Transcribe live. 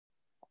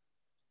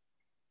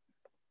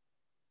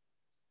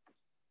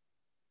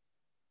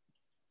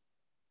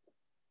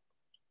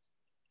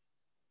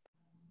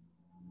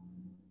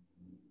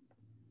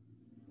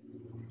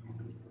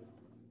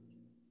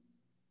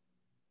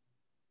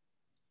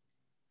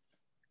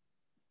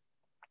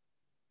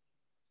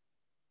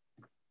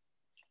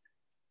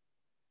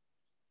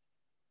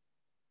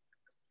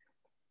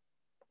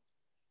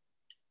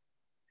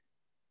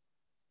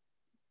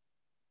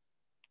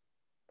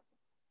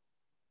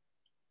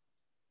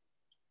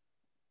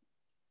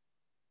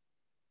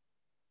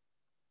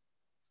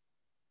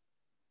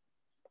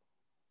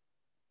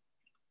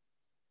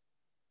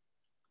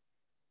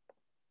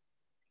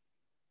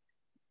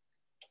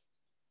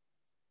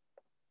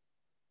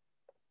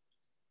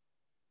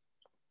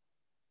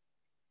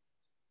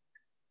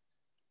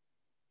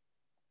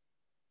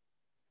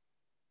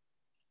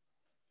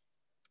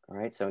All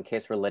right, so in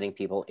case we're letting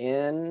people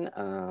in,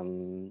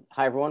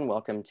 hi everyone,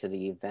 welcome to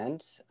the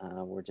event.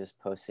 We're just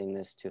posting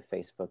this to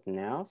Facebook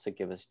now, so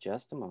give us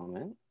just a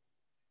moment.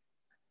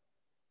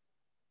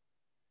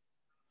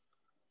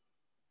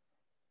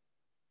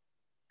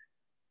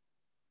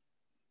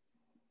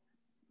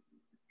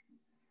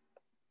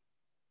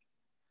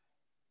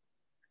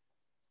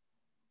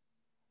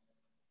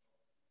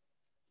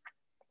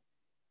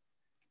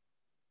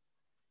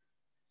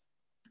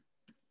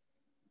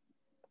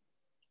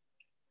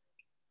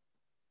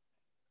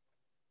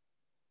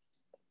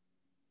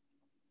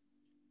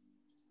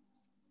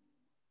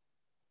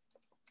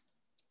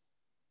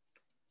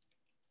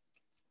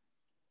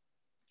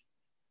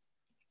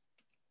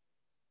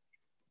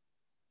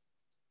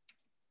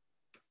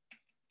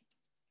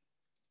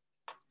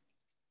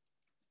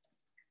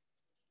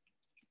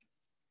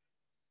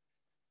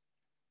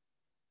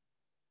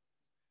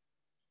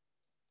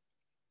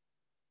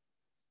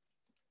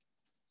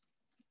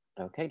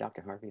 Okay,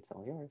 Dr. Harvey, it's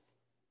all yours.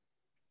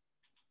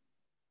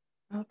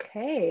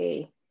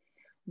 Okay,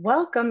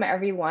 welcome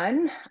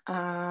everyone.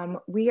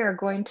 We are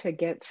going to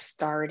get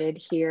started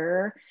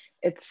here.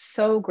 It's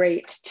so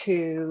great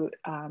to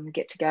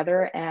get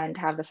together and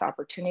have this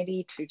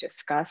opportunity to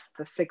discuss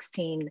the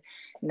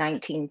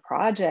 1619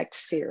 project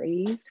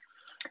series.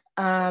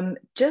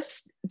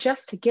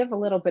 Just to give a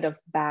little bit of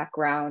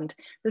background,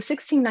 the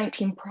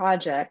 1619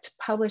 project,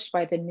 published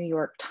by the New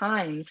York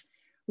Times,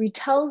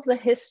 retells the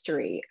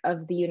history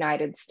of the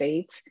United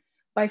States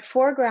by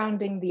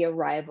foregrounding the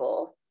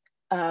arrival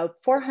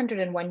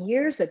 401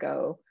 years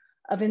ago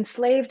of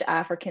enslaved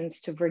Africans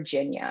to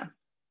Virginia.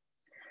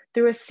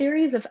 Through a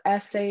series of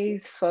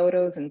essays,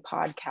 photos, and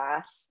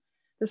podcasts,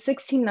 the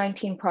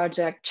 1619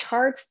 Project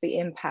charts the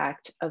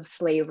impact of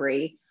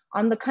slavery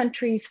on the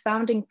country's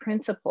founding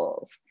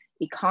principles,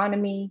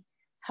 economy,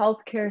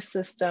 healthcare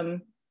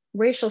system,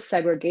 racial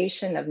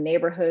segregation of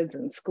neighborhoods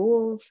and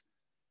schools,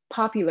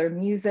 popular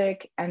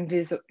music, and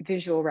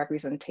visual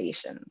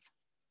representations.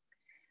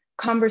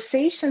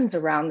 Conversations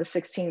around the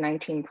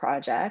 1619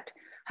 Project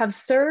have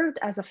served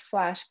as a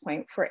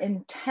flashpoint for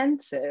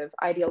intensive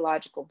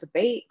ideological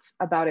debates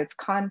about its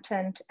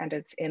content and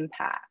its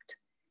impact.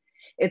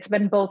 It's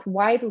been both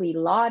widely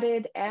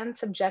lauded and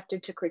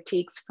subjected to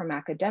critiques from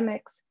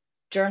academics,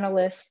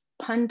 journalists,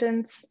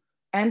 pundits,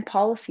 and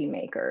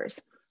policymakers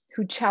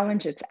who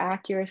challenge its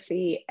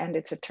accuracy and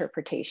its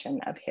interpretation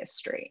of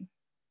history.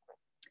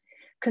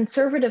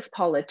 Conservative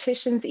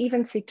politicians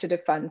even seek to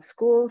defund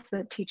schools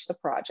that teach the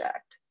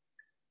project.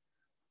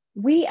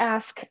 We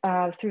ask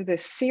through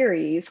this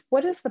series,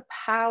 what is the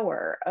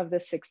power of the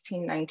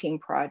 1619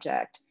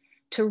 Project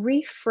to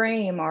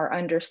reframe our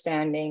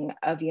understanding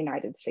of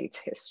United States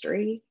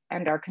history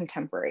and our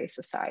contemporary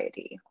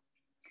society?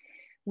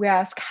 We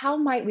ask, how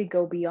might we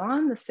go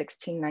beyond the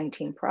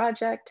 1619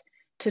 Project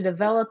to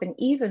develop an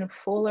even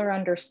fuller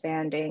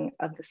understanding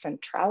of the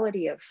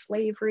centrality of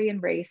slavery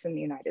and race in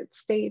the United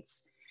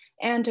States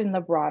and in the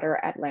broader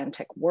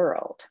Atlantic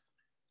world?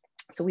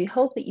 So we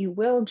hope that you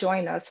will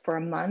join us for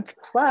a month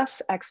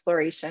plus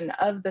exploration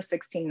of the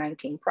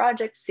 1619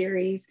 Project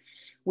series,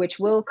 which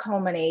will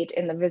culminate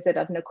in the visit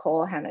of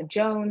Nikole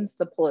Hannah-Jones,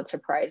 the Pulitzer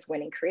Prize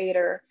winning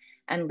creator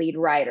and lead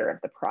writer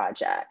of the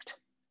project.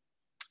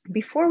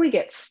 Before we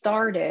get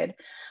started,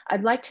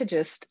 I'd like to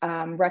just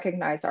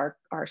recognize our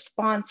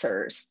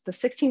sponsors. The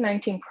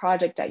 1619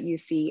 Project at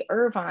UC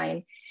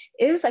Irvine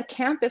is a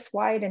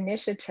campus-wide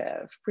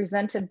initiative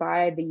presented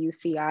by the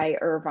UCI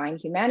Irvine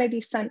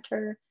Humanities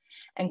Center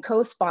and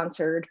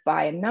co-sponsored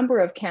by a number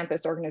of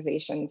campus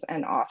organizations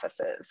and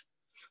offices.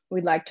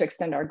 We'd like to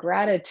extend our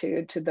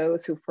gratitude to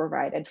those who've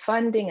provided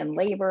funding and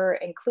labor,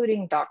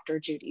 including Dr.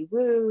 Judy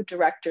Wu,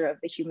 Director of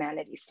the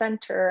Humanities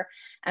Center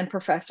and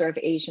Professor of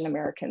Asian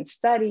American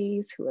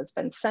Studies, who has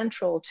been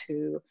central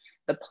to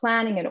the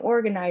planning and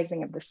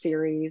organizing of the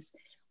series.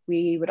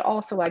 We would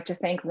also like to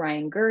thank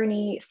Ryan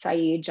Gurney,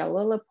 Saeed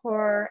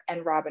Jalilapur,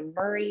 and Robin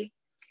Murray,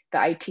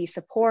 the IT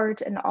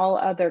support, and all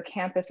other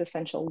campus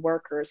essential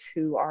workers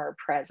who are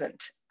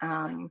present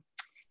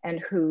and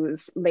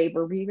whose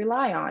labor we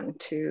rely on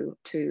to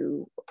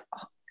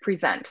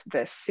present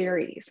this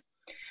series.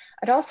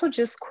 I'd also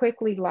just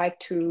quickly like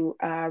to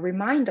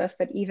remind us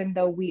that even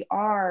though we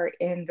are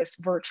in this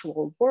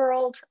virtual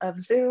world of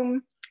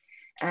Zoom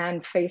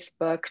and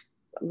Facebook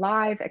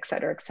Live, et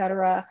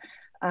cetera,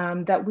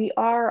 that we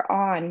are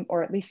on,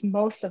 or at least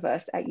most of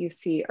us at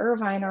UC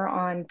Irvine are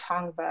on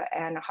Tongva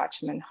and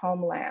Hachman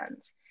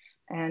homelands.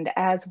 And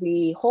as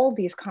we hold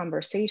these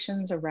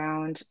conversations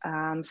around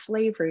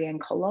slavery and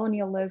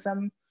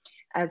colonialism,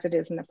 as it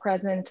is in the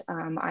present,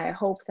 I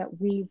hope that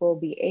we will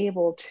be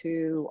able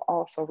to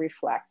also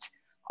reflect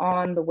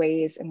on the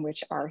ways in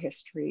which our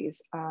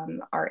histories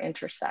are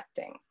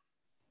intersecting.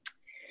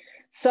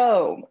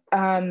 So,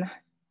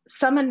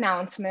 some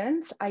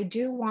announcements. I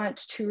do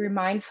want to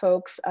remind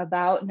folks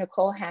about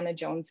Nikole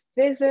Hannah-Jones'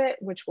 visit,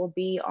 which will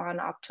be on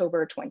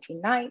October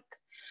 29th.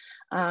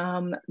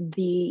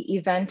 The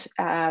event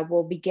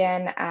will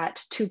begin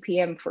at 2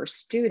 p.m. for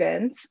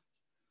students.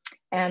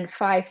 and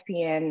 5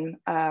 p.m.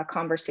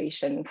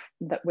 Conversation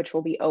which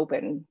will be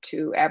open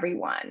to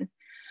everyone.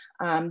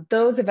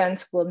 Those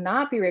events will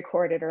not be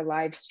recorded or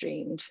live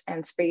streamed,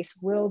 and space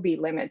will be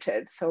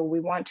limited. So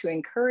we want to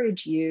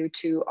encourage you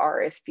to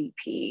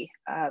RSVP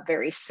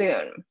very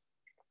soon.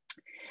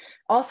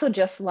 Also,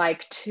 just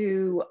like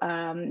to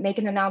make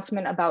an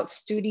announcement about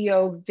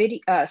student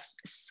video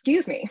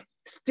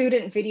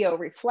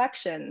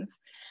reflections.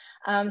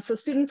 So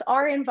students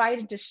are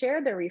invited to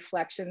share their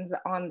reflections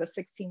on the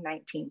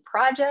 1619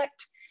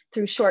 project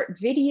through short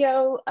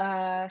video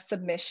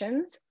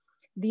submissions.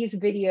 These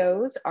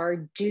videos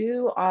are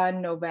due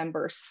on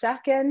November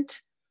 2nd,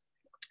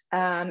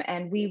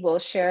 and we will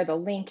share the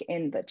link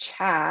in the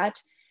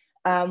chat.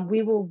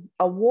 We will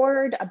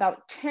award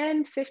about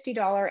 10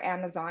 $50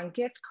 Amazon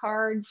gift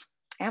cards,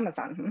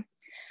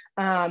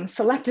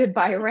 selected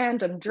by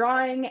random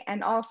drawing,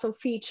 and also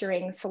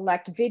featuring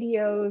select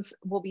videos.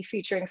 We'll be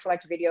featuring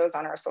select videos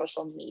on our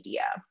social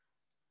media.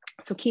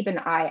 So keep an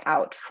eye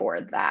out for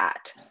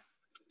that.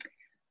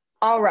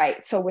 All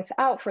right, so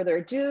without further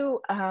ado,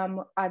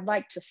 I'd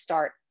like to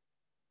start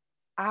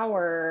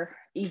our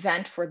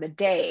event for the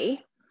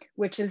day,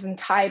 which is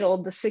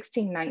entitled The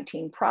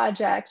 1619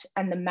 Project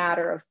and the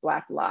Matter of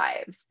Black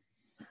Lives,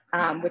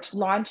 which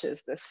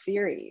launches this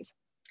series.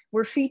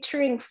 We're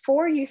featuring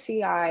 4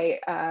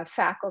 UCI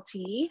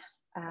faculty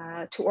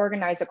to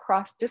organize a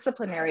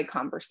cross-disciplinary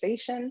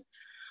conversation.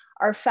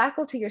 Our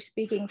faculty are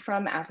speaking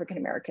from African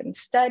American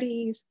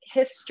studies,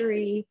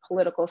 history,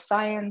 political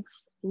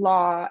science,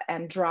 law,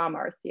 and drama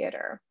or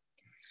theater.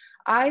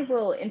 I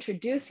will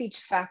introduce each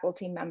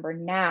faculty member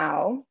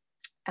now,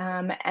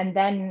 and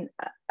then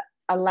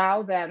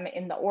allow them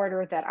in the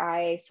order that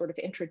I sort of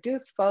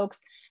introduce folks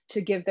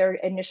to give their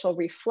initial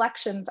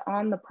reflections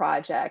on the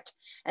project.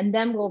 And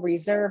then we'll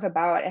reserve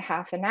about a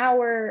half an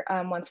hour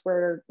once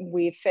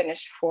we've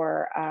finished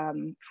for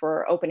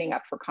opening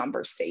up for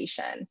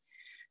conversation.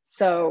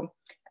 So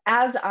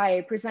as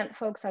I present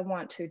folks, I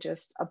want to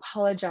just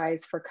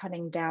apologize for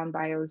cutting down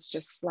bios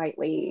just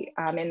slightly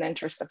in the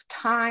interest of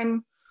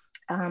time.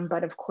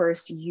 But of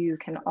course, you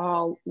can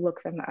all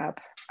look them up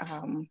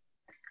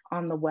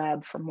on the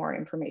web for more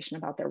information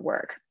about their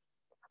work.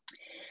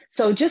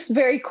 So just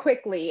very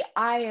quickly,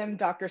 I am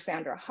Dr.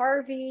 Sandra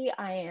Harvey.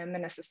 I am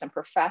an assistant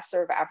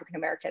professor of African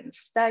American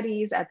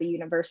Studies at the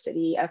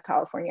University of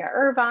California,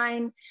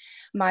 Irvine.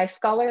 My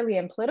scholarly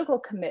and political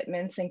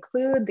commitments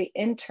include the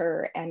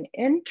inter and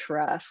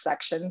intra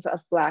sections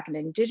of Black and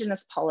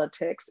Indigenous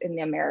politics in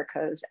the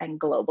Americas and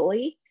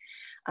globally,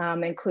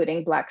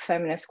 including Black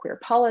feminist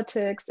queer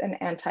politics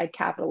and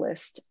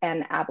anti-capitalist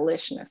and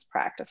abolitionist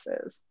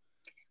practices.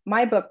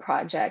 My book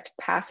project,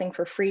 Passing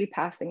for Free,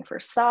 Passing for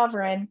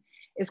Sovereign,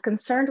 is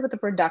concerned with the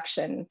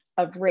production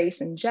of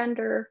race and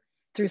gender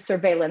through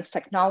surveillance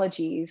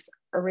technologies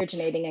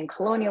originating in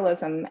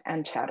colonialism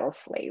and chattel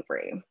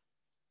slavery.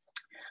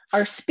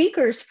 Our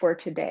speakers for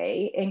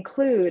today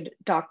include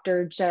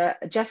Dr.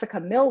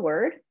 Jessica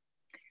Millward,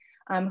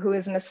 who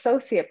is an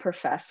associate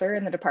professor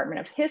in the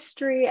Department of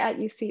History at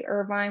UC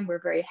Irvine.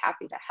 We're very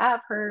happy to have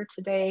her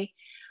today.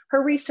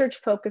 Her research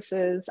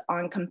focuses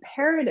on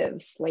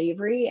comparative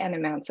slavery and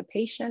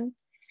emancipation,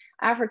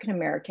 African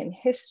American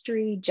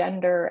history,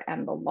 gender,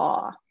 and the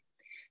law.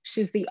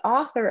 She's the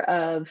author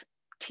of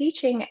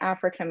Teaching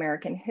African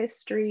American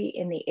History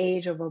in the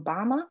Age of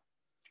Obama,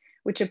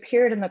 which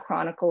appeared in the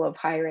Chronicle of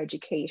Higher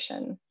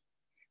Education.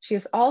 She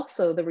is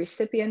also the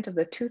recipient of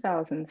the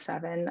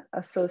 2007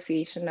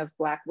 Association of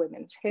Black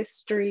Women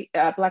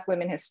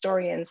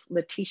Historians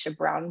Letitia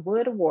Brown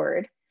Wood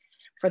Award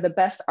for the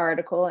best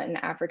article in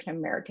African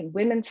American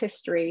women's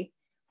history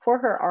for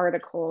her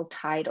article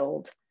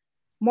titled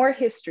More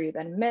History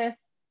Than Myth,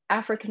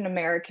 African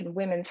American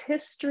Women's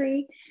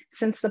History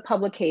Since the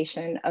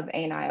Publication of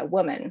Ain't I a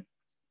Woman,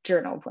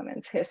 Journal of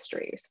Women's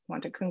Histories. I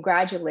want to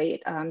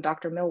congratulate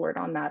Dr. Millward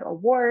on that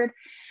award.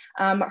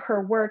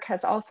 Her work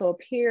has also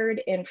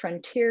appeared in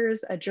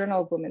Frontiers, a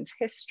Journal of Women's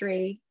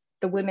History,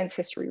 the Women's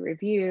History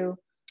Review,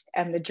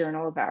 and the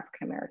Journal of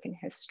African American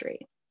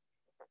History.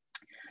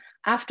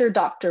 After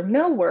Dr.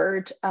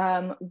 Millward,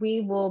 we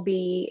will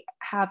be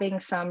having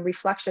some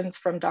reflections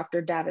from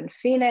Dr. Davin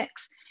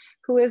Phoenix,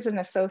 who is an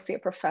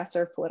associate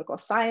professor of political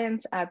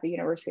science at the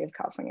University of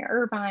California,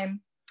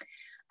 Irvine.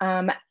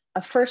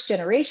 A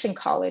first-generation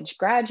college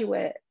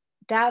graduate,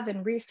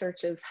 Davin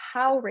researches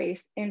how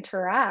race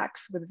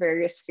interacts with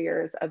various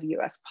spheres of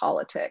US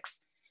politics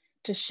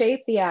to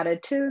shape the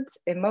attitudes,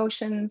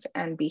 emotions,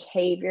 and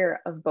behavior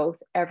of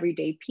both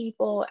everyday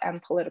people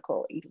and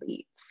political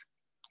elites.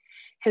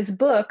 His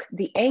book,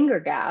 The Anger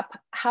Gap,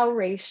 How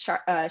Race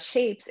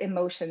Shapes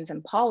Emotions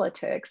in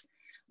Politics,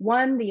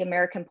 won the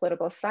American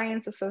Political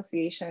Science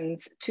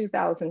Association's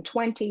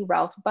 2020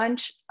 Ralph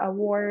Bunche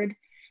Award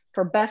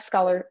for Best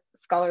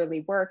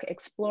Scholarly Work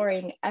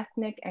Exploring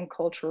Ethnic and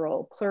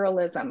Cultural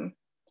Pluralism,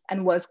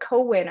 and was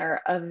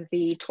co-winner of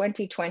the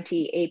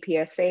 2020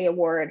 APSA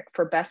Award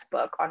for Best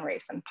Book on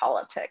Race and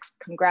Politics.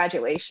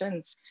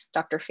 Congratulations,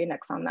 Dr.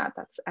 Phoenix, on that.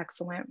 That's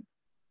excellent.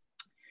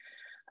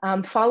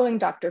 Following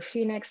Dr.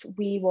 Phoenix,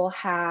 we will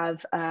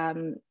have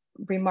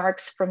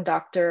remarks from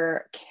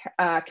Dr.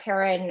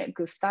 Karen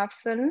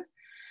Gustafsson,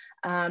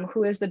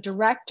 who is the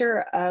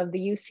director of the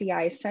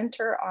UCI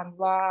Center on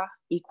Law,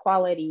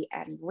 Equality,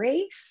 and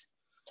Race,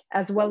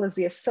 as well as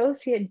the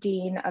Associate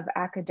Dean of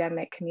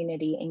Academic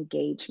Community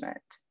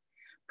Engagement.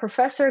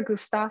 Professor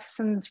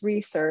Gustafsson's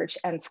research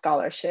and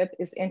scholarship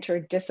is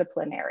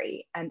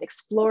interdisciplinary and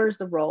explores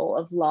the role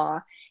of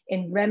law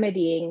in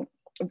remedying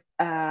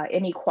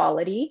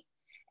inequality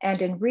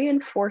and in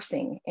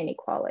reinforcing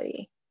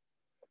inequality.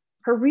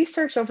 Her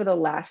research over the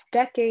last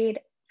decade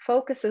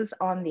focuses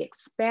on the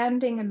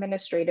expanding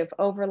administrative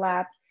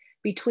overlap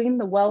between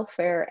the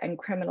welfare and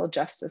criminal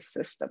justice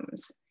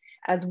systems,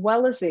 as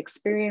well as the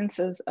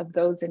experiences of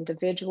those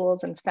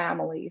individuals and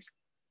families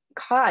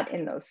caught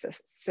in those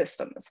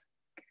systems.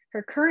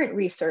 Her current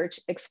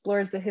research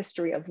explores the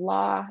history of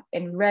law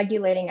in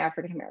regulating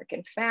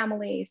African-American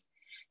families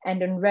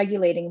and in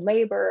regulating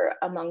labor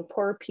among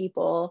poor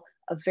people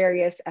of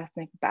various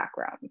ethnic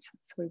backgrounds.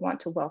 So we want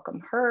to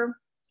welcome her.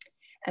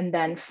 And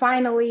then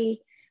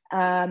finally,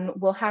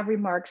 we'll have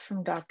remarks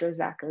from Dr.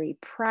 Zachary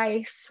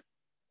Price,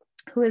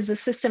 who is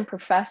Assistant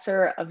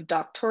Professor of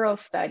Doctoral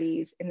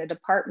Studies in the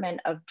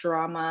Department of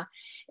Drama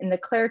in the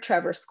Claire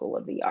Trevor School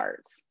of the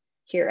Arts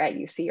here at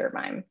UC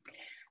Irvine.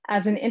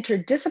 As an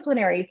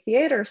interdisciplinary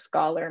theater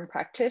scholar and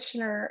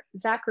practitioner,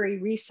 Zachary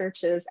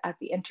researches at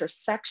the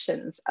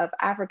intersections of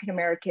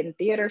African-American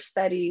theater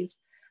studies,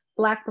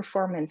 Black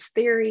performance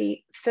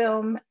theory,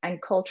 film,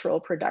 and cultural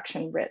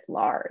production writ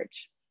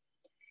large.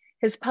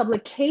 His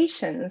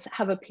publications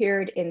have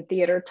appeared in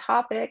Theater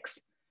Topics,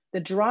 the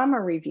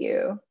Drama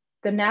Review,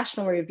 the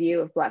National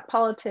Review of Black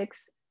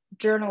Politics,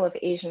 Journal of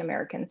Asian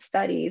American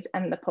Studies,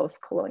 and the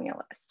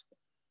Postcolonialist.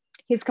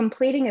 He's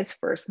completing his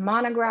first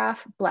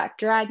monograph, Black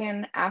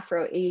Dragon,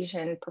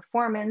 Afro-Asian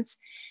Performance,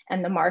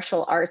 and the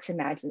Martial Arts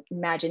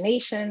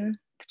Imagination,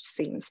 which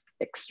seems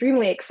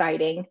extremely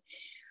exciting.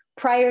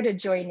 Prior to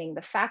joining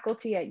the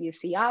faculty at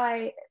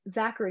UCI,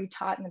 Zachary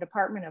taught in the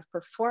Department of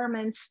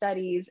Performance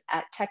Studies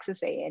at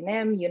Texas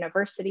A&M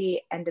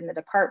University and in the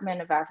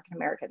Department of African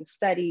American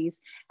Studies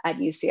at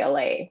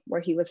UCLA, where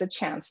he was a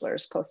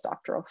chancellor's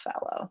postdoctoral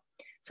fellow.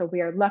 So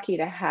we are lucky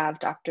to have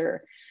Dr.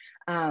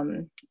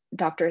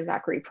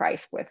 Zachary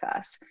Price with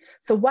us.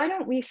 So why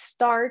don't we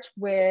start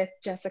with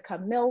Jessica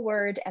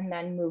Millward and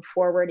then move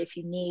forward. If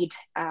you need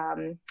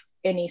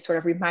any sort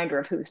of reminder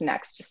of who's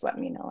next, just let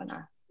me know and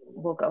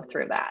we'll go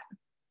through that.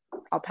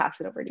 I'll pass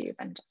it over to you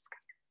then, Jessica.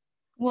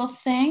 Well,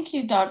 thank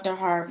you, Dr.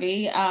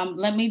 Harvey.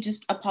 Let me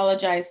just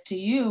apologize to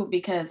you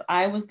because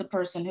I was the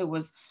person who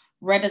was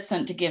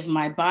reticent to give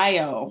my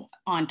bio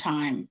on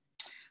time.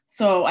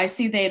 So I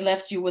see they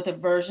left you with a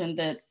version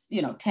that's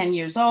 10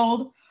 years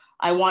old.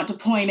 I want to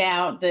point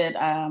out that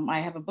I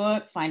have a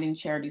book, Finding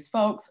Charity's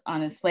Folks,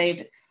 on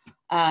enslaved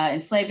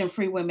and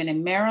free women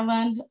in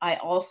Maryland. I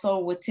also,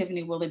 with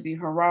Tiffany Willoughby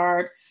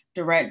Herrard,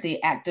 direct the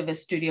Activist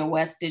Studio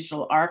West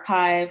Digital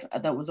Archive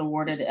that was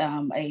awarded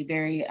a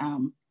very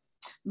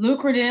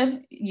lucrative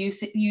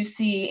UC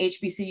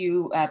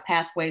HBCU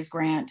Pathways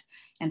grant.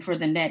 And for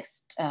the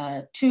next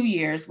 2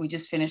 years, we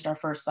just finished our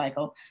first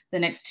cycle. The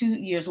next 2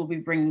 years, we'll be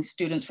bringing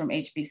students from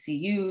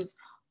HBCUs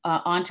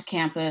onto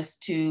campus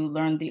to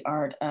learn the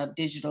art of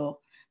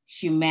digital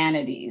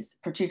humanities,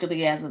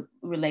 particularly as it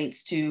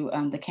relates to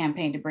the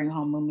campaign to bring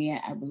home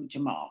Mumia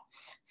Abu-Jamal.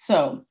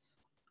 So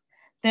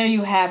there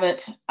you have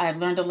it. I've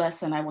learned a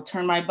lesson. I will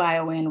turn my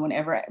bio in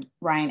whenever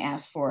Ryan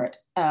asks for it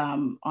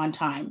on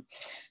time.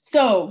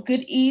 So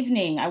good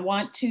evening. I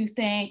want to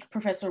thank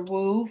Professor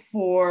Wu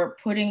for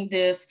putting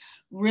this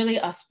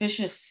really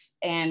auspicious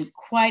and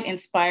quite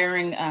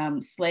inspiring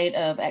slate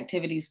of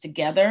activities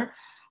together.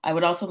 I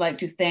would also like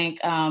to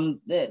thank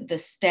the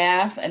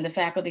staff and the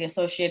faculty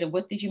associated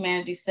with the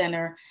Humanities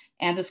Center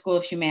and the School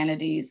of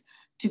Humanities.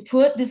 To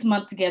put this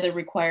month together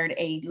required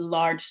a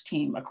large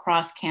team, a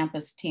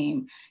cross-campus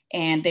team,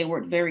 and they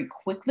worked very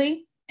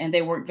quickly and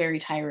they worked very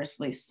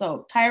tirelessly.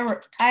 So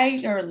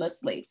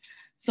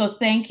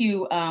thank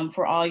you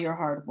for all your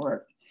hard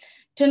work.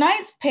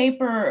 Tonight's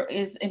paper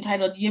is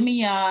entitled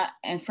Yemaya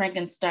and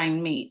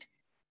Frankenstein Meet,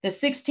 the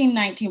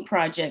 1619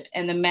 Project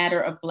and the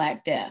Matter of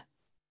Black Death.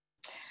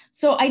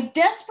 So I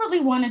desperately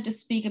wanted to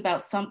speak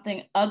about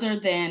something other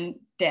than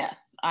death.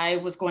 I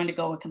was going to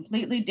go a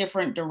completely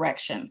different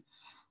direction.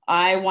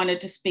 I wanted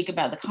to speak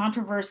about the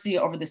controversy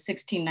over the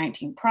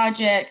 1619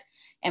 Project,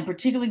 and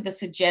particularly the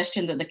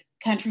suggestion that the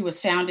country was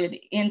founded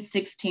in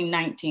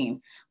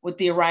 1619 with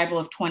the arrival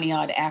of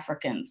 20-odd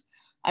Africans.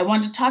 I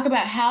wanted to talk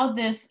about how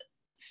this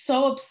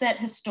so upset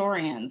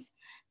historians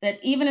that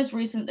even as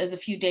recent as a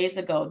few days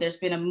ago, there's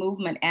been a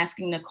movement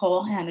asking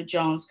Nikole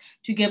Hannah-Jones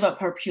to give up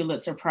her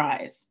Pulitzer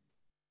Prize.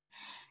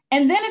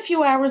 And then a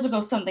few hours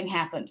ago, something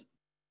happened.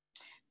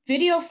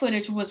 Video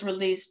footage was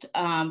released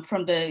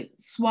from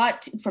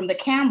the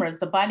cameras,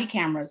 the body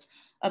cameras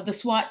of the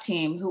SWAT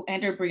team who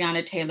entered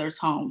Breonna Taylor's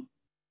home.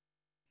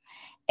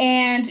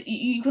 And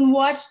you can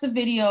watch the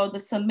video, the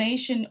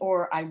summation,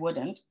 or I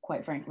wouldn't,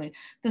 quite frankly.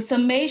 The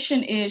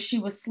summation is she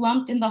was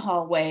slumped in the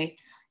hallway,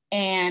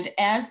 and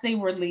as they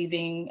were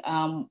leaving,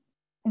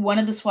 one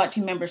of the SWAT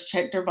team members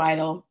checked her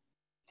vital,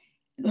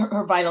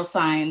 her vital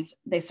signs.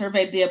 They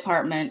surveyed the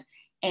apartment,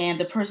 and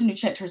the person who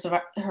checked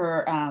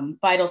her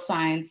vital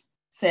signs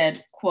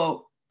said,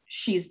 quote,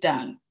 "She's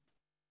done."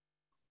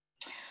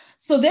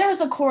 So there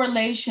is a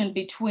correlation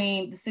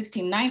between the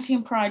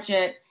 1619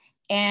 Project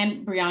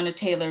and Breonna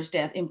Taylor's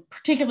death, in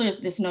particular,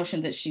 this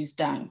notion that she's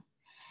done.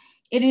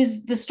 It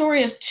is the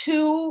story of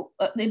two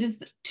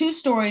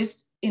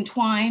stories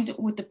entwined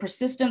with the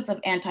persistence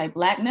of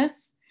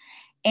anti-Blackness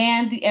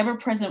and the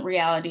ever-present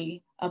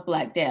reality of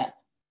Black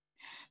death.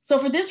 So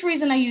for this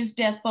reason, I use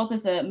death both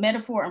as a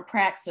metaphor and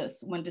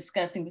praxis when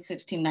discussing the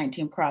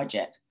 1619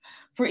 Project.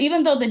 For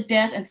even though the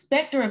death and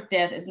specter of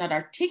death is not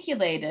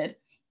articulated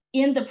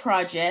in the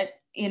project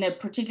in a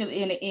particular,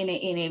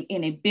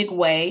 in a big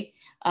way,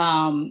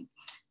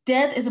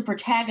 death is a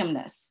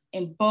protagonist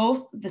in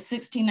both the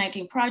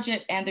 1619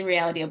 Project and the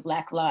reality of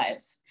Black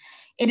lives.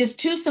 It is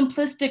too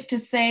simplistic to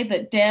say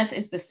that death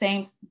is the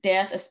same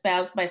death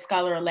espoused by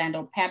scholar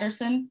Orlando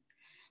Patterson.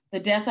 The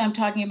death I'm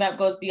talking about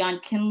goes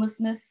beyond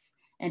kinlessness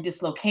and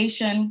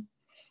dislocation.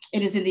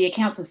 It is in the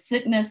accounts of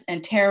sickness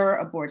and terror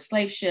aboard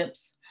slave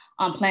ships,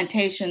 on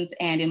plantations,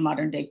 and in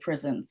modern day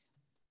prisons.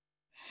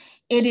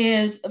 It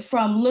is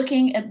from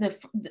looking at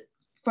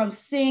from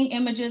seeing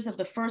images of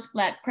the first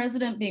Black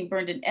president being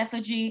burned in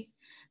effigy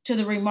to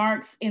the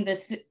remarks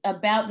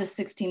about the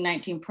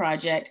 1619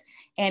 Project,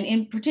 and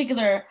in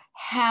particular,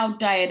 how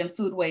diet and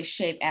food waste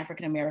shape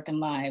African-American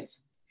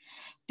lives.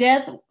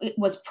 Death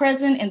was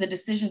present in the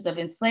decisions of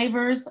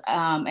enslavers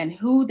and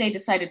who they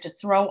decided to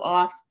throw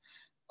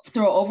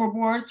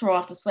overboard, throw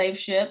off the slave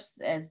ships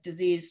as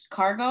diseased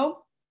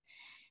cargo.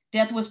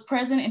 Death was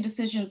present in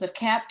decisions of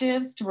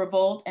captives to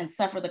revolt and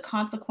suffer the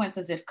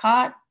consequences if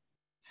caught,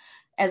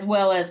 as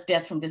well as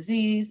death from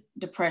disease,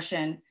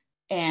 depression,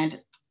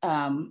 and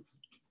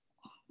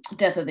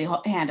death at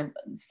the hand of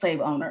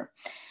slave owner.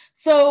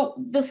 So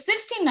the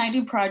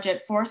 1619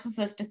 Project forces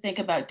us to think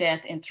about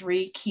death in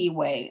three key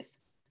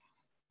ways.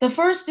 The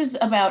first is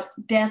about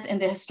death in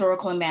the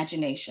historical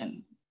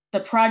imagination. The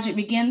project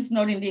begins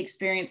noting the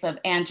experience of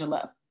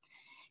Angela.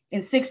 In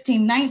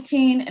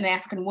 1619, an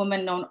African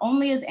woman known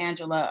only as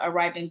Angela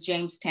arrived in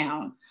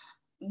Jamestown,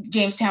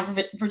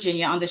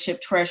 Virginia, on the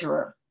ship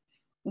Treasurer.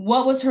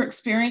 What was her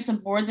experience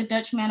aboard the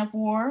Dutch man of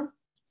war?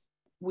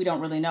 We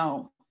don't really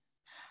know.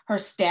 Her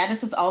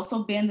status has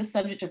also been the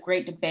subject of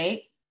great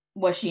debate.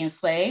 Was she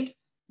enslaved?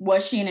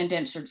 Was she an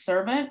indentured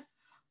servant?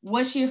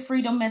 Was she a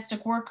free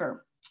domestic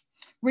worker?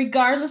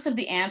 Regardless of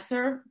the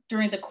answer,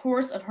 during the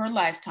course of her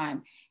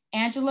lifetime,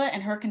 Angela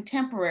and her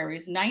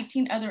contemporaries,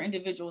 19 other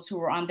individuals who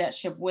were on that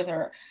ship with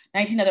her,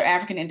 19 other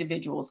African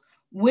individuals,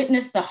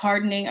 witnessed the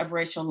hardening of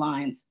racial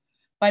lines.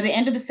 By the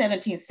end of the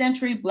 17th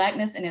century,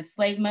 Blackness and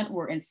enslavement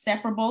were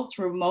inseparable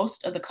through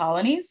most of the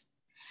colonies.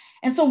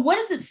 And so what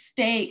is at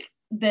stake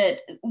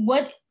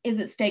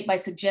by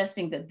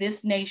suggesting that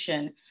this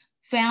nation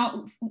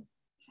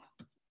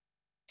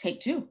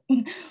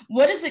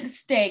What is at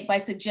stake by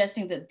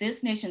suggesting that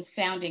this nation's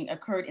founding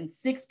occurred in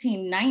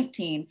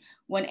 1619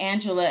 when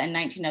Angela and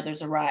 19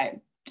 others arrived?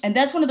 And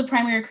that's one of the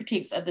primary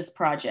critiques of this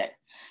project.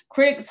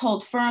 Critics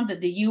hold firm that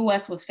the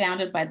US was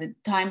founded by the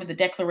time of the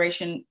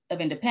Declaration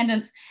of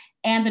Independence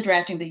and the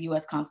drafting of the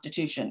US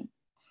Constitution.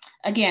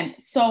 Again,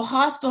 so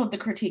hostile have the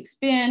critiques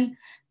been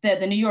that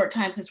the New York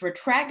Times has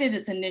retracted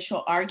its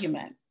initial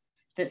argument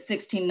that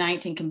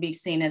 1619 can be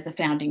seen as a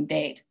founding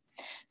date.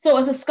 So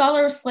as a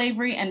scholar of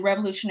slavery and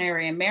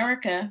revolutionary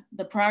America,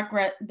 the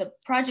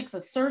project's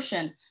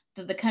assertion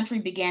that the country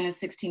began in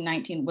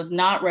 1619 was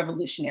not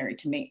revolutionary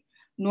to me,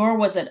 nor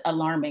was it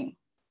alarming.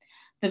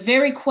 The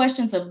very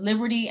questions of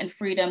liberty and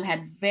freedom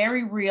had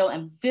very real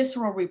and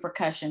visceral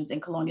repercussions in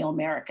colonial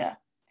America.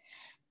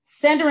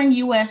 Centering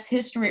US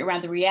history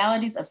around the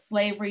realities of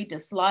slavery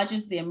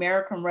dislodges the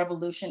American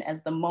Revolution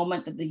as the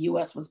moment that the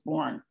US was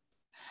born.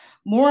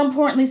 More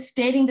importantly,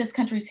 stating this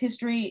country's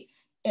history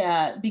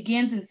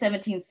begins in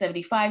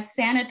 1775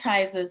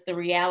 sanitizes the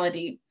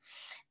reality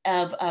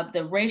of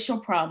the racial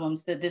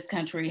problems that this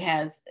country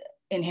has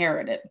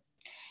inherited.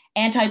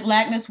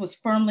 Anti-Blackness was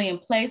firmly in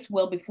place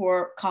well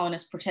before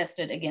colonists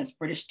protested against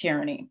British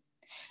tyranny.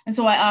 And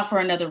so I offer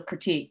another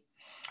critique.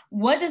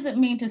 What does it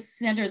mean to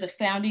center the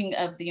founding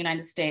of the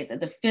United States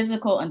at the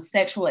physical and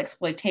sexual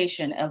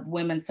exploitation of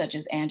women such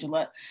as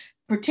Angela,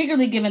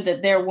 particularly given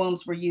that their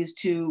wombs were used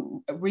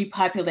to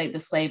repopulate the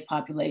slave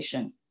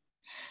population?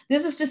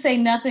 This is to say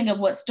nothing of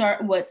what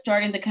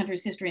starting the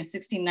country's history in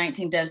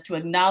 1619 does to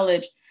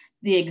acknowledge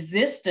the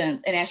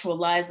existence and actual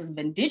lives of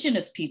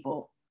indigenous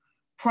people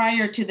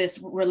prior to this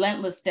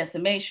relentless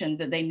decimation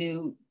that they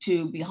knew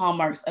to be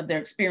hallmarks of their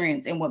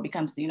experience in what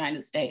becomes the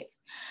United States.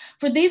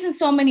 For these and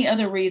so many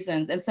other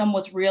reasons, and some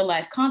with real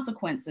life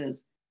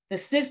consequences, the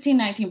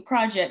 1619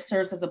 Project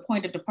serves as a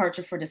point of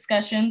departure for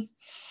discussions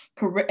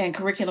and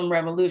curriculum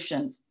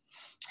revolutions.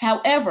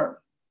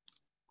 However,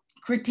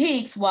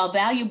 critiques, while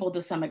valuable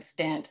to some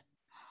extent,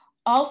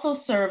 also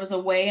serve as a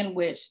way in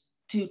which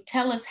to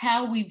tell us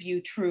how we view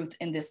truth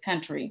in this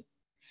country.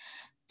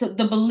 So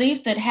the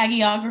belief that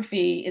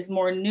hagiography is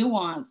more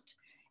nuanced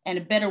and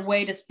a better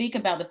way to speak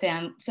about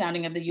the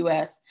founding of the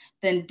US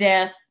than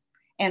death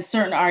and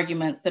certain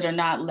arguments that are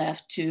not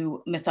left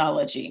to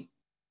mythology.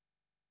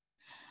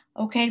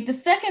 Okay, the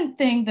second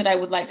thing that I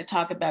would like to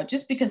talk about,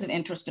 just because of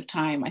interest of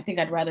time, I think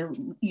I'd rather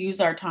use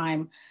our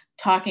time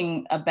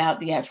talking about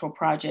the actual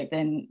project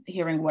than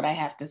hearing what I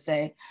have to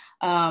say.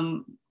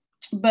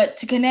 But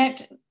to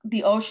connect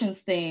the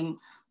oceans theme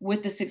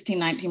with the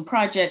 1619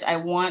 Project, I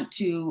want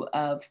to,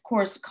 of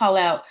course, call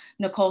out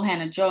Nikole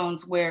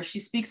Hannah-Jones, where she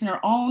speaks in her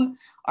own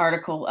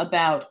article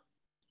about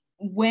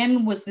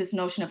when was this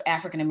notion of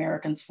African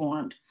Americans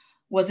formed?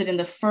 Was it in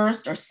the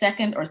first or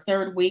second or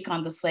third week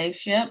on the slave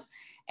ship?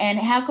 And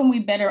how can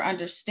we better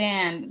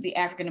understand the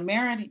African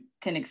American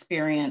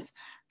experience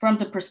from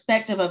the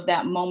perspective of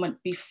that moment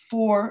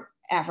before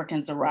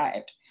Africans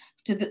arrived,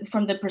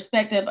 from the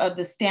perspective of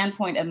the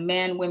standpoint of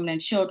men, women, and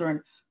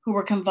children who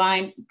were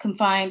confined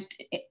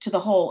to the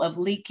hole of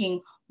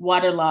leaking,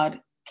 waterlogged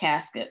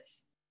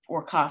caskets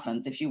or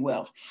coffins, if you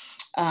will.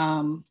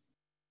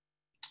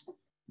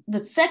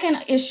 The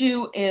second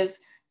issue is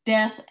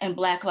death and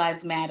Black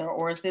Lives Matter,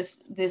 or as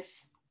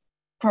this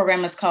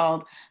program is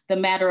called, The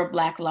Matter of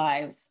Black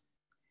Lives.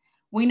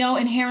 We know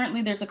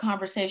inherently there's a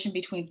conversation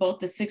between both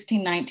the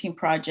 1619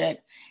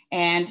 Project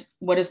and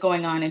what is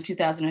going on in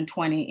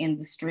 2020 in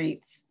the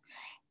streets.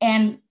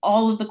 And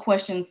all of the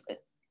questions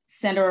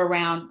center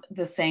around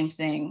the same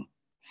thing.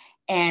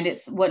 And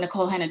it's what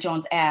Nikole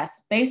Hannah-Jones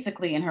asked,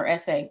 basically in her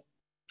essay: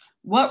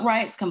 what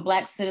rights can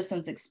Black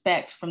citizens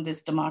expect from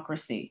this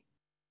democracy?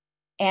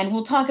 And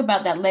we'll talk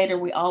about that later.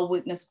 We all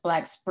witnessed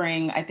Black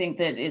Spring. I think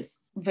that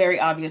it's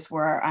very obvious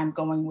where I'm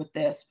going with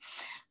this.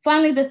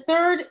 Finally,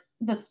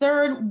 the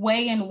third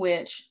way in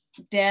which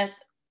death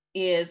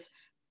is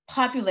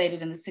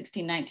populated in the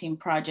 1619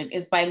 Project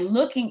is by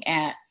looking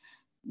at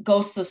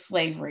ghosts of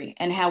slavery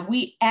and how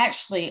we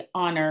actually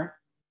honor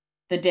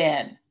the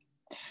dead.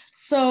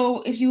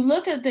 So if you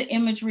look at the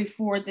imagery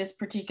for this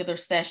particular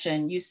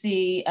session, you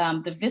see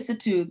the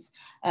Vicissitudes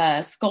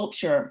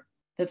sculpture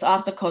that's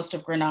off the coast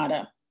of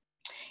Grenada.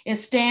 It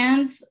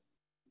stands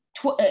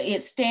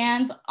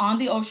on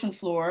the ocean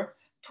floor.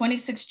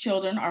 26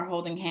 children are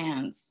holding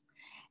hands.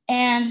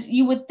 And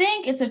you would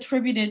think it's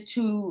attributed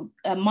to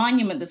a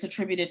monument that's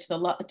attributed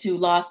to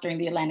loss during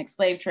the Atlantic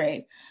slave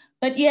trade.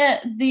 But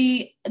yet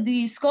the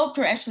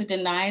sculptor actually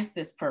denies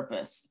this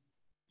purpose.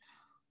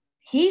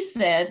 He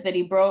said that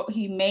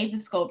he made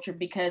the sculpture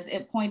because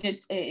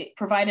it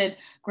provided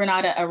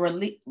Grenada a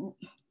relief.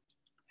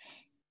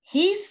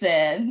 He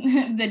said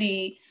that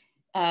he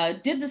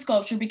did the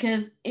sculpture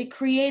because it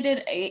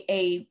created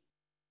a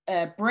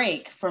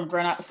break for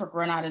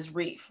Grenada's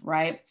reef,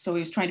 right? So he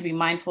was trying to be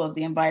mindful of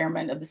the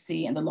environment of the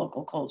sea and the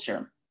local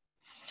culture.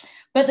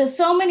 But there's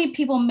so many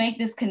people make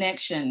this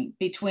connection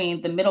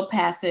between the Middle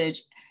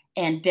Passage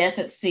and death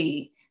at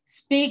sea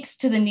speaks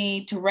to the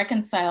need to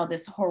reconcile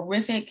this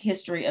horrific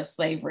history of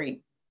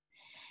slavery.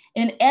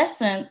 In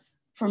essence,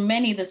 for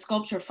many, the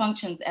sculpture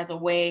functions as a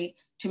way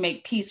to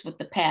make peace with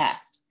the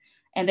past,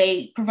 and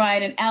they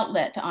provide an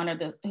outlet to honor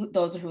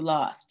those who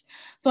lost.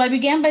 So I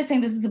began by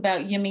saying this is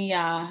about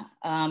Yemaya,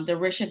 the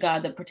Orisha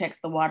god that protects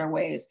the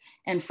waterways,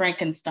 and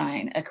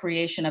Frankenstein, a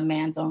creation of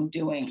man's own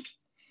doing.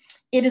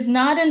 It is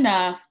not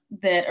enough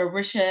that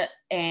Orisha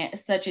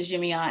such as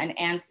Yemaya and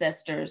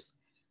ancestors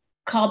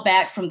call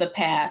back from the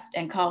past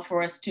and call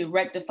for us to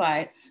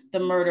rectify the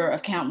murder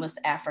of countless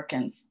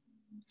Africans.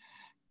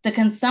 The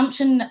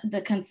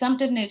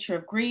consumptive nature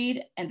of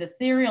greed and the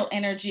ethereal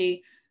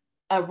energy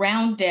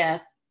around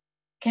death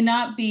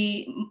cannot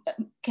be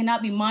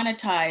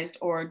monetized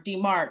or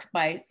demarked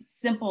by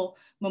simple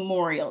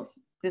memorials.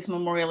 This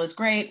memorial is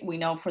great. We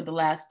know for the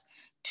last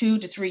 2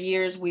 to 3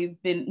 years,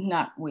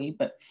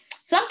 but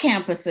some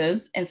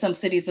campuses and some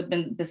cities have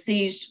been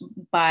besieged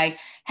by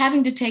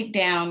having to take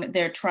down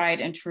their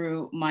tried and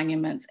true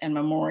monuments and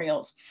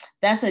memorials.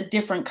 That's a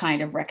different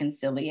kind of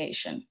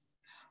reconciliation.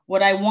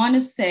 What I want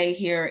to say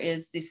here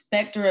is the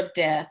specter of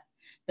death,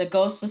 the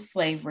ghosts of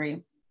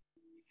slavery,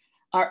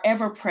 are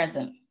ever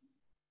present.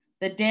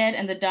 The dead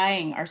and the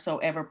dying are so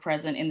ever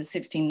present in the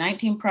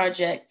 1619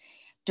 Project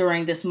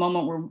during this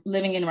moment we're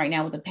living in right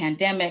now with the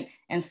pandemic,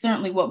 and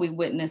certainly what we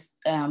witnessed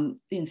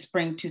in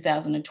spring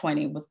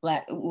 2020 with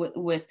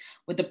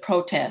the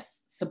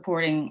protests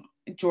supporting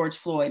George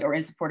Floyd, or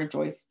in support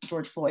of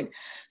George Floyd.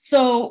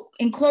 So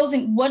in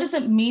closing, what does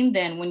it mean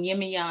then when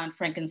Yemaya and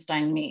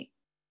Frankenstein meet?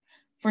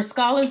 For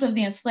scholars of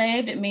the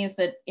enslaved, it means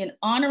that in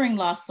honoring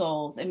lost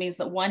souls, it means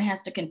that one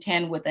has to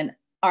contend with an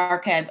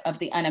archive of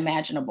the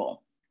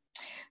unimaginable.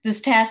 This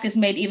task is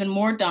made even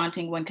more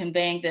daunting when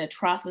conveying the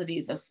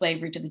atrocities of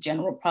slavery to the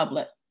general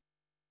public.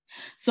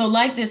 So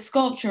like this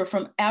sculpture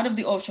from out of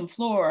the ocean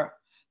floor,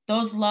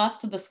 those lost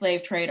to the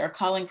slave trade are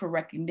calling for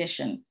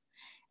recognition.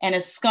 And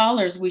as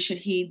scholars, we should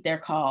heed their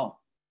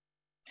call.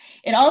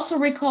 It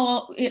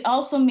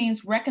also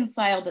means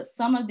reconcile that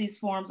some of these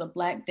forms of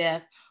Black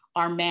death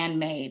are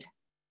man-made.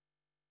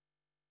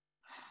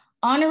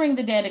 Honoring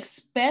the dead,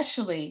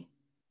 especially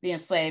the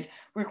enslaved,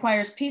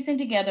 requires piecing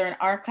together an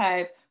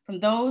archive from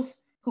those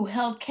who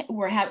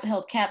were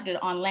held captive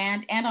on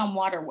land and on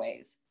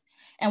waterways,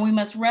 And we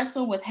must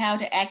wrestle with how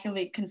to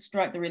accurately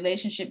construct the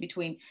relationship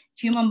between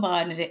human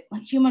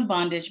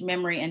bondage,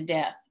 memory, and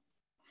death.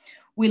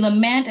 We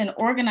lament and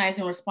organize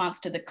in response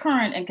to the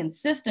current and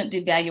consistent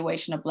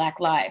devaluation of Black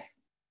life.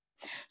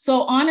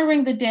 So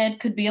honoring the dead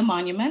could be a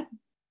monument.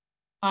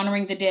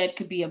 Honoring the dead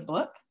could be a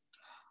book.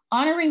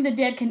 Honoring the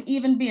dead can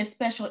even be a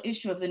special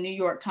issue of the New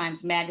York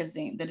Times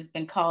Magazine that has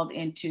been called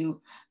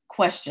into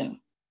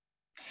question.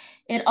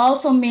 It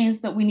also means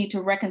that we need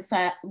to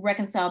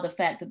reconcile the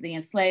fact that the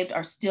enslaved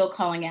are still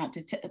calling out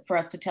for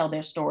us to tell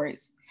their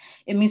stories.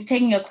 It means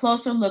taking a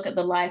closer look at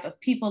the life of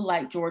people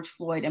like George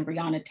Floyd and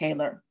Breonna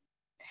Taylor.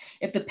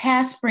 If the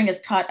past spring has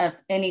taught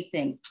us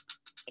anything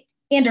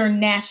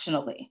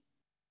internationally,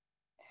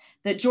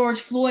 that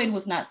George Floyd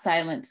was not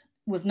silent,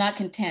 was not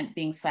content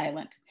being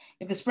silent.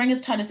 If the spring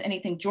has taught us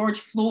anything, George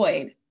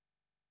Floyd,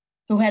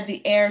 who had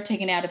the air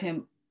taken out of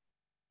him,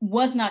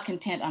 was not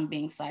content on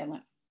being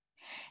silent.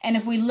 And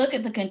if we look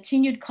at the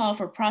continued call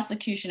for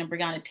prosecution in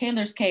Breonna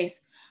Taylor's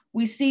case,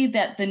 we see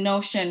that the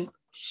notion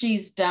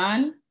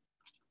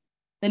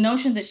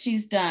that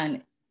she's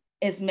done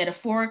is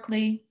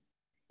metaphorically,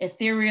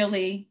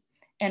 ethereally,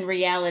 and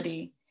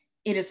reality,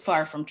 it is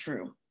far from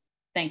true.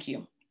 Thank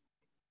you.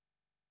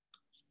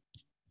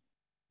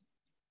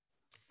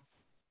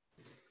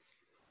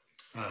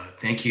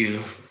 Thank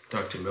you,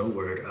 Dr.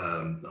 Millward.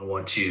 I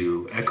want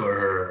to echo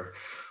her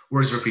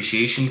words of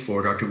appreciation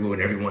for Dr. Wu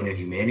and everyone in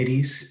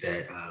humanities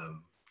that,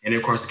 and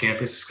across the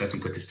campus, is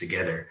helping put this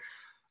together.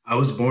 I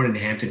was born in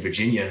Hampton,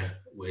 Virginia,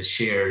 which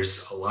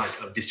shares a lot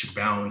of district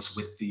bounds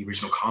with the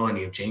original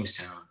colony of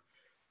Jamestown.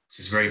 This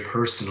is very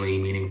personally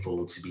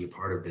meaningful to be a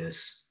part of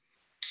this.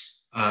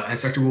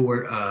 As Dr.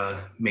 Woolward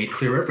made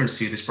clear reference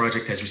to, this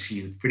project has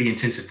received pretty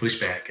intensive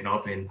pushback and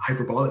often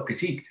hyperbolic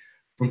critique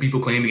from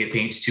people claiming it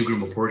paints too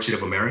grim a portrait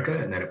of America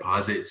and that it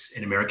posits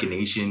an American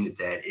nation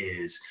that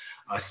is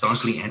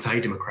staunchly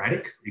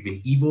anti-democratic, or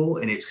even evil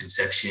in its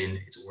conception,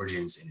 its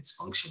origins, and its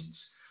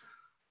functions.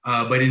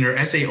 But in her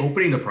essay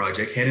opening the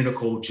project, Hannah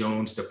Nicole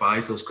Jones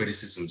defies those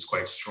criticisms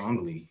quite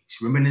strongly.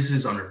 She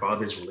reminisces on her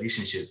father's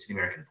relationship to the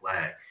American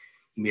flag.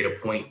 He made a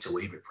point to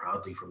wave it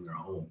proudly from their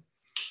home.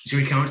 She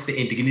recounts the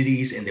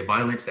indignities and the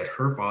violence that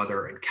her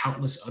father and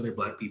countless other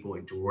Black people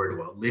endured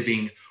while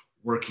living,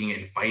 working,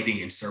 and fighting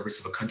in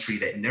service of a country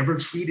that never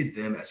treated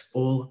them as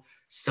full,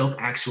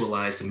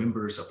 self-actualized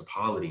members of the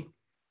polity.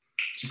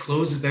 She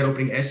closes that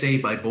opening essay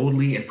by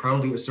boldly and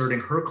proudly asserting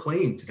her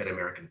claim to that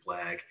American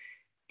flag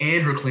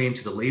and her claim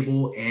to the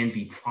label and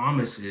the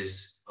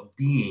promises of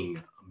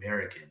being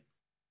American.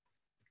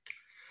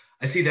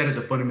 I see that as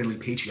a fundamentally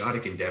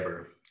patriotic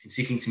endeavor in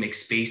seeking to make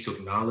space to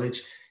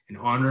acknowledge and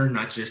honor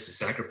not just the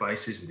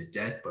sacrifices and the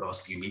death, but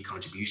also the unique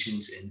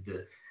contributions and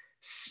the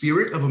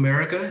spirit of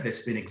America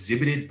that's been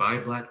exhibited by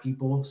Black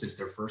people since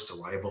their first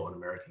arrival on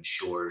American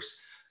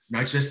shores,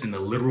 not just in the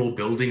literal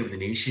building of the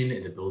nation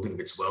and the building of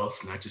its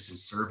wealth, not just in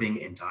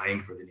serving and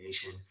dying for the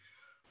nation,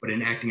 but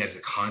in acting as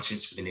a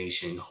conscience for the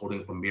nation,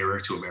 holding up a mirror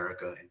to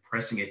America and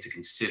pressing it to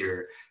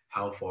consider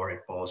how far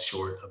it falls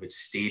short of its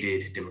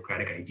stated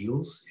democratic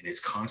ideals and its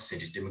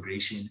constant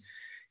demigration,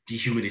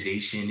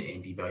 dehumanization,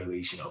 and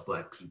devaluation of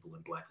Black people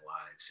and Black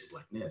lives and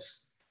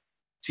Blackness.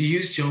 To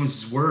use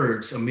Jones's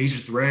words, a major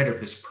thread of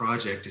this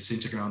project is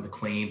centered around the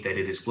claim that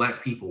it is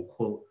Black people,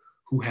 quote,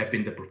 who have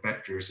been the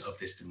perfecters of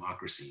this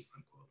democracy,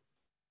 unquote.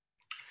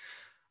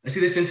 I see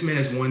this sentiment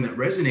as one that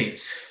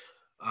resonates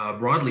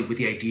broadly with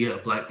the idea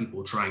of Black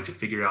people trying to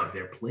figure out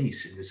their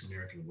place in this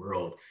American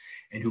world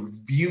and who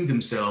view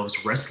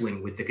themselves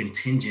wrestling with the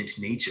contingent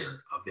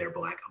nature of their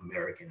Black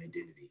American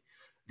identity,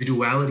 the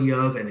duality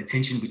of and the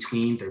tension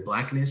between their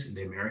Blackness and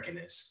their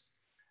Americanness.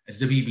 As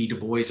W.B. Du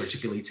Bois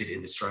articulates it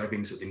in the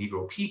Strivings of the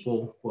Negro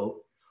People,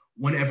 quote,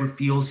 one ever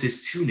feels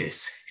his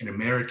two-ness, an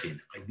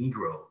American, a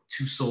Negro,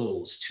 two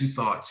souls, two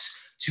thoughts,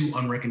 two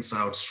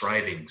unreconciled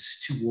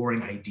strivings, two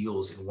warring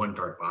ideals in one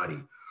dark body,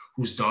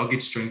 whose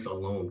dogged strength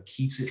alone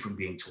keeps it from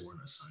being torn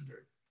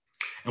asunder.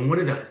 And one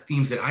of the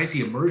themes that I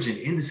see emerging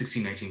in the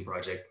 1619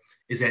 Project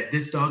is that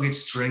this dogged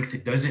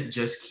strength doesn't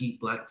just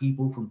keep Black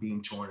people from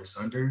being torn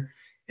asunder,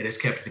 it has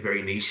kept the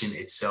very nation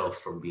itself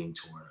from being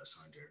torn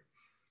asunder.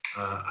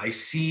 I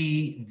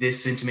see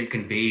this sentiment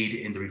conveyed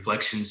in the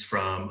reflections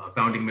from a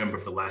founding member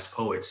of the Last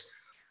Poets,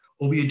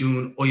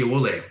 Obiodun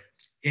Oyewole.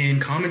 In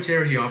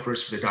commentary he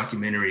offers for the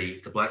documentary,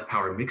 The Black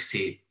Power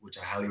Mixtape, which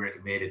I highly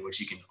recommend and which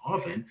you can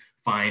often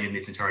find in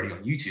its entirety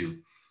on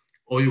YouTube,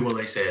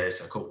 Oyewole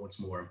says, I quote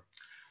once more,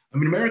 I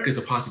mean, America is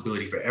a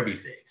possibility for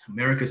everything.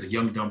 America is a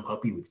young, dumb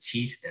puppy with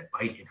teeth that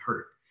bite and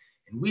hurt.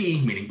 And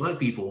we, meaning Black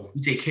people,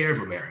 we take care of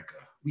America.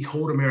 We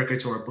hold America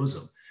to our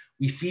bosom.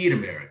 We feed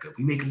America.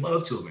 We make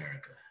love to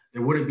America.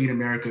 There wouldn't be an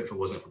America if it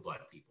wasn't for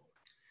Black people.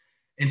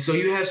 And so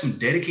you have some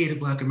dedicated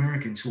Black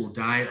Americans who will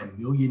die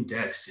 1 million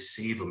deaths to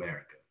save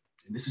America.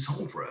 And this is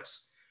home for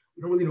us.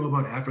 We don't really know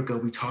about Africa.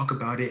 We talk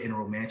about it in a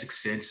romantic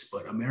sense,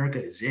 but America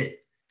is it.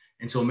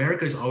 And so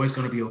America is always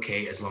going to be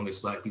okay as long as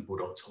Black people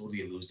don't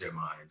totally lose their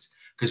minds,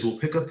 because we'll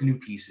pick up the new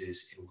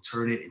pieces and we'll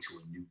turn it into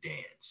a new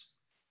dance.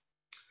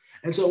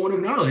 And so I want to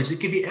acknowledge it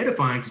can be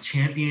edifying to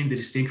champion the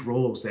distinct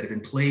roles that have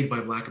been played by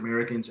Black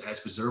Americans as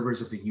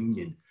preservers of the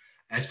Union,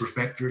 as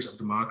perfecters of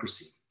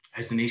democracy,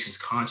 as the nation's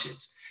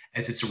conscience,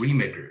 as its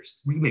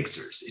remixers,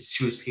 its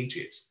truest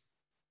patriots.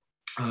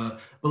 But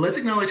let's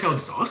acknowledge how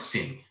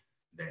exhausting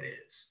that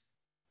is.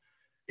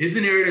 Is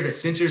the narrative that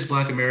centers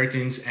Black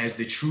Americans as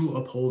the true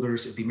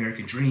upholders of the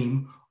American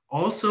dream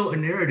also a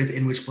narrative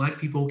in which Black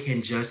people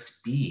can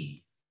just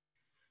be?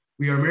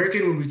 We are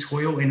American when we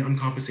toil in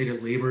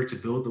uncompensated labor to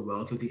build the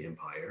wealth of the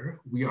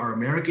empire. We are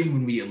American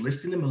when we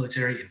enlist in the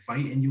military and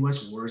fight in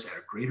US wars at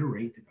a greater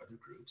rate than other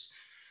groups.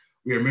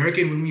 We are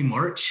American when we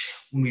march,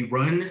 when we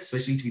run,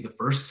 especially to be the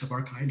first of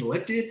our kind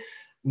elected,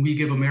 when we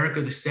give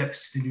America the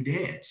steps to the new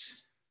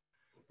dance.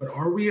 But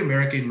are we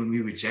American when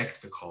we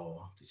reject the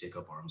call to take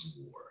up arms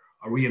in war?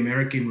 Are we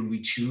American when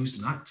we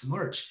choose not to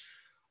march?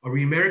 Are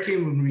we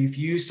American when we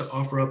refuse to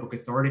offer up a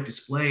cathartic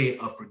display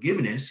of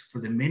forgiveness for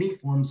the many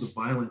forms of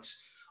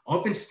violence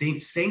often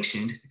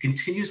sanctioned,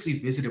 continuously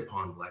visited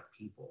upon Black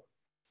people?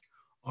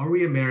 Are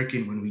we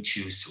American when we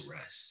choose to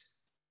rest?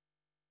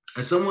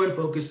 As someone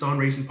focused on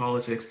race and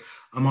politics,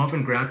 I'm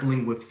often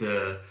grappling with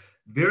the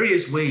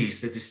various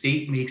ways that the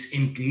state makes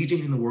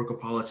engaging in the work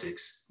of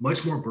politics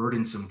much more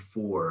burdensome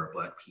for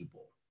Black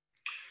people.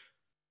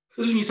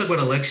 So when you talk about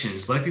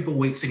elections, Black people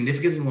wait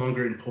significantly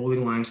longer in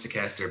polling lines to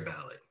cast their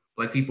ballot.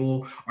 Black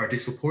people are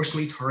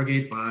disproportionately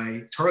targeted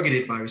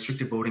by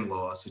restrictive voting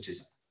laws, such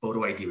as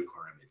photo ID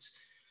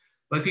requirements.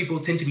 Black people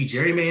tend to be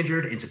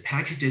gerrymandered into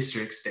package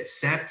districts that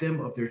sap them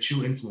of their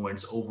true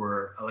influence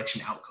over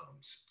election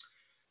outcomes.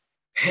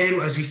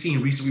 And as we see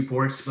in recent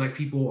reports, Black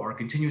people are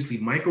continuously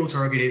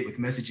micro-targeted with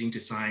messaging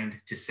designed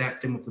to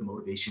sap them of the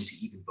motivation to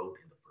even vote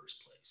in the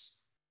first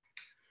place.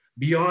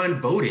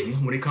 Beyond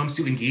voting, when it comes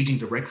to engaging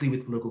directly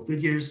with political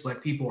figures,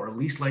 Black people are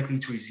least likely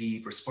to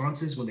receive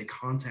responses when they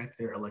contact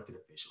their elected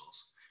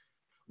officials.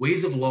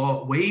 Waves of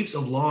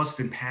laws have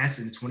been passed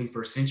in the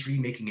 21st century,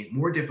 making it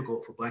more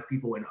difficult for Black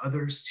people and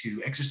others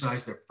to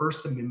exercise their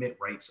First Amendment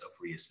rights of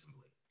free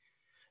assembly.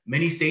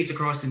 Many states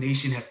across the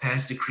nation have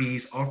passed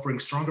decrees offering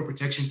stronger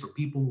protection for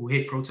people who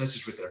hit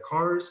protesters with their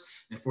cars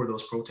than for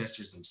those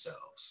protesters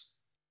themselves.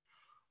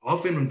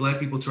 Often when Black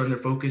people turn their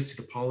focus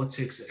to the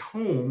politics at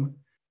home,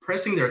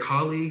 pressing their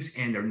colleagues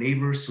and their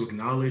neighbors to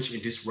acknowledge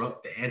and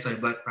disrupt the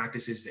anti-Black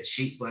practices that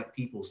shape Black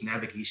people's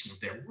navigation of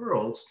their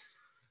worlds,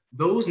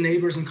 those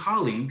neighbors and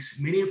colleagues,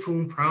 many of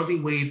whom proudly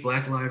wave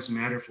Black Lives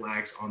Matter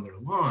flags on their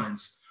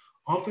lawns,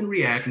 often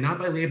react not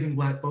by labeling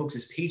Black folks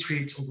as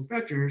patriots or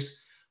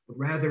perfectors, but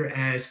rather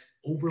as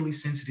overly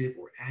sensitive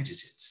or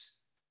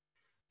agitants.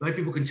 Black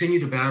people continue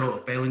to battle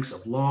a phalanx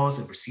of laws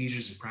and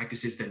procedures and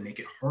practices that make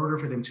it harder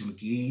for them to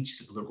engage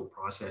the political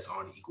process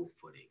on equal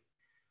footing.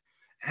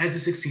 As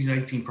the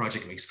 1619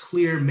 Project makes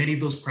clear, many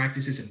of those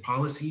practices and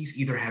policies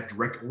either have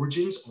direct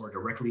origins or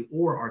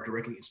are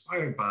directly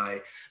inspired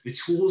by the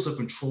tools of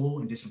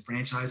control and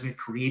disenfranchisement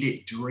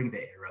created during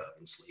the era of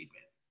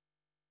enslavement.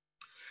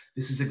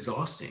 This is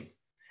exhausting,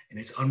 and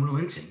it's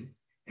unrelenting,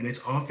 and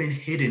it's often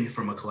hidden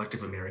from a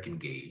collective American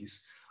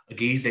gaze, a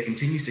gaze that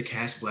continues to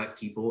cast Black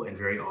people, and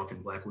very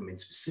often Black women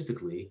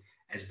specifically,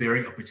 as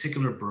bearing a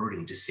particular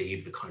burden to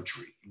save the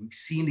country. And we've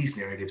seen these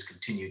narratives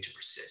continue to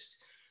persist.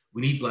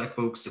 We need Black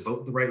folks to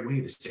vote the right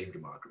way to save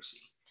democracy.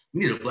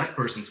 We need a Black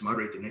person to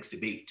moderate the next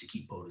debate to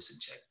keep POTUS in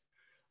check.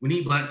 We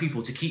need Black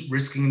people to keep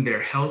risking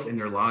their health and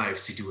their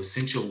lives to do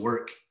essential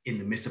work in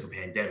the midst of a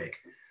pandemic,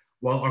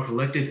 while our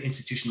collective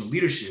institutional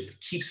leadership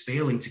keeps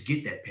failing to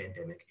get that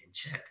pandemic in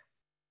check.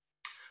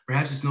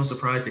 Perhaps it's no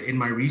surprise that in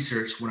my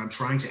research, when I'm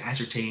trying to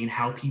ascertain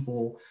how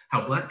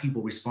Black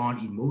people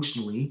respond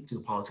emotionally to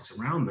the politics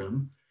around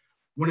them,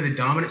 one of the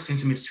dominant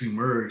sentiments to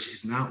emerge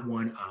is not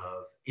one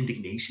of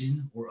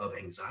indignation or of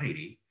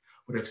anxiety,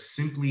 but of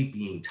simply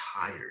being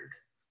tired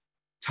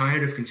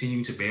of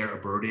continuing to bear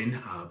a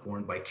burden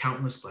borne by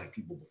countless Black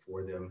people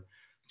before them,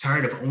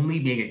 tired of only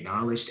being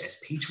acknowledged as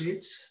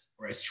patriots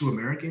or as true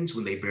Americans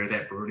when they bear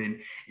that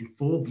burden in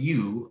full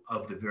view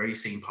of the very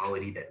same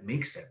polity that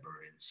makes that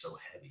burden so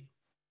heavy.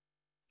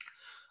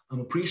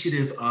 I'm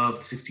appreciative of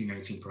the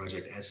 1619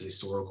 Project as a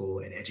historical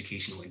and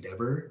educational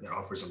endeavor that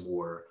offers a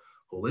more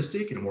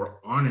holistic and a more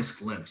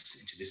honest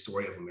glimpse into the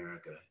story of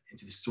America,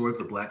 into the story of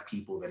the Black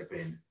people that have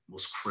been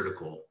most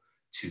critical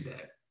to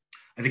that.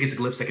 I think it's a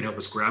glimpse that can help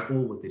us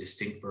grapple with the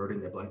distinct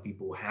burden that Black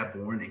people have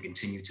borne and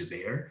continue to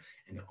bear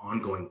in the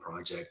ongoing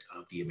project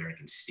of the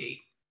American state.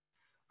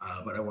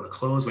 But I want to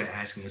close by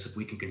asking us if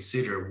we can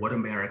consider what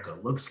America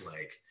looks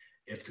like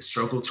if the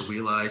struggle to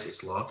realize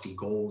its lofty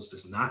goals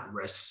does not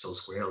rest so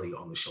squarely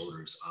on the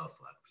shoulders of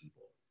Black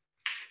people.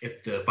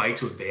 If the fight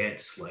to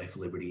advance life,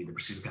 liberty, and the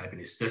pursuit of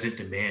happiness doesn't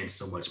demand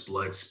so much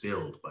blood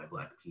spilled by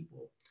Black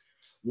people.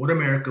 What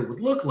America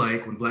would look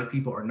like when Black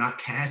people are not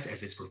cast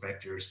as its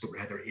perfectors, but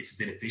rather its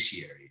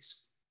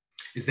beneficiaries.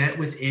 Is that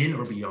within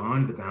or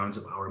beyond the bounds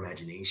of our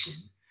imagination?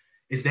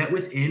 Is that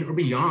within or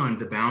beyond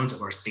the bounds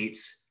of our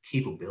state's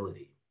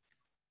capability?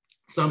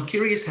 So I'm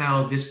curious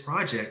how this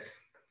project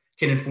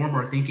can inform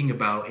our thinking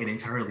about an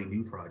entirely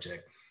new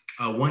project.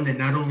 One that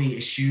not only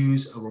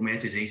eschews a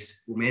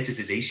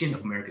romanticization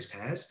of America's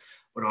past,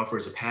 but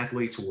offers a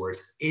pathway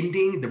towards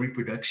ending the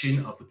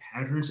reproduction of the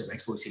patterns of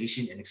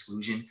exploitation and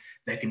exclusion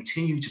that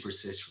continue to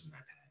persist from that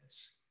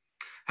past.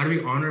 How do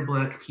we honor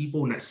Black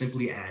people not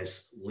simply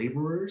as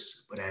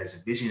laborers, but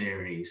as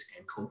visionaries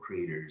and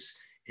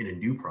co-creators in a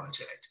new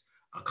project,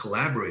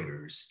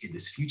 collaborators in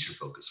this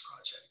future-focused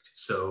project?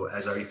 So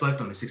as I reflect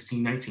on the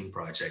 1619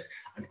 project,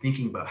 I'm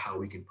thinking about how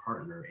we can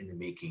partner in the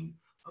making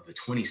of the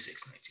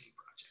 2619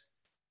 project.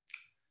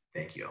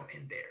 Thank you, I'll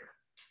end there.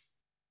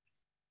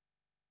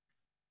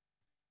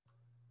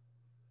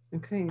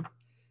 Okay,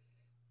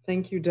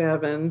 thank you,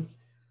 Devin.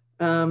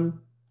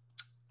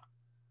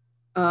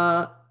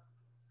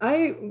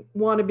 I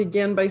want to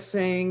begin by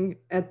saying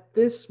at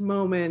this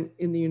moment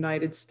in the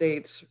United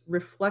States,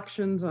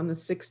 reflections on the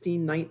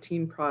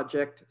 1619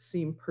 project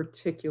seem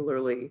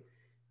particularly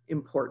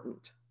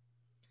important.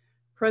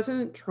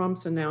 President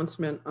Trump's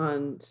announcement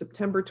on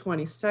September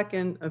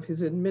 22nd of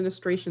his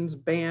administration's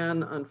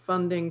ban on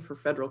funding for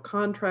federal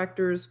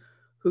contractors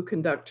who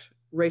conduct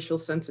racial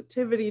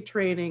sensitivity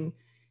training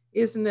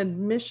is an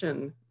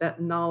admission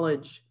that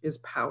knowledge is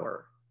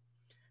power.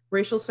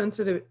 Racial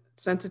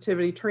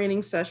sensitivity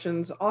training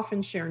sessions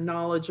often share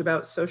knowledge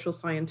about social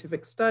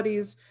scientific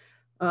studies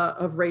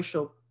of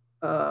racial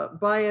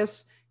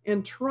bias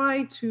and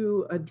try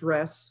to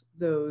address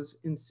those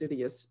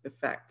insidious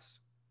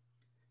effects.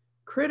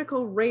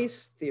 Critical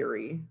race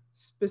theory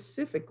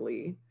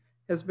specifically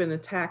has been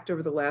attacked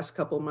over the last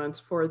couple months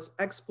for its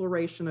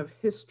exploration of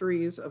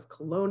histories of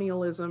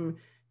colonialism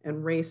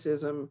and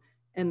racism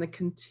and the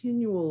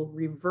continual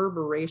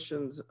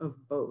reverberations of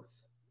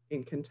both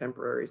in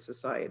contemporary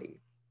society.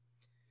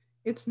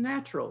 It's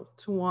natural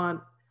to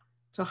want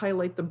to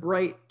highlight the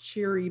bright,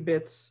 cheery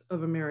bits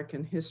of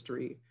American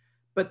history,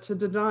 but to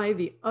deny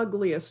the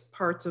ugliest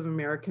parts of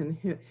American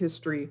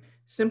history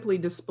simply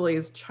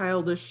displays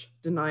childish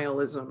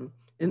denialism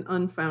and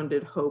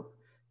unfounded hope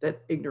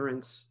that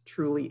ignorance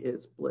truly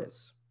is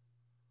bliss.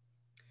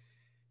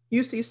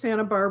 UC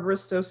Santa Barbara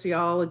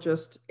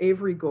sociologist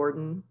Avery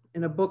Gordon,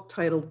 in a book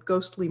titled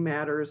Ghostly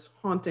Matters,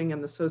 Haunting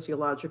and the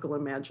Sociological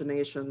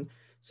Imagination,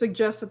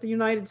 suggests that the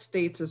United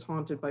States is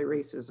haunted by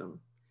racism.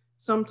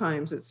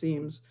 Sometimes, it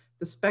seems,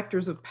 the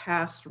specters of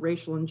past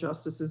racial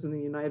injustices in the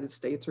United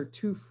States are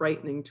too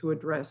frightening to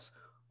address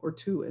or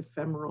too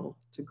ephemeral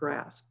to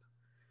grasp.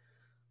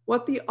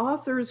 What the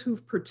authors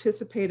who've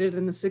participated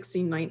in the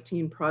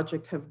 1619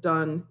 project have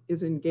done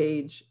is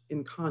engage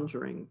in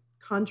conjuring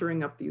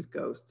up these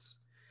ghosts.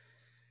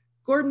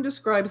 Gordon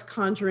describes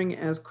conjuring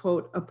as,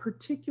 quote, a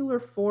particular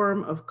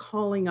form of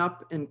calling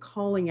up and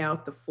calling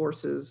out the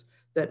forces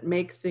that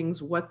make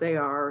things what they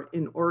are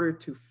in order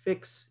to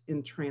fix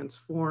and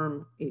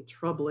transform a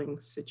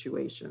troubling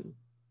situation.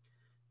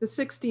 The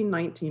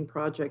 1619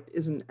 project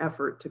is an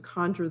effort to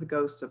conjure the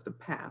ghosts of the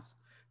past,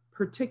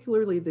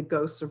 particularly the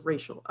ghosts of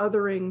racial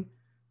othering,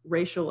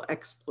 racial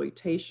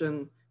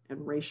exploitation,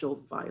 and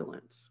racial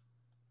violence.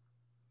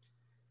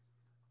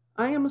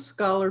 I am a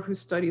scholar who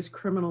studies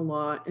criminal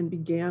law and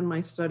began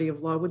my study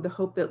of law with the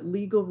hope that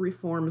legal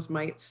reforms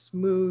might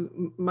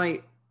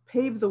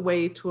pave the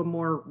way to a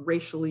more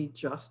racially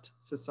just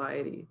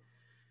society.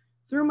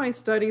 Through my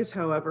studies,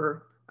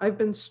 however, I've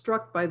been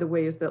struck by the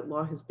ways that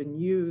law has been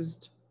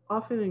used,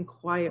 often in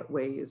quiet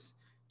ways,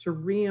 to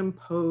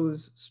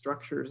reimpose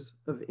structures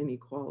of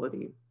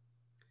inequality.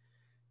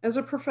 As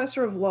a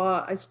professor of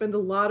law, I spend a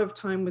lot of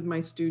time with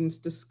my students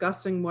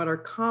discussing what are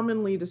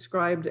commonly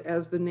described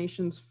as the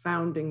nation's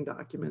founding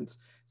documents,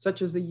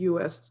 such as the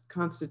US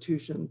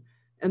Constitution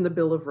and the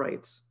Bill of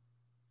Rights.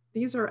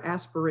 These are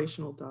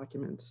aspirational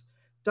documents,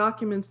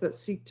 documents that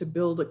seek to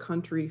build a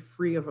country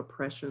free of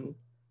oppression,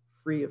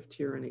 free of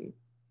tyranny.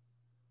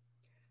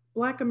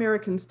 Black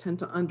Americans tend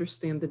to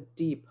understand the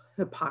deep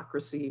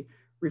hypocrisy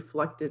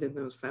reflected in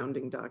those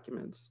founding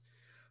documents,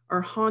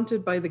 are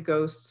haunted by the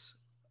ghosts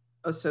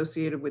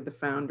associated with the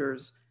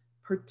founders,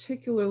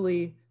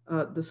 particularly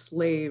the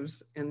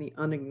slaves and the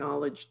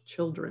unacknowledged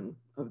children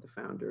of the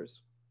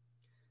founders.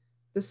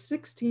 The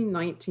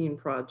 1619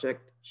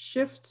 project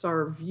shifts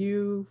our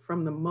view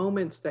from the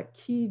moments that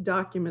key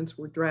documents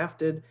were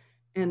drafted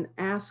and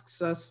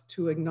asks us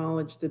to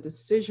acknowledge the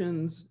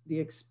decisions, the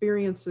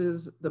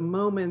experiences, the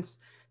moments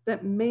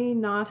that may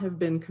not have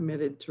been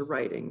committed to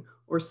writing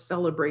or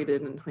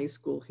celebrated in high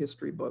school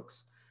history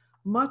books.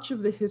 Much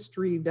of the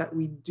history that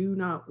we do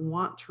not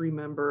want to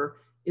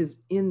remember is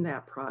in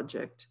that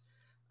project,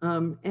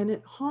 and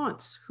it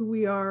haunts who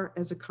we are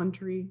as a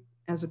country,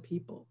 as a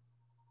people.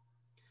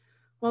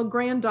 While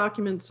grand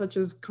documents such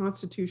as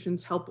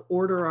constitutions help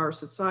order our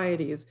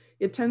societies,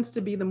 it tends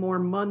to be the more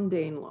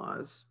mundane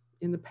laws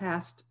in the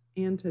past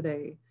and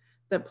today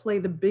that play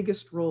the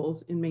biggest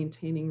roles in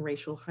maintaining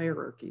racial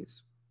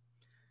hierarchies.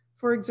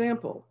 For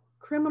example,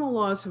 criminal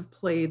laws have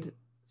played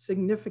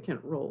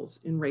significant roles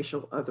in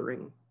racial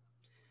othering.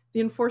 The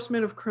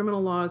enforcement of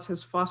criminal laws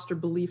has fostered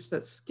beliefs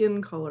that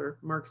skin color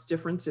marks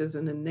differences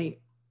in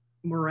innate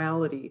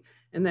morality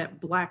and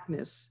that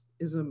Blackness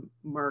is a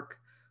mark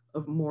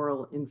of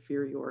moral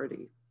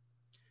inferiority.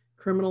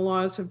 Criminal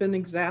laws have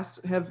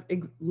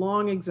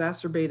long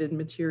exacerbated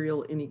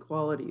material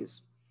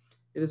inequalities.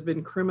 It has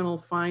been criminal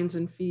fines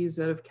and fees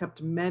that have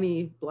kept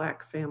many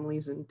Black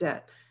families in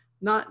debt,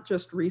 not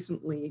just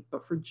recently,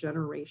 but for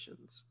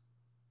generations.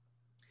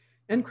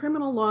 And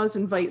criminal laws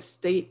invite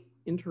state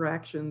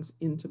interactions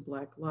into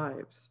Black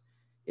lives.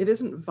 It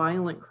isn't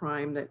violent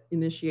crime that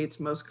initiates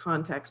most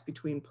contacts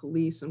between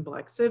police and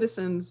Black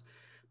citizens,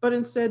 but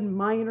instead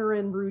minor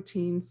and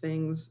routine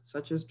things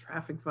such as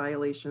traffic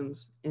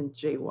violations and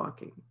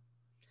jaywalking.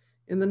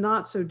 In the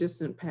not so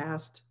distant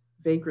past,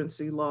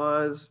 vagrancy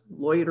laws,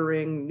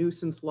 loitering,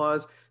 nuisance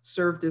laws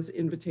served as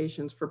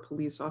invitations for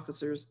police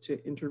officers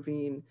to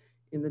intervene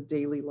in the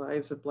daily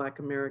lives of Black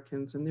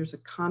Americans, and there's a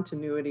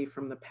continuity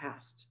from the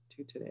past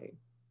to today.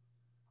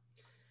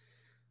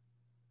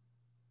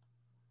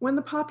 When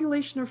the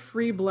population of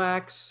free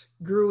Blacks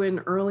grew in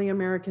early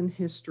American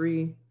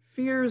history,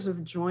 fears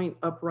of joint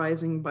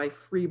uprising by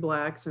free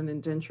Blacks and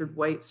indentured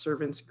white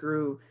servants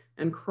grew,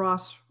 and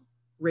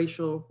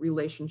cross-racial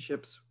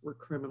relationships were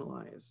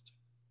criminalized,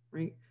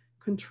 right?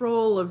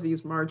 Control of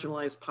these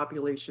marginalized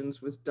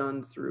populations was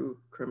done through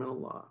criminal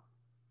law.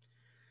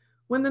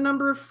 When the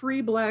number of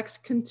free Blacks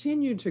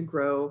continued to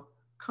grow,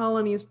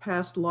 colonies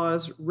passed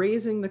laws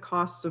raising the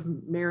costs of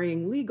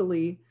marrying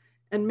legally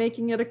and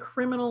making it a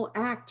criminal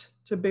act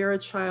to bear a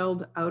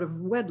child out of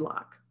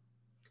wedlock.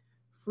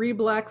 Free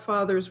Black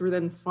fathers were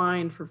then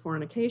fined for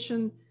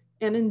fornication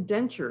and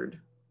indentured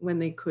when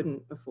they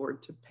couldn't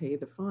afford to pay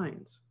the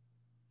fines.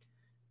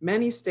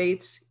 Many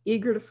states,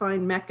 eager to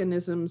find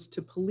mechanisms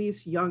to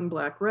police young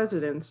Black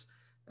residents,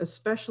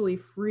 especially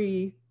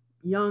free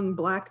young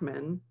Black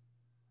men,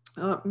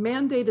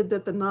 mandated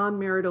that the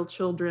non-marital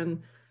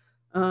children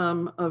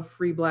of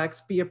free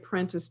Blacks be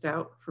apprenticed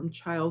out from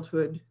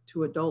childhood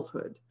to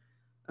adulthood.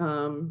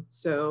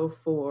 So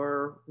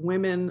for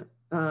women,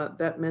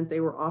 that meant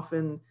they were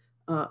often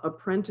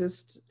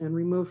apprenticed and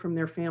removed from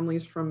their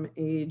families from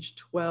age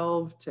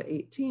 12 to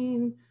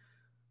 18.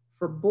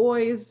 For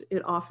boys,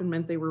 it often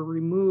meant they were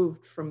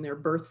removed from their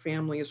birth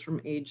families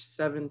from age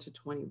 7 to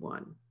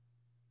 21.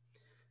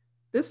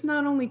 This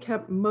not only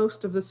kept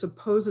most of the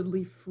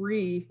supposedly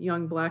free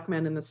young Black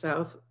men in the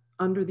South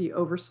under the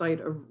oversight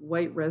of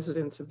white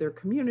residents of their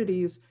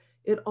communities,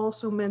 it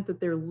also meant that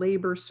their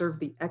labor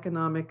served the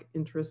economic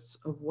interests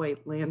of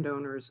white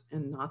landowners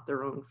and not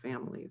their own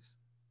families.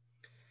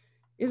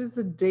 It is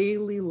the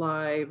daily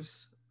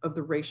lives of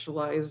the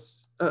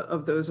racialized,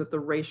 of those at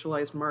the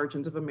racialized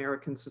margins of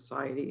American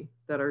society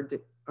that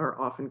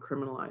are often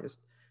criminalized.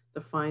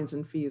 The fines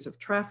and fees of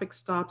traffic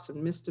stops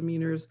and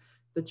misdemeanors,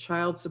 the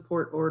child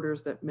support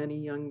orders that many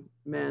young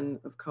men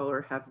of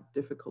color have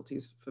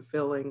difficulties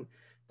fulfilling,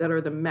 that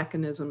are the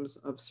mechanisms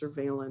of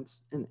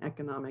surveillance and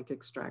economic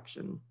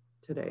extraction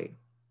today.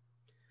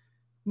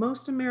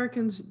 Most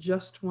Americans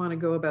just want to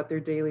go about their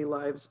daily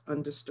lives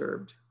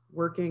undisturbed,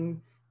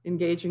 working,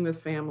 engaging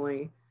with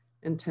family,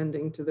 and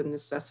tending to the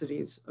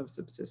necessities of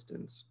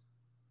subsistence.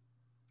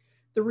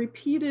 The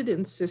repeated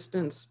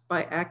insistence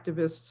by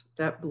activists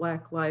that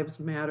Black Lives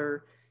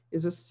Matter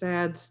is a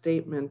sad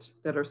statement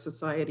that our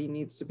society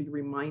needs to be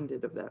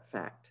reminded of that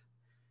fact.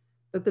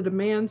 That the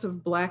demands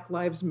of Black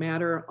Lives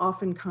Matter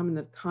often come in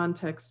the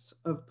contexts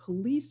of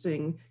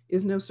policing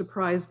is no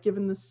surprise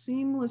given the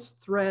seamless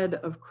thread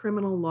of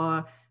criminal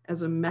law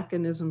as a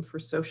mechanism for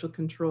social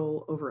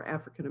control over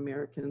African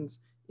Americans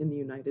in the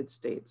United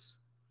States.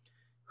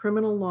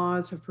 Criminal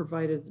laws have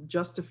provided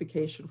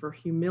justification for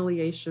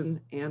humiliation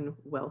and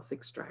wealth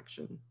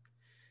extraction.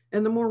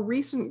 And the more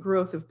recent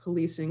growth of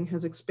policing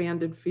has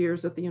expanded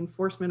fears that the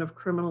enforcement of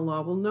criminal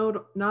law will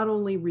not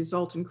only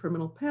result in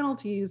criminal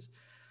penalties,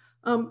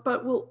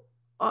 but will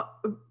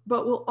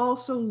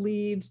also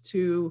lead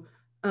to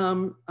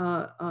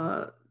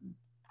the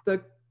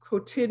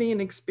quotidian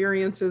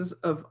experiences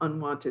of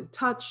unwanted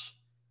touch,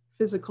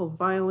 physical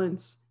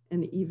violence,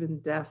 and even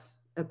death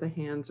at the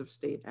hands of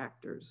state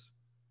actors.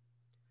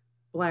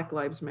 Black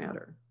Lives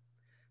Matter.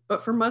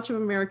 But for much of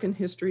American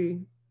history,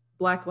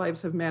 Black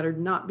lives have mattered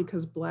not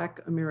because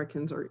Black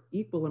Americans are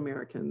equal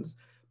Americans,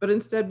 but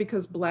instead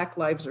because Black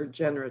lives are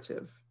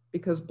generative,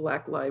 because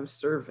Black lives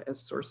serve as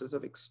sources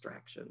of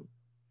extraction.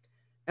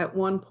 At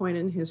one point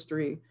in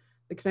history,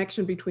 the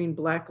connection between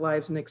Black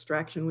lives and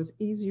extraction was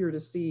easier to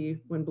see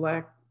when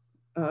Black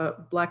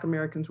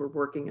Americans were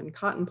working in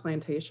cotton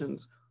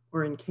plantations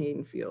or in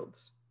cane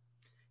fields.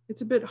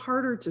 It's a bit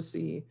harder to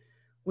see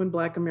when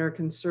Black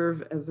Americans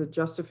serve as a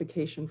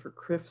justification for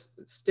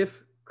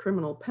stiff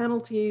criminal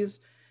penalties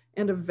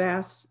and a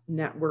vast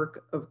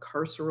network of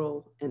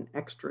carceral and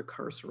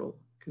extra-carceral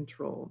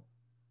control.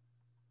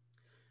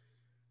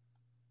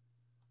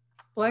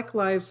 Black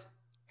lives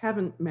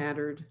haven't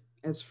mattered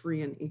as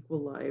free and equal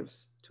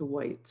lives to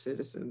white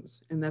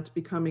citizens, and that's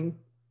becoming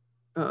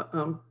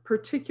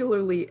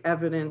particularly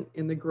evident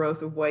in the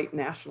growth of white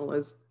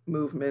nationalist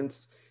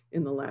movements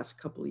in the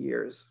last couple of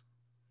years.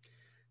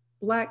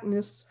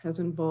 Blackness has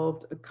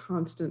involved a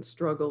constant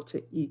struggle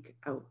to eke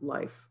out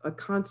life, a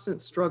constant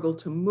struggle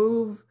to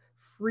move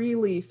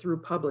freely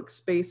through public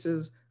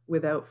spaces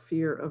without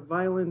fear of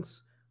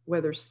violence,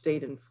 whether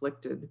state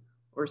inflicted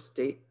or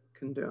state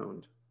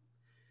condoned.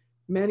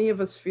 Many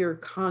of us fear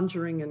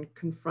conjuring and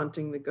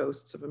confronting the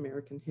ghosts of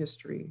American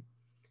history.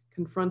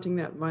 Confronting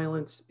that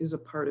violence is a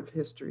part of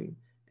history,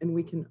 and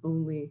we can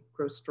only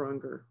grow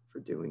stronger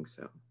for doing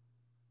so.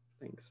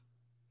 Thanks.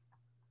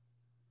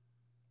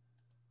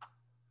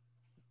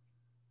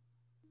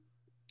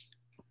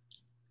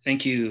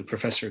 Thank you,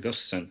 Professor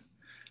Gustafson.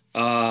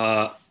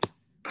 Hi.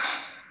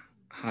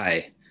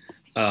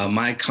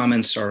 My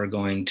comments are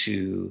going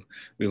to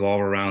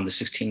revolve around the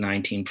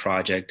 1619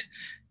 Project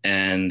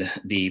and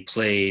the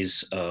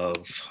plays of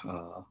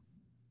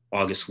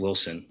August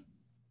Wilson.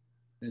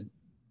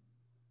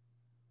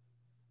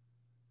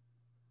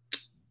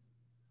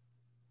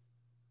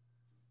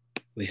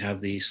 We have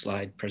the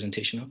slide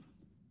presentation up.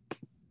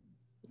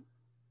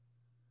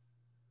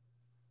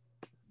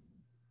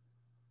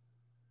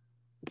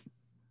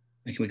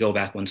 And can we go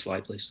back one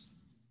slide, please?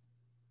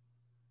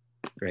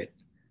 Great,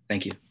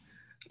 thank you.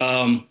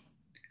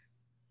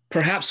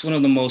 Perhaps one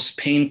of the most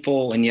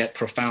painful and yet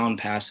profound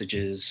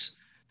passages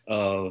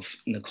of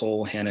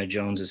Nikole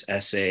Hannah-Jones's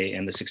essay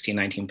and the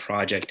 1619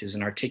 Project is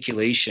an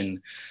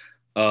articulation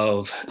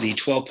of the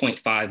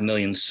 12.5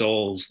 million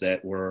souls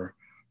that were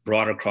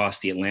brought across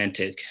the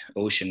Atlantic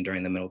Ocean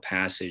during the Middle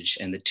Passage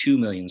and the 2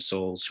 million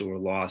souls who were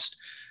lost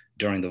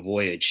during the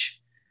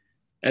voyage.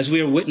 As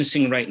we are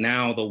witnessing right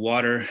now, the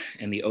water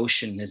and the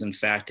ocean is in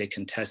fact a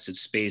contested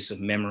space of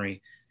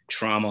memory,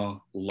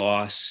 trauma,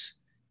 loss,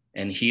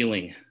 and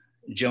healing.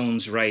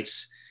 Jones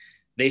writes,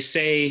 "They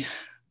say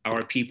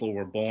our people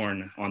were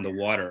born on the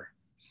water.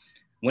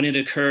 When it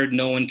occurred,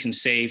 no one can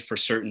say for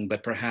certain,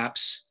 but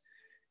perhaps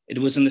it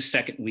was in the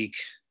second week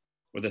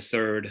or the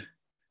third,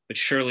 but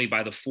surely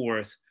by the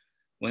fourth,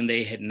 when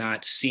they had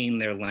not seen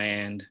their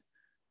land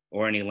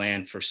or any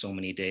land for so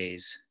many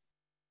days,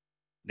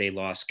 they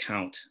lost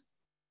count.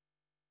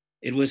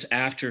 It was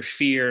after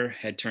fear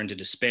had turned to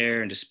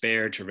despair and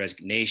despair to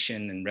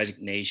resignation and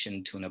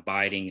resignation to an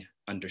abiding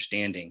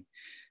understanding.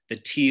 The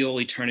teal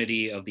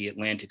eternity of the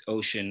Atlantic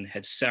Ocean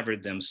had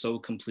severed them so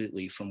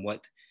completely from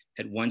what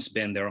had once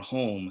been their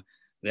home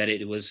that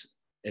it was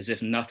as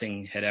if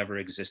nothing had ever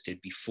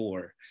existed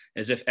before,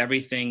 as if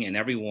everything and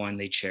everyone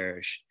they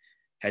cherished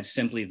had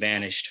simply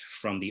vanished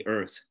from the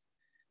earth.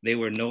 They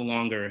were no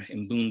longer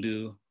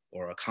Mbundu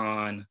or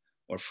Akan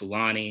or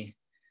Fulani.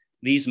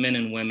 These men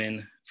and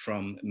women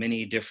from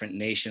many different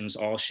nations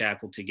all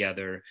shackled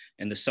together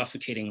in the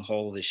suffocating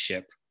hull of the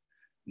ship,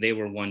 they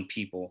were one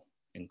people,"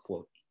 end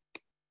quote.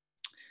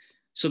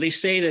 So they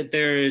say that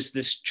there is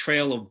this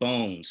trail of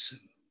bones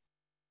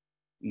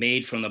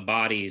made from the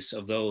bodies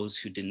of those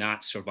who did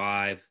not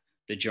survive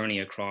the journey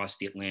across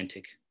the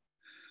Atlantic.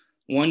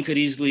 One could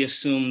easily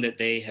assume that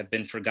they have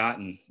been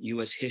forgotten.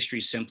 US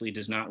history simply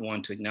does not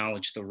want to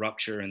acknowledge the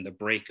rupture and the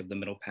break of the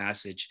Middle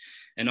Passage,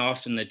 and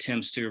often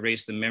attempts to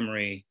erase the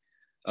memory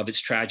of its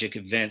tragic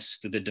events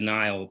through the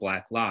denial of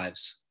Black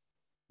lives.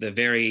 The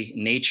very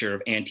nature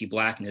of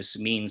anti-Blackness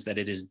means that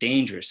it is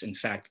dangerous, in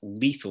fact,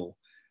 lethal,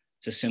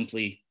 to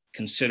simply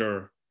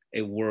consider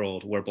a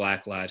world where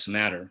Black lives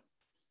matter.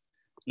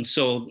 And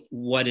so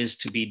what is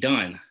to be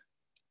done?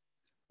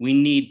 We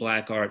need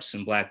Black arts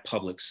and Black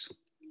publics.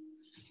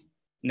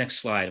 Next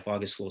slide of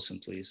August Wilson,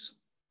 please.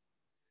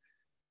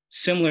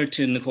 Similar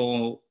to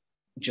Nikole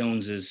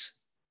Jones's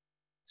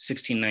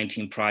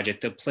 1619 Project,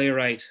 the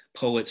playwright,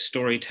 poet,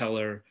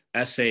 storyteller,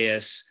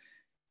 essayist,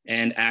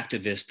 and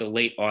activist, the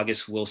late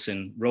August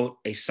Wilson, wrote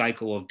a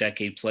cycle of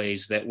decade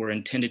plays that were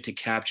intended to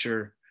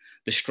capture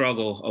the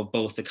struggle of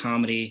both the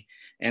comedy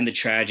and the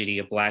tragedy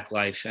of Black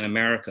life in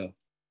America.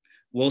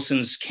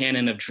 Wilson's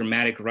canon of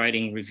dramatic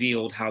writing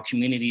revealed how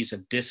communities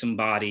of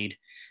disembodied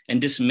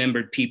and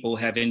dismembered people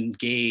have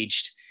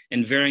engaged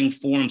in varying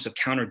forms of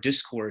counter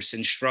discourse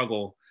and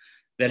struggle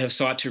that have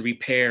sought to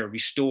repair,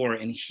 restore,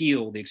 and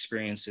heal the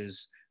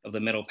experiences of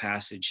the Middle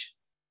Passage,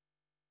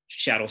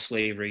 chattel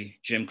slavery,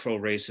 Jim Crow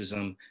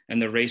racism,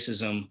 and the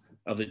racism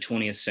of the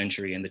 20th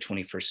century and the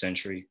 21st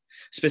century.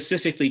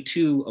 Specifically,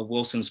 two of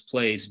Wilson's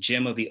plays,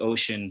 Gem of the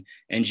Ocean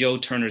and Joe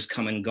Turner's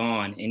Come and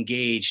Gone,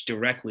 engage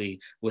directly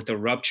with the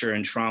rupture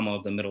and trauma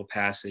of the Middle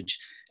Passage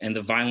and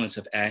the violence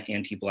of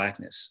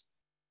anti-Blackness.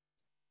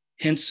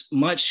 Hence,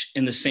 much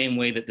in the same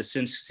way that the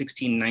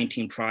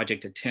 1619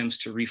 Project attempts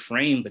to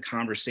reframe the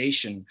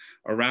conversation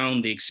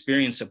around the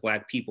experience of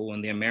Black people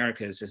in the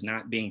Americas as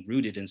not being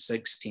rooted in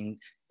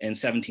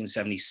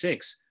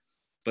 1776,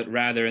 but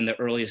rather in the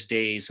earliest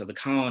days of the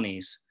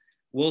colonies,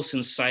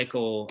 Wilson's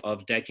cycle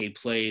of decade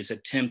plays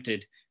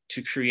attempted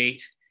to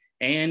create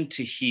and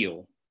to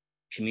heal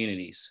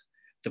communities.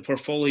 The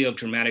portfolio of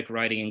dramatic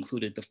writing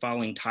included the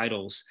following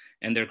titles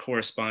and their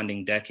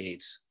corresponding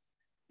decades.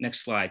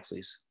 Next slide,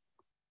 please.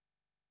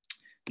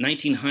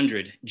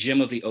 1900, Gem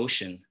of the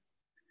Ocean.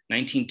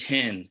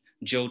 1910,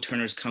 Joe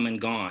Turner's Come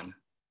and Gone.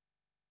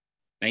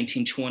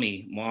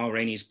 1920, Ma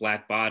Rainey's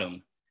Black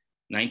Bottom.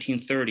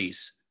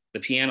 1930s, The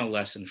Piano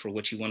Lesson, for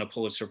which he won a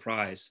Pulitzer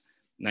Prize.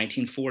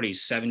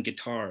 1940s, Seven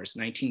Guitars.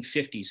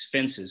 1950s,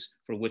 Fences,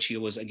 for which he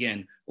was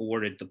again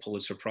awarded the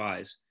Pulitzer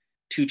Prize.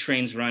 Two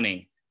Trains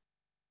Running.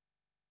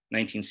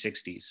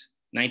 1960s.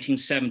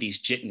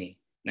 1970s, Jitney.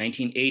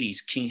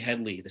 1980s, King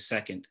Hedley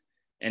II.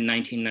 and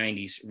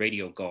 1990s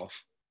radio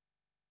golf.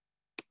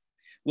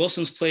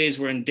 Wilson's plays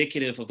were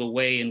indicative of the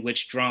way in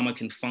which drama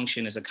can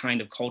function as a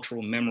kind of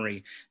cultural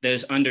memory that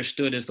is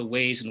understood as the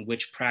ways in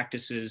which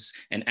practices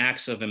and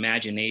acts of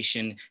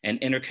imagination and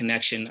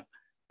interconnection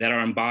that are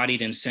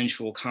embodied in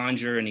sensual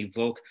conjure and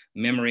evoke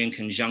memory in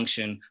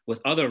conjunction with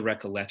other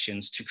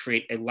recollections to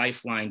create a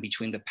lifeline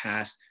between the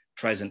past,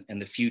 present,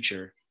 and the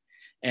future.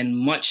 And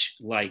much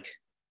like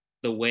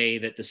the way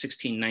that the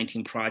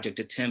 1619 Project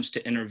attempts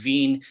to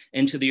intervene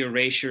into the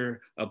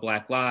erasure of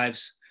Black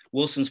lives,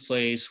 Wilson's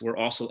plays were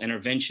also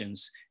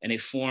interventions and a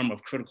form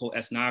of critical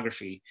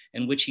ethnography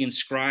in which he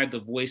inscribed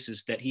the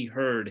voices that he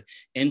heard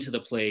into the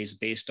plays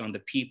based on the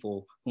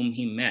people whom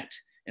he met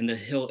in the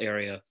Hill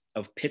area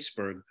of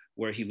Pittsburgh,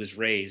 where he was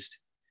raised,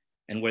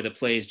 and where the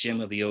plays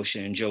Gem of the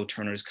Ocean and Joe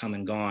Turner's Come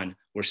and Gone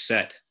were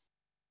set.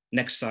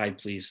 Next slide,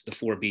 please, the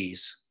 4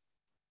 Bs.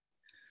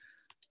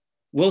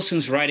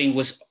 Wilson's writing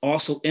was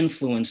also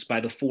influenced by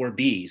the 4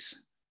 Bs,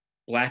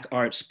 Black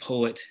arts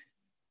poet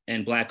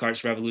and Black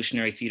arts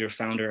revolutionary theater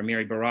founder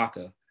Amiri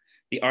Baraka,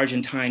 the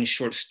Argentine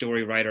short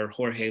story writer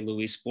Jorge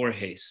Luis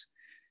Borges,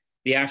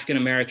 the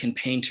African-American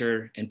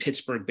painter and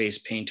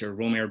Pittsburgh-based painter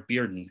Romare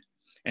Bearden,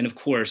 and of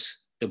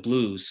course, the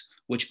blues,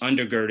 which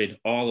undergirded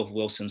all of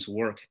Wilson's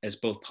work as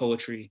both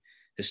poetry,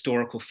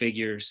 historical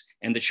figures,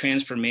 and the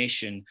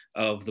transformation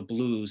of the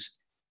blues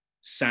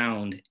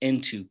sound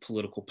into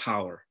political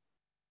power.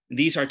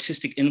 These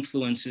artistic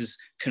influences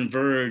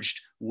converged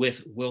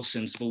with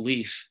Wilson's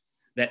belief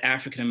that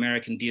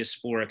African-American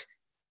diasporic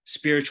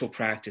spiritual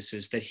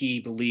practices that he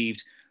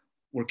believed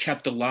were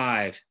kept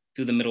alive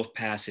through the Middle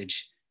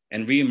Passage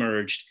and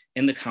reemerged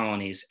in the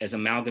colonies as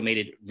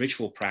amalgamated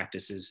ritual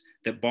practices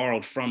that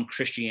borrowed from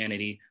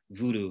Christianity,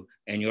 Voodoo,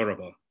 and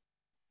Yoruba.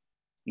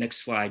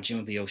 Next slide, Gem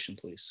of the Ocean,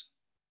 please.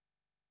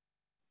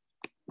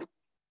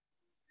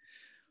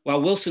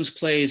 While Wilson's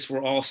plays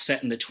were all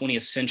set in the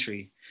 20th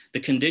century, the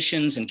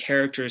conditions and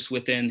characters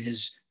within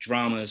his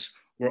dramas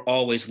were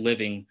always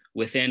living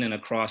within and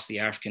across the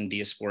African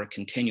diasporic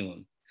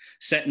continuum.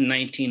 Set in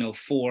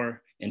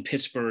 1904 in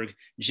Pittsburgh,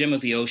 Gem of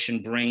the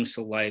Ocean brings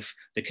to life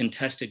the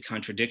contested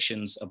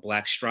contradictions of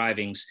Black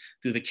strivings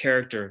through the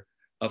character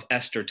of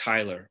Esther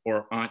Tyler,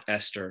 or Aunt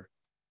Esther,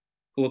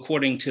 who,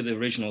 according to the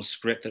original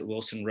script that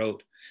Wilson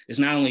wrote, is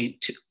not only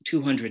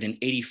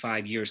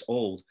 285 years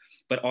old,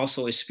 but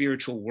also a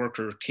spiritual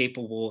worker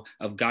capable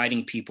of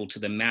guiding people to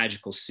the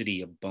magical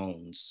city of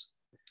bones.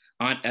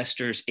 Aunt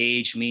Esther's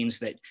age means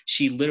that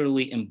she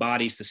literally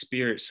embodies the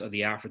spirits of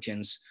the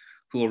Africans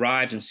who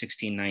arrived in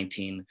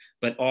 1619,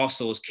 but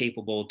also is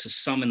capable to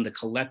summon the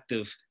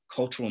collective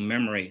cultural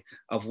memory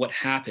of what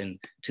happened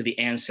to the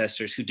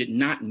ancestors who did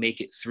not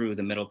make it through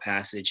the Middle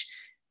Passage,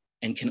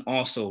 and can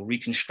also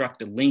reconstruct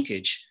the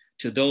linkage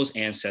to those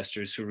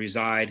ancestors who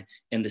reside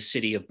in the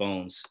city of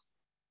bones.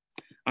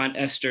 Aunt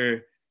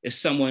Esther is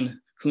someone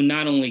who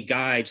not only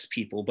guides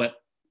people, but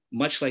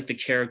much like the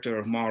character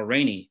of Ma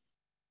Rainey,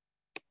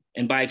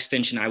 and by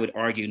extension, I would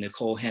argue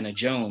Nikole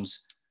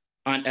Hannah-Jones,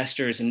 Aunt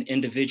Esther is an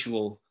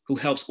individual who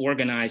helps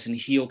organize and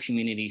heal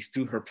community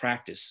through her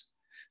practice.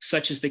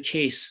 Such is the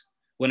case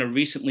when a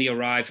recently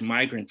arrived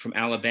migrant from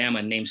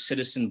Alabama named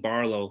Citizen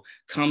Barlow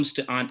comes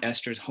to Aunt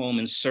Esther's home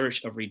in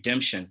search of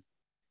redemption.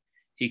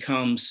 He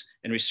comes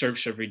in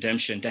search of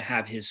redemption to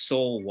have his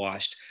soul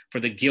washed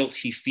for the guilt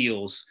he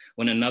feels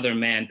when another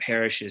man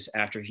perishes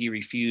after he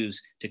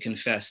refused to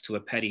confess to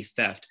a petty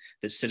theft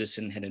that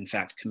Citizen had in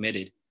fact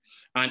committed.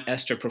 Aunt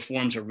Esther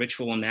performs a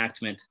ritual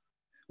enactment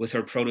with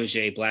her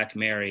protege, Black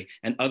Mary,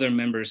 and other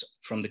members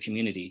from the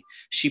community.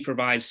 She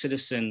provides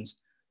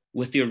citizens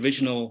with the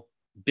original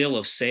bill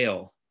of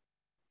sale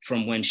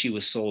from when she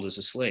was sold as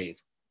a slave.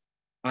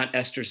 Aunt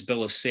Esther's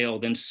bill of sale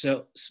then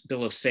serves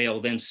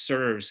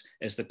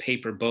as the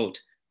paper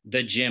boat,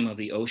 the Gem of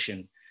the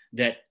Ocean,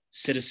 that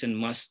Citizen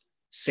must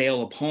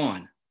sail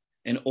upon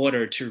in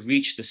order to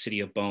reach the city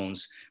of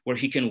bones, where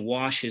he can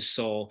wash his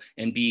soul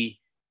and be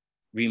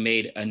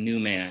remade a new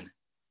man,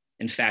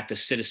 in fact, a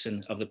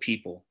citizen of the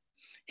people.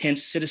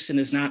 Hence, Citizen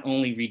is not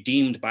only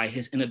redeemed by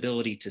his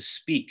inability to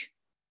speak,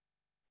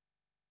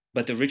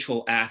 but the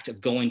ritual act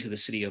of going to the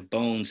city of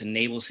bones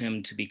enables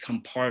him to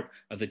become part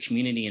of the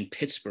community in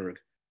Pittsburgh,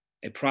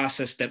 a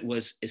process that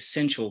was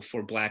essential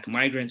for Black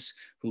migrants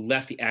who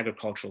left the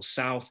agricultural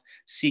South,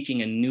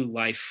 seeking a new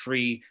life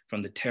free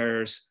from the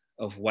terrors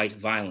of white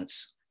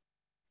violence.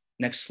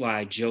 Next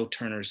slide, Joe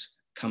Turner's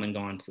Come and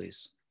Gone,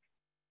 please.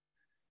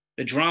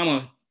 The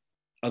drama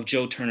of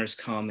Joe Turner's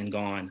Come and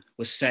Gone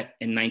was set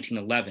in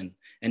 1911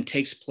 and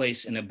takes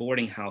place in a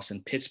boarding house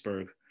in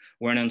Pittsburgh,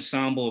 where an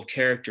ensemble of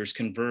characters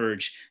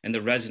converge in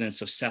the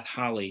residence of Seth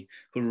Holly,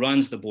 who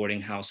runs the boarding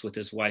house with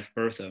his wife,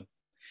 Bertha.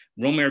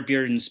 Romare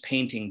Bearden's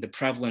painting, The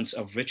Prevalence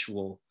of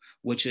Ritual,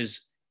 which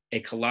is a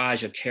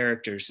collage of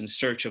characters in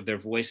search of their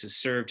voices,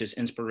 served as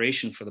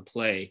inspiration for the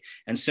play.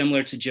 And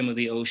similar to Gem of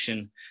the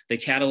Ocean, the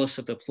catalyst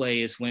of the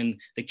play is when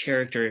the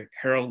character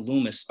Harold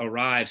Loomis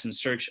arrives in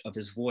search of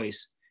his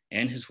voice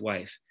and his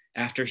wife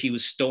after he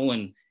was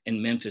stolen in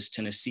Memphis,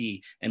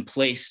 Tennessee, and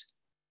placed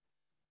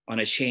on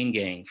a chain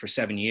gang for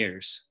 7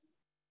 years.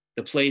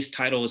 The play's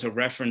title is a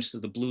reference to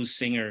the blues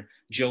singer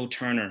Joe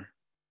Turner,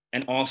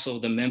 and also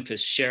the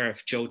Memphis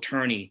sheriff Joe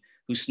Turney,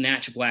 who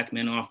snatched Black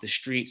men off the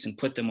streets and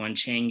put them on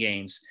chain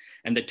gangs.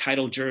 And the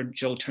title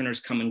Joe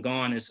Turner's Come and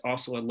Gone is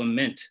also a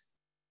lament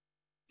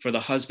for the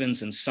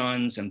husbands and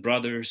sons and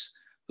brothers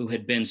who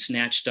had been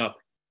snatched up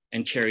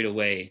and carried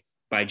away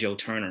by Joe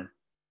Turner.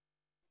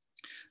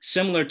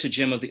 Similar to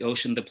Gem of the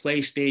Ocean, the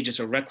play stages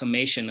a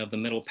reclamation of the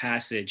Middle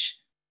Passage,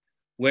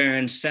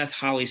 wherein Seth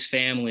Holly's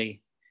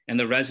family and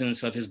the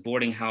residents of his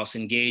boarding house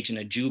engage in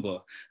a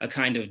juba, a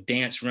kind of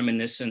dance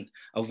reminiscent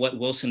of what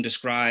Wilson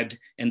described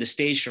in the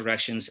stage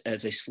directions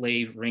as a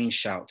slave ring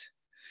shout.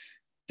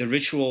 The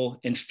ritual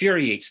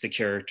infuriates the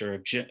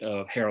character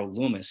of Harold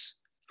Loomis,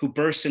 who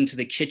bursts into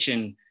the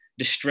kitchen,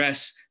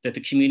 distressed that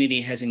the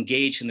community has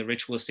engaged in the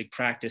ritualistic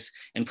practice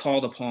and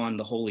called upon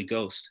the Holy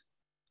Ghost.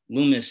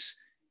 Loomis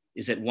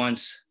is at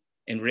once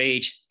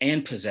enraged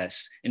and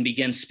possessed and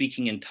begins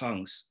speaking in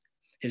tongues.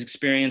 His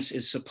experience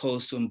is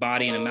supposed to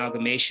embody an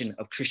amalgamation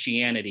of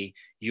Christianity,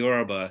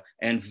 Yoruba,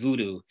 and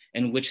Voodoo,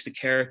 in which the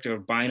character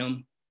of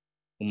Bynum,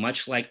 who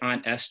much like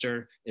Aunt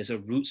Esther is a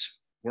roots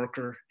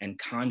worker and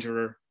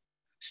conjurer,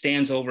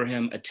 stands over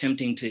him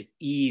attempting to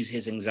ease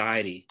his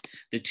anxiety.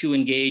 The two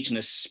engage in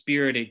a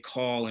spirited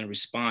call and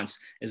response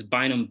as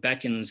Bynum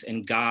beckons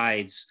and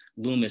guides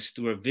Loomis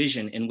through a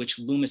vision in which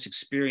Loomis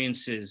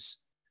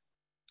experiences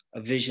a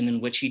vision in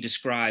which he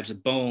describes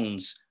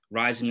bones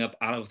rising up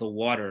out of the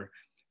water,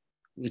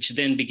 which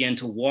then began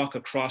to walk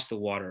across the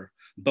water,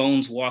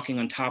 bones walking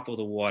on top of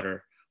the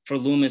water. For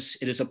Loomis,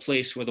 it is a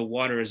place where the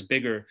water is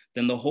bigger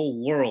than the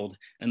whole world,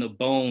 and the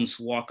bones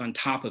walk on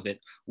top of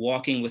it,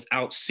 walking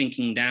without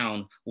sinking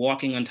down,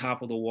 walking on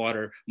top of the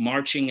water,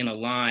 marching in a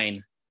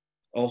line,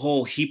 a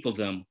whole heap of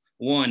them,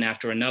 one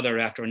after another,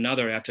 after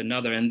another, after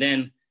another, and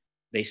then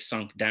they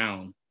sunk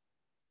down.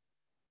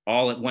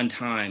 All at one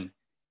time,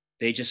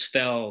 they just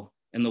fell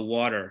in the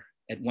water.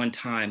 At one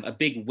time, a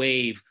big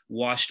wave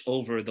washed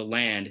over the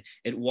land.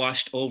 It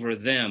washed over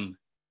them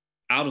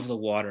out of the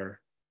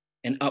water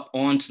and up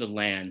onto the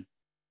land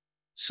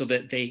so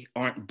that they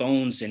aren't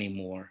bones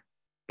anymore,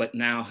 but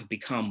now have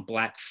become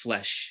Black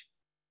flesh.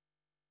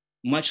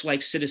 Much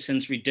like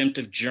Citizen's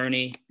redemptive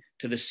journey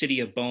to the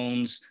city of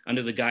bones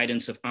under the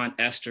guidance of Aunt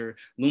Esther,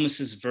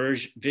 Loomis's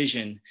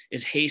vision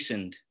is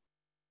hastened.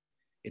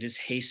 It is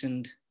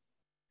hastened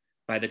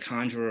by the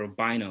conjurer of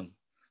Bynum,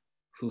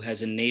 who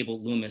has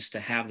enabled Loomis to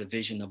have the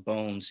vision of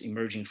bones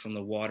emerging from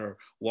the water,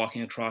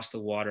 walking across the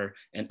water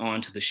and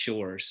onto the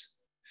shores.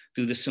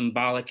 Through the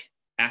symbolic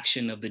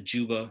action of the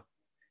Juba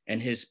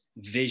and his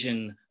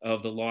vision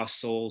of the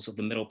lost souls of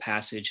the Middle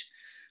Passage,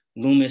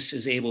 Loomis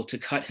is able to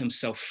cut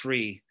himself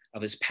free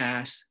of his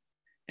past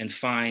and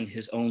find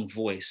his own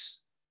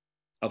voice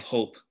of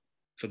hope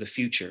for the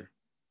future.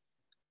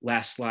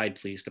 Last slide,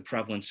 please, the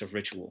prevalence of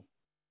ritual.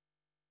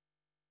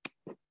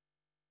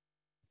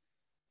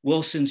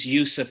 Wilson's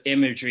use of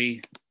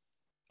imagery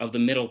of the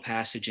Middle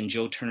Passage in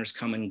Joe Turner's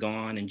Come and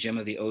Gone and Gem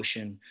of the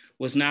Ocean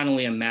was not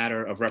only a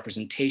matter of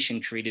representation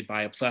created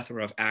by a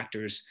plethora of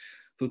actors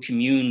who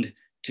communed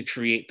to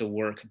create the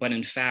work, but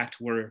in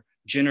fact were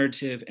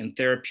generative and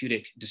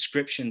therapeutic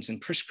descriptions and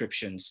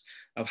prescriptions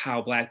of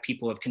how Black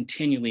people have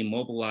continually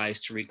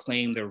mobilized to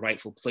reclaim their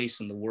rightful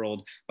place in the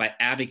world by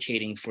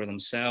advocating for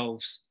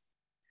themselves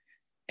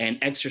and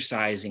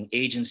exercising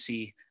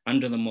agency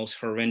under the most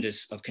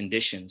horrendous of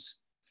conditions.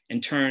 In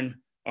turn,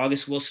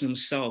 August Wilson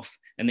himself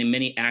and the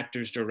many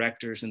actors,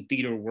 directors, and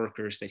theater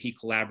workers that he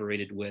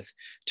collaborated with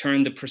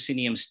turned the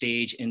proscenium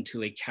stage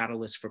into a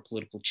catalyst for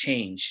political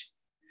change,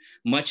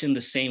 much in the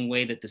same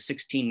way that the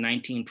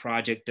 1619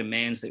 Project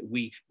demands that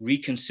we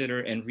reconsider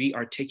and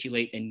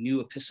re-articulate a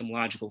new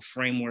epistemological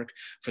framework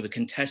for the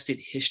contested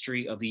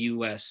history of the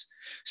US.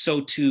 So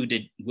too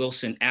did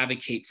Wilson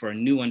advocate for a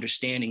new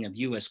understanding of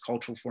US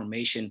cultural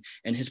formation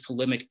in his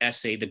polemic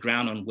essay, The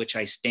Ground on Which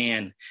I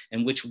Stand,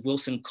 in which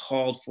Wilson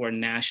called for a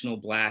national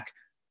Black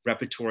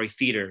repertory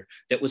theater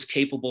that was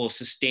capable of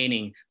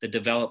sustaining the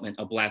development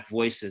of Black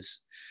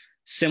voices.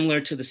 Similar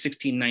to the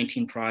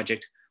 1619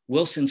 Project,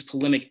 Wilson's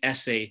polemic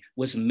essay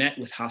was met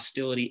with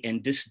hostility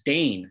and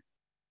disdain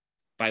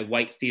by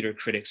white theater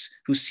critics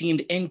who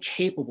seemed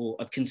incapable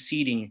of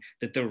conceding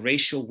that the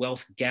racial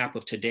wealth gap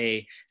of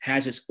today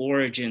has its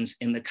origins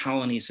in the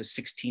colonies of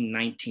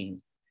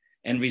 1619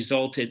 and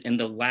resulted in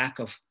the lack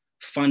of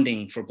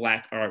funding for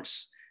Black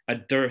arts, a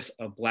dearth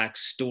of Black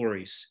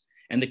stories,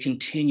 and the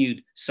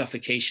continued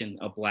suffocation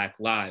of Black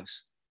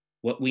lives.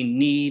 What we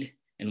need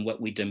and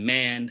what we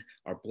demand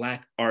are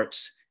Black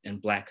arts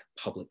and Black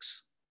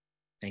publics.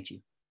 Thank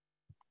you.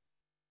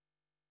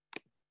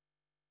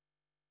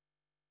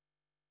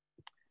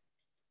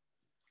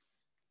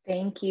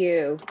 Thank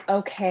you.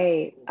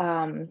 Okay,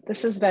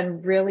 this has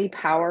been really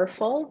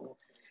powerful.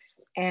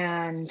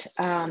 And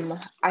I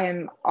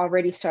am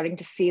already starting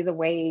to see the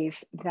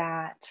ways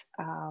that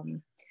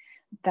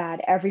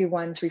that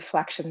everyone's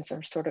reflections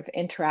are sort of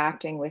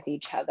interacting with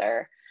each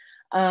other.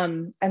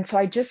 And so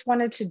I just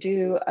wanted to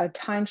do a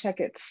time check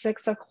at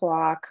 6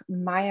 o'clock.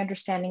 My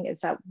understanding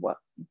is that what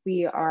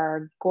we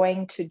are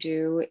going to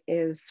do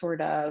is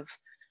sort of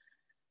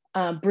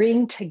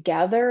bring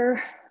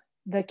together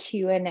the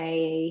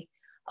Q&A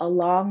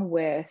along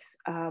with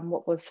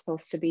what was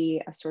supposed to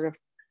be a sort of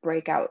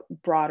breakout,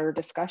 broader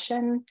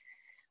discussion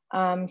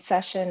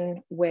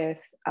session with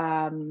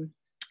Dr.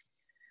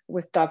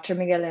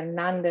 Miguel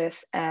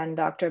Hernandez and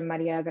Dr.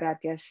 Maria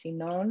Gracia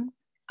Sinon.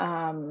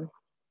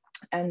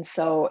 And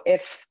so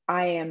if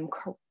I am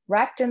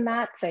correct in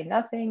that, say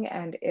nothing.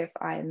 And if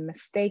I'm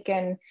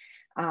mistaken,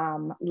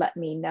 let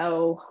me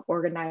know,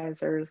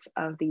 organizers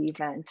of the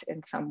event,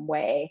 in some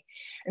way.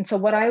 And so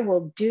what I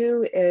will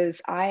do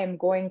is I am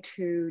going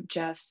to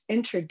just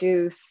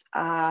introduce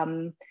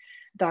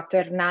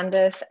Dr.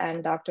 Hernandez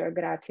and Dr.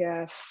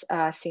 Gracia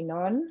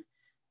Sinon.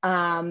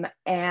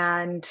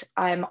 And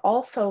I'm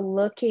also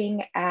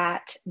looking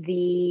at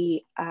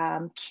the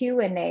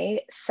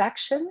Q&A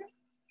section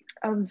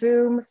of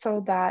Zoom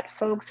so that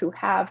folks who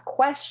have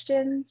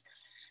questions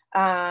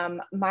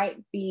might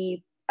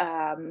be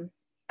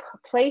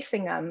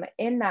placing them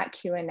in that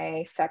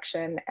Q&A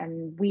section,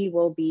 and we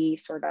will be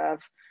sort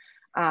of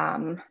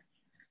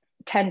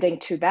tending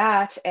to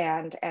that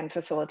and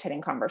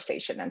facilitating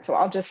conversation. And so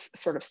I'll just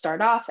sort of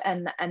start off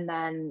and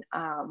then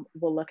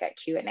we'll look at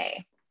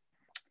Q&A.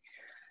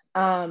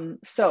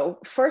 So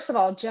first of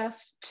all,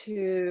 just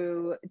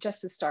to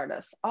start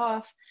us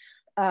off,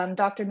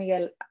 Dr.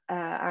 Miguel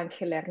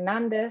Ángel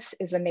Hernández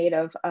is a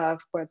native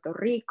of Puerto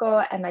Rico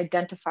and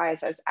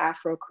identifies as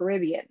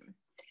Afro-Caribbean.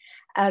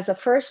 As a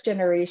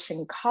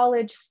first-generation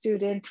college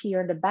student, he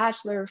earned a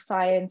Bachelor of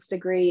Science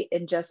degree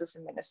in Justice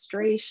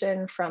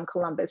Administration from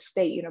Columbus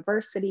State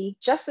University.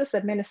 Justice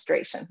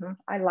Administration,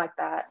 I like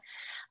that.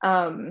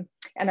 And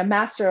a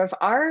Master of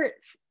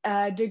Arts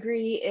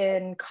degree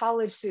in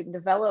College Student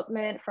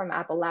Development from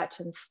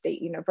Appalachian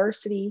State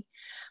University.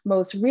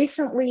 Most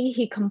recently,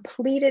 he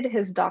completed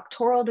his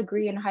doctoral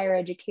degree in higher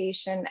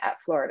education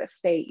at Florida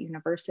State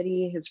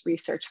University. His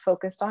research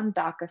focused on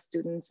DACA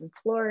students in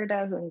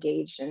Florida who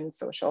engaged in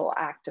social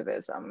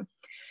activism.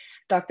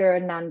 Dr.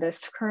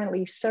 Hernandez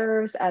currently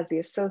serves as the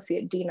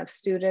Associate Dean of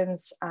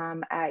Students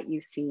at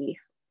UC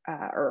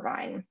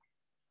Irvine.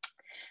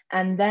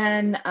 And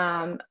then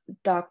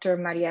Dr.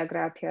 Maria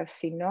Gracia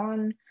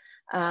Sinon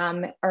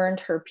earned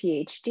her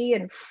PhD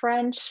in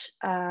French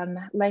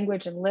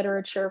language and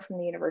literature from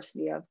the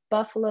University of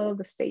Buffalo,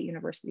 the State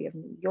University of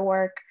New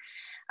York.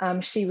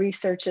 She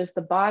researches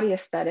the body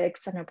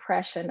aesthetics and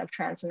oppression of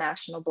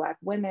transnational Black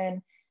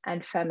women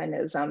and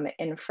feminism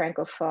in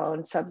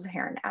Francophone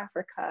Sub-Saharan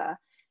Africa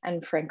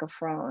and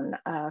Francophone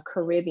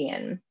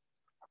Caribbean.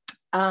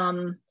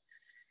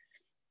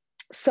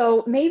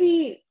 So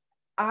maybe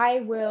I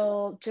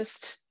will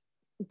just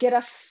get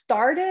us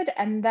started,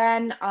 and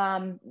then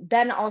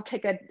I'll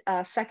take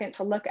a second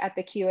to look at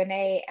the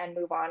Q&A and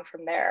move on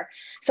from there.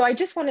 So I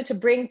just wanted to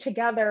bring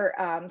together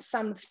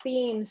some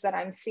themes that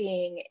I'm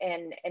seeing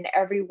in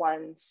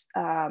everyone's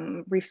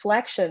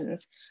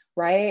reflections,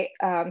 right?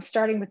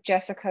 Starting with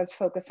Jessica's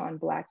focus on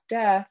Black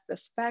death, the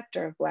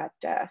specter of Black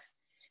death,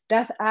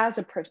 death as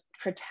a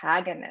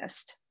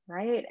protagonist,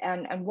 right?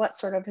 And what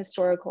sort of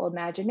historical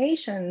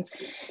imaginations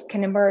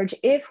can emerge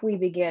if we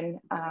begin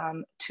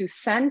to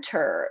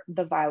center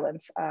the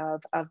violence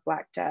of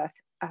Black death,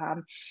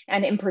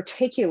 and in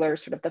particular,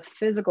 sort of the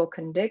physical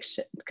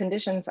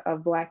conditions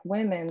of Black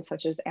women,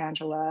 such as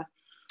Angela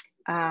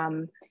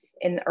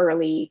in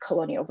early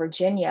colonial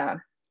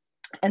Virginia.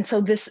 And so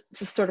this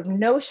sort of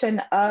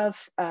notion of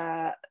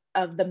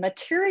the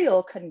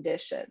material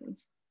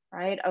conditions,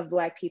 right, of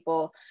Black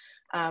people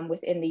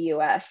within the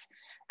US,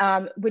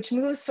 which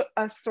moves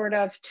us sort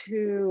of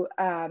to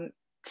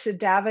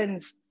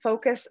Davin's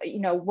focus. You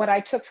know, what I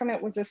took from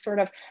it was a sort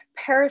of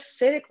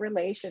parasitic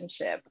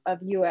relationship of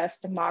US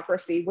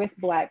democracy with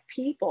Black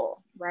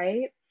people,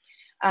 right?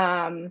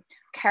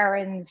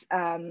 Karen's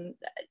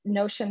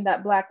notion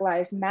that Black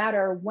Lives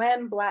Matter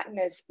when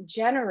Blackness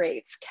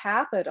generates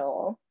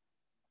capital,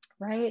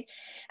 right?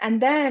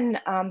 And then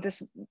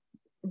this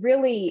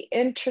really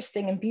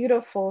interesting and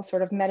beautiful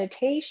sort of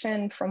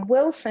meditation from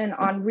Wilson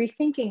on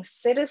rethinking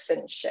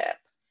citizenship,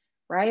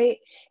 right?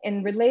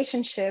 In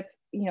relationship,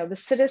 you know, the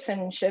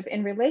citizenship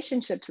in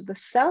relationship to the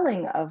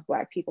selling of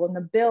Black people and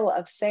the bill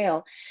of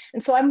sale.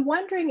 And so I'm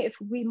wondering if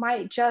we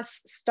might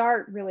just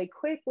start really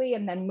quickly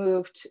and then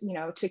move to, you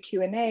know, to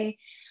Q&A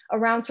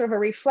around sort of a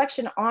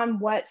reflection on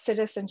what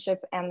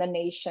citizenship and the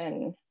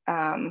nation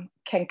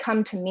can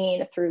come to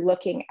mean through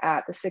looking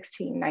at the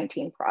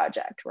 1619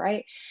 Project,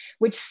 right?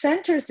 Which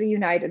centers the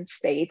United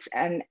States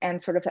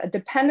and sort of a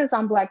dependence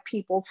on Black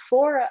people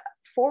for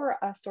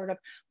a sort of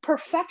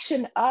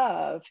perfection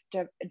of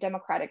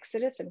democratic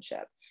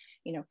citizenship,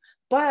 you know.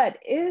 But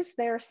is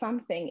there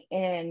something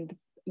in,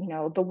 you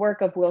know, the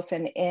work of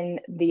Wilson, in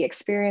the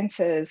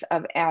experiences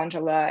of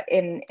Angela,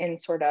 in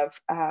sort of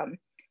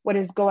what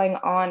is going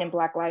on in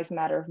Black Lives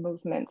Matter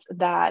movements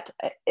that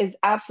is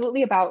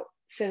absolutely about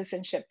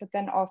citizenship, but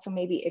then also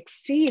maybe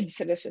exceeds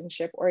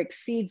citizenship or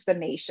exceeds the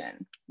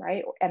nation,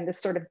 right? And this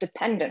sort of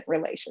dependent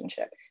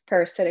relationship,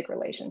 parasitic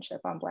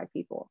relationship on Black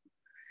people.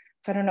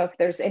 So I don't know if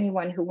there's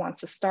anyone who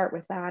wants to start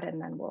with that,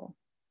 and then we'll.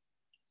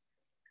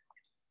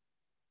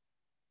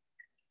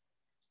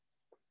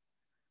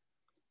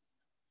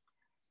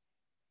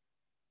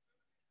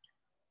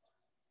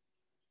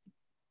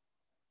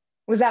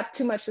 Was that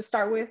too much to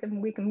start with,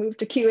 and we can move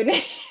to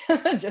Q&A?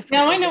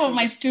 Now I know what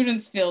my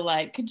students feel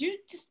like. Could you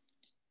just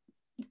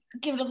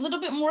give it a little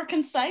bit more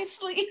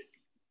concisely?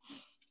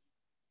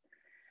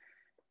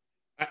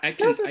 I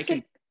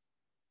can.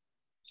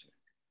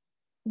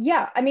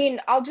 Yeah, I mean,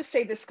 I'll just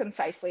say this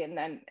concisely, and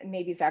then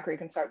maybe Zachary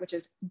can start, which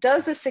is,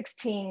 does the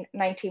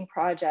 1619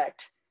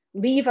 Project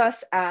leave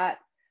us at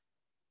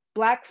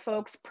Black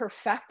folks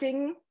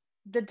perfecting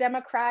the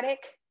democratic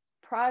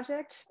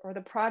project or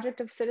the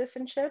project of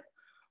citizenship?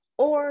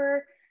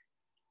 Or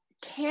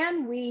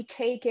can we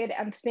take it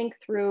and think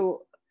through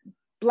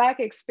Black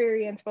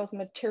experience, both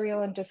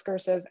material and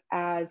discursive,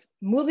 as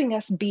moving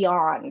us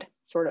beyond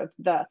sort of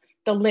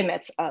the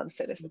limits of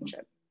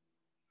citizenship?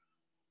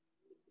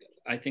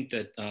 I think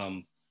that,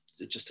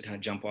 just to kind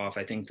of jump off,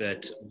 I think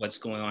that what's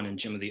going on in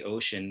Gem of the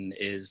Ocean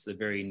is the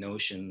very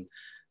notion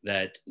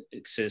that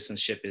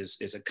citizenship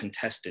is a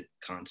contested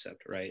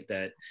concept, right?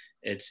 That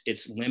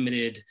it's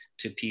limited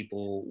to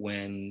people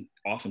when,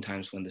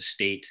 oftentimes when the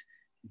state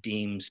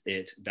deems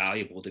it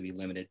valuable to be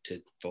limited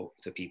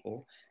to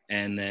people.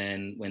 And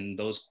then when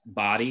those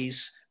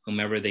bodies,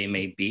 whomever they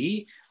may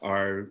be,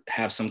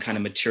 have some kind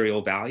of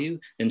material value,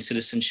 then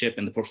citizenship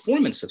and the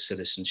performance of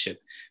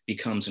citizenship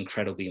becomes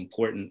incredibly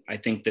important. I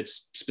think that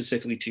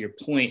specifically to your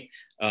point,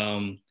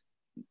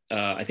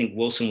 I think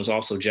Wilson was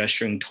also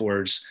gesturing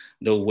towards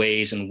the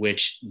ways in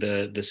which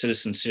the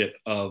citizenship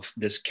of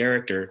this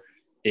character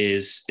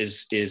is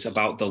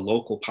about the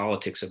local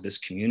politics of this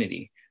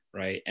community,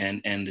 right?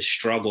 And the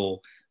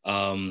struggle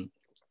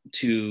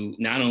to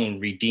not only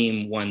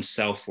redeem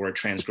oneself for a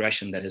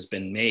transgression that has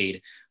been made,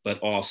 but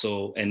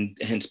also, and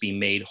hence be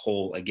made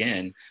whole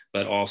again,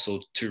 but also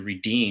to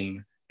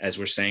redeem, as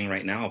we're saying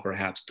right now,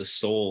 perhaps the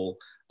soul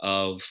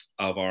of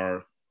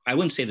our, I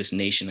wouldn't say this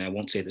nation, I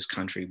won't say this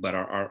country, but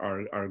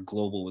our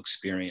global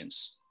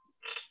experience.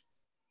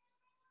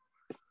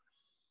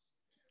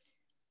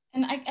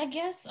 And I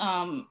guess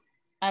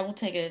I will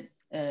take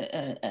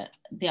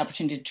the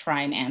opportunity to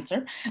try and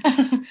answer.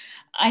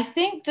 I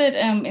think that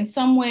in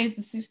some ways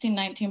the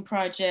 1619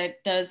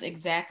 Project does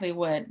exactly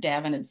what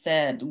Davin had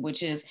said,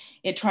 which is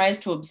it tries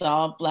to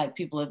absolve Black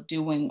people of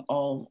doing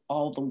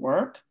all the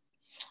work.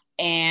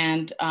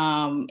 And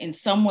in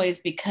some ways,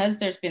 because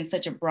there's been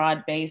such a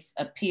broad-based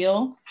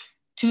appeal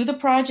to the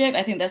project,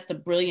 I think that's the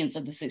brilliance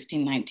of the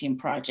 1619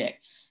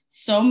 Project.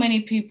 So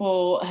many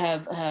people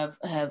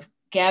have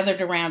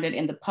gathered around it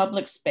in the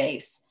public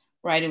space,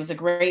 right? It was a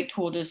great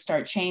tool to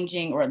start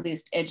changing, or at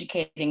least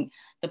educating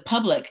the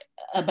public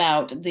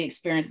about the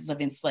experiences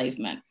of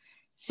enslavement.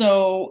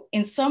 So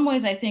in some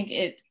ways, I think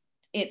it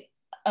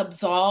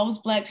absolves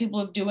Black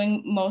people of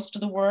doing most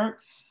of the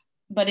work.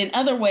 But in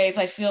other ways,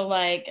 I feel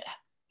like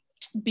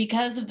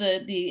because of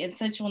the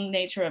essential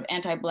nature of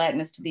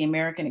anti-Blackness to the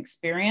American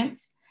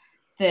experience,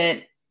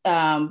 that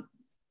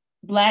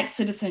Black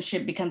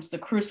citizenship becomes the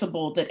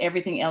crucible that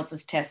everything else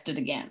is tested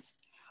against.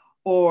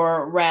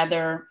 Or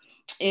rather,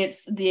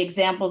 it's the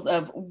examples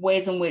of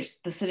ways in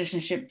which the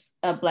citizenships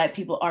of Black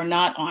people are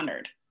not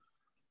honored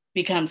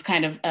becomes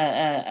kind of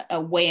a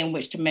way in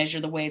which to measure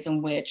the ways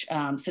in which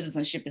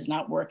citizenship is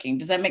not working.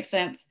 Does that make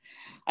sense?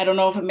 I don't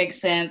know if it makes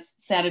sense.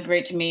 Sounded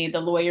great to me.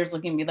 The lawyer's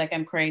looking at me like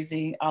I'm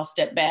crazy. I'll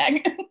step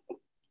back.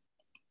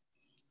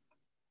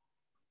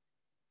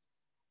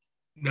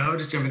 No,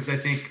 just jumping, because I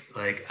think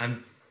like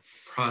I'm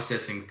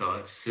processing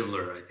thoughts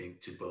similar, I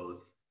think, to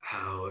both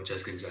how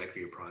Jessica and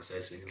Zachary are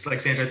processing. It's like,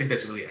 Sandra, I think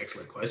that's a really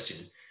excellent question.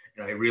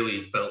 And I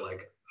really felt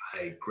like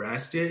I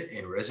grasped it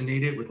and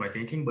resonated with my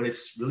thinking, but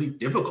it's really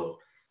difficult,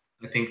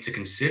 I think, to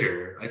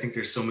consider. I think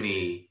there's so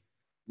many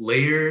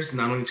layers,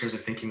 not only in terms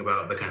of thinking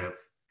about the kind of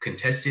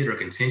contested or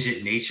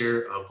contingent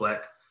nature of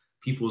Black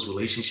people's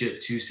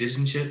relationship to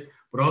citizenship,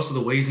 but also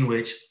the ways in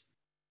which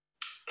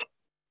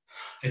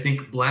I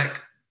think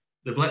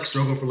the Black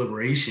struggle for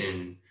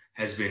liberation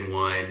has been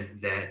one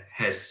that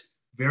has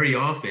very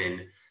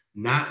often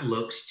not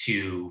looked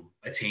to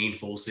attain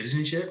full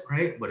citizenship,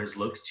 right? But has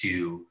looked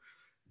to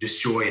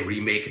destroy and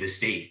remake the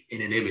state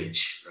in an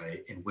image,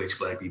 right? In which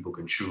Black people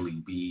can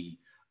truly be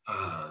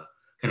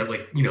kind of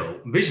like, you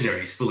know,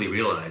 visionaries fully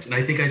realized. And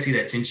I think I see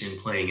that tension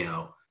playing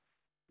out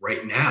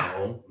right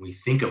now when we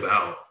think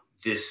about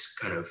this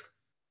kind of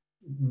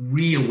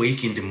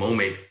reawakened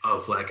moment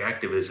of Black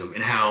activism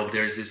and how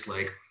there's this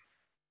like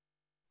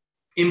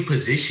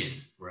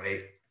imposition,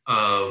 right,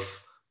 of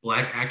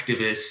Black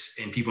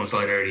activists and people in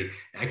solidarity,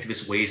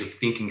 activist ways of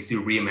thinking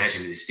through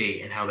reimagining the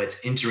state and how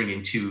that's entering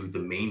into the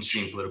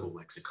mainstream political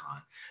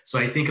lexicon. So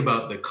I think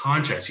about the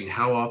contrast between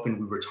how often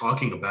we were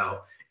talking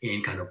about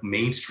in kind of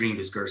mainstream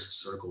discursive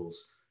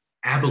circles,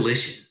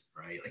 abolition,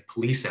 right? Like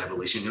police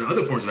abolition and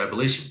other forms of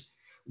abolition.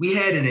 We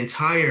had an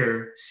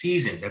entire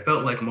season that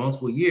felt like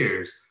multiple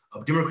years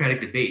of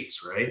democratic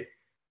debates, right?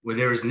 Where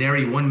there was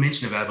nary one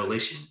mention of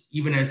abolition,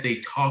 even as they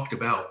talked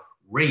about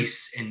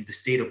race and the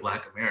state of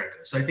Black America.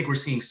 So I think we're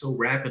seeing so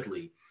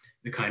rapidly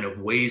the kind of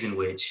ways in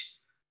which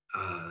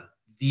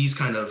these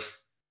kind of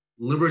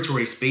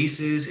liberatory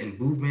spaces and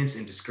movements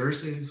and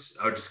discursives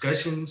or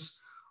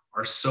discussions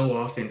are so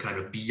often kind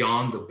of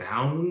beyond the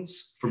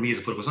bounds, for me as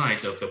a political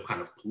science, of the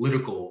kind of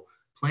political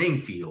playing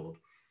field.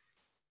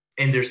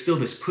 And there's still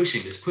this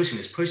pushing.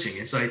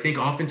 And so I think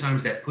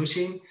oftentimes that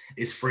pushing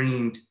is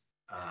framed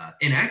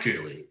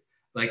inaccurately,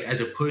 like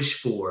as a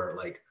push for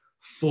like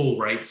full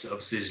rights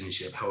of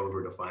citizenship,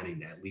 however defining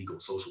that, legal,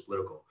 social,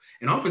 political.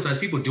 And oftentimes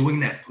people doing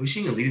that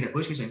pushing and leading that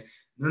pushing saying,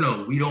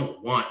 no, we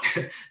don't want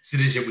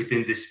citizenship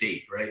within this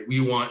state, right? We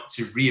want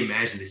to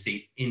reimagine the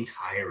state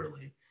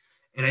entirely.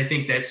 And I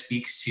think that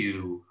speaks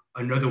to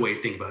another way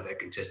of thinking about that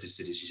contested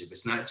citizenship.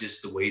 It's not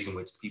just the ways in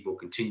which people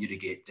continue to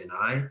get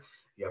denied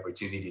the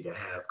opportunity to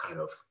have kind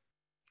of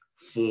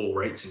full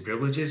rights and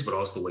privileges, but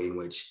also the way in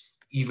which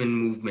even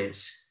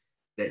movements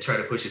that try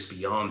to push us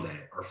beyond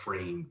that are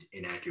framed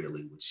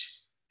inaccurately, which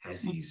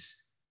has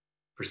these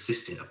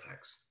persistent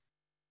effects.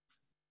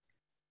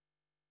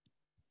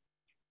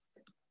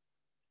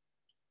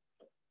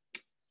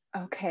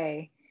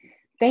 Okay,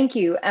 thank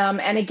you.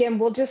 And again,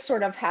 we'll just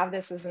sort of have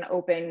this as an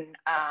open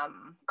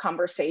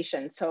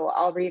conversation. So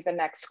I'll read the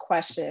next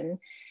question,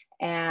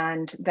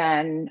 and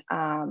then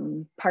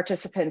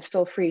participants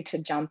feel free to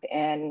jump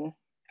in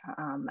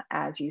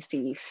as you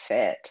see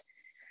fit.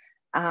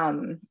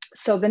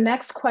 So the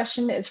next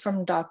question is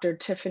from Dr.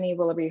 Tiffany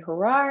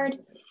Willoughby-Herard.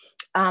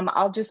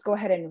 I'll just go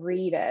ahead and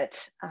read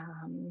it.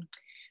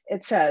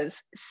 It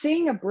says,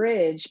 seeing a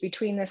bridge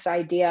between this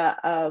idea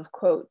of,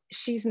 quote,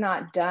 she's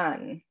not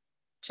done,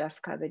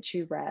 Jessica, that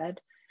you read,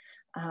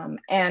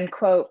 and,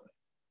 quote,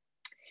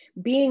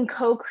 being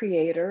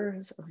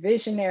co-creators,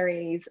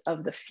 visionaries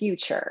of the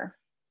future,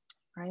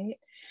 right?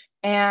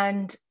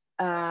 And,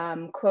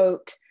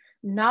 quote,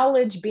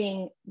 knowledge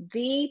being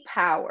the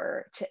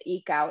power to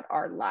eke out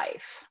our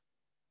life,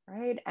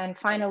 right? And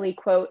finally,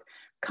 quote,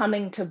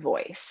 coming to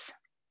voice.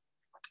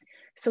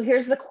 So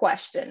here's the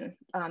question,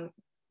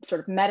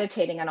 sort of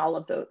meditating on all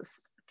of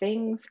those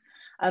things.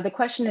 The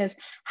question is,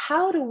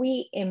 how do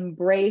we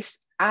embrace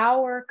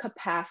our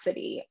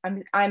capacity?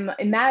 I'm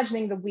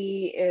imagining the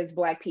we is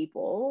Black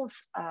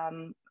peoples,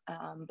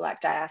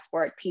 Black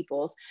diasporic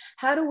peoples.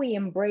 How do we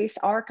embrace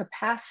our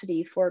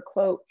capacity for,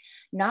 quote,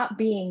 not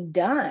being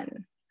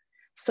done,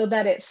 so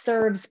that it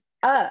serves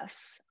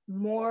us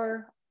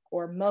more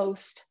or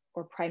most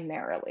or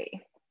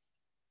primarily?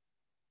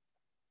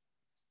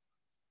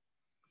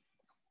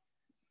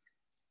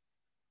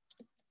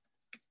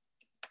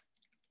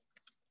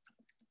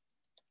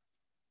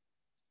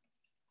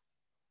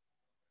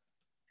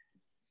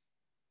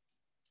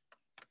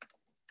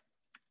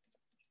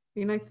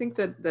 I think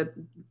that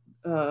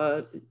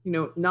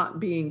not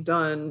being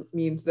done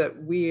means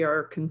that we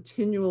are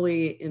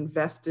continually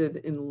invested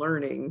in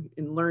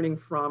learning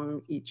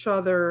from each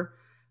other,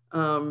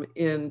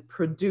 in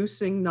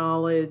producing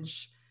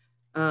knowledge.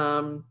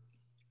 But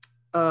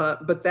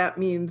that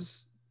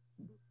means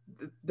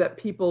that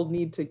people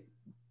need to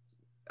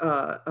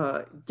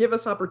give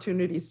us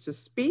opportunities to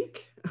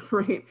speak,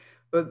 right?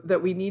 But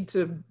that we need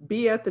to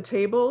be at the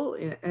table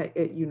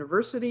at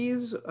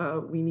universities.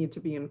 We need to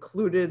be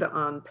included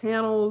on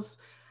panels,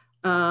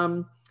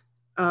 and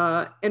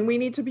we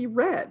need to be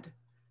read.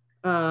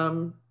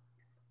 But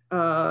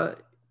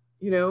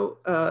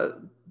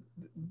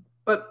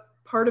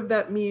part of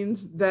that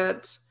means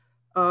that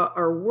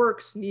our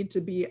works need to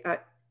be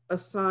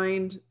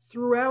assigned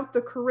throughout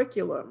the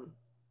curriculum,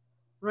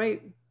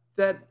 right?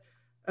 That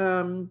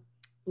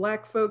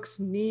Black folks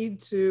need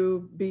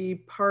to be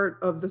part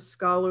of the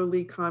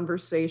scholarly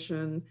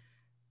conversation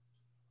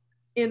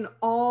in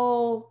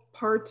all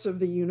parts of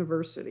the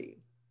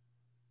university.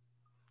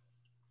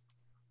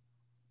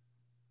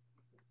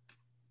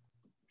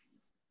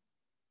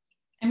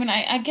 I mean,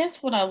 I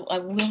guess what I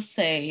will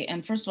say,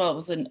 and first of all, it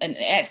was an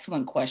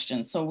excellent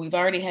question. So we've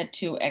already had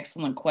two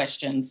excellent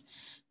questions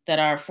that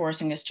are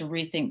forcing us to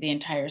rethink the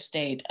entire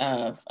state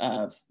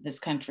of this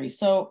country.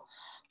 So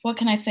what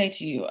can I say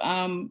to you?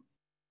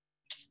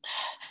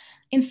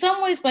 In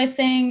some ways, by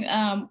saying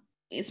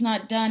it's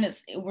not done,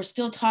 we're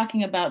still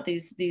talking about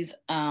these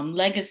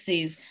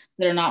legacies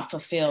that are not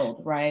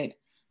fulfilled, right?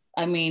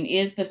 I mean,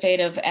 is the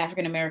fate of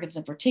African Americans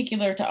in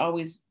particular to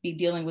always be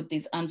dealing with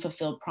these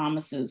unfulfilled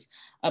promises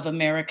of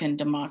American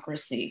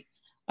democracy?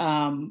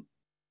 I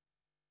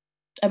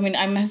mean,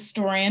 I'm a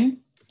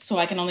historian, so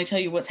I can only tell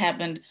you what's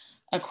happened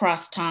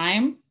across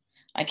time.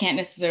 I can't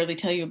necessarily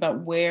tell you about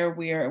where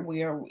we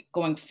are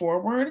going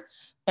forward,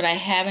 but I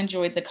have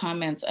enjoyed the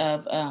comments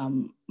of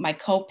my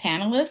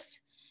co-panelists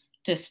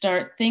to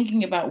start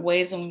thinking about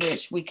ways in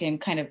which we can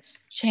kind of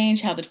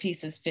change how the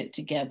pieces fit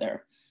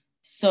together.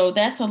 So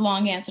that's a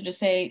long answer to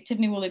say,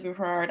 Tiffany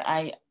Willoughby-Herard,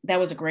 that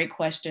was a great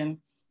question.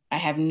 I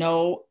have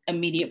no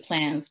immediate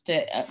plans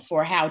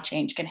for how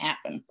change can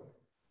happen.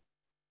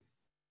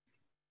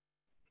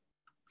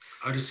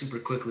 I'll just super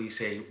quickly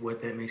say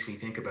what that makes me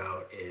think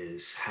about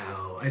is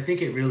how I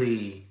think it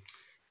really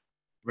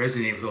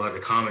resonated with a lot of the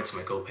comments of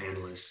my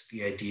co-panelists,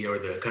 the idea or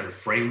the kind of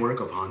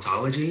framework of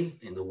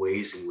hauntology and the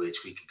ways in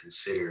which we can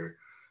consider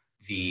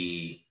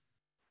the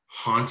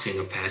haunting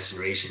of past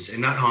generations,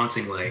 and not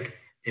haunting like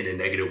in a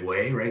negative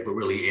way, right? But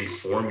really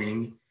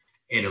informing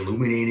and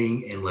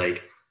illuminating and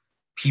like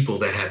people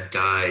that have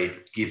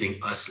died giving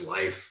us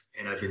life.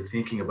 And I've been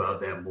thinking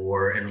about that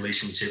more in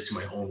relationship to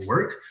my own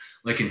work.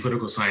 Like in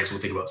political science, we'll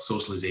think about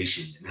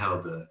socialization and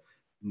how the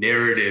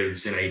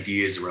narratives and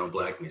ideas around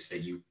Blackness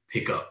that you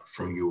pick up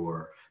from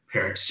your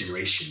parents'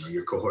 generation or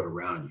your cohort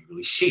around you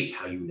really shape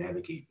how you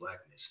navigate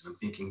Blackness. And I'm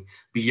thinking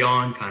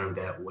beyond kind of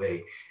that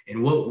way.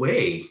 In what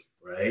way,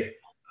 right,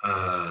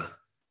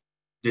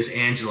 does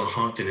Angela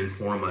Houghton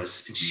inform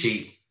us and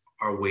shape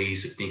our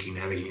ways of thinking,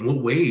 navigating? In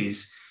what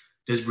ways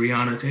does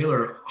Breonna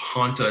Taylor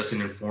haunt us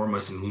and inform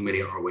us and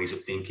illuminate our ways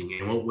of thinking?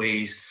 In what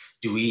ways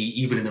do we,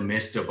 even in the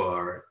midst of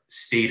our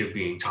state of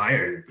being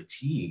tired and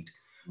fatigued,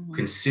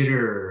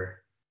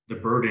 consider the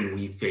burden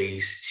we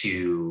face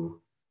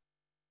to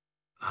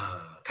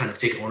kind of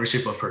take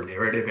ownership of her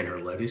narrative and her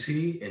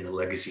legacy and the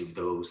legacy of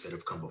those that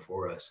have come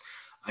before us?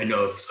 I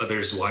know if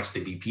others watch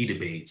the VP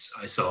debates,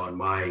 I saw on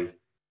my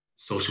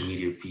social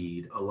media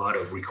feed a lot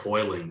of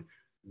recoiling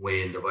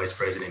when the vice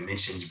president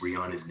mentions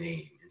Breonna's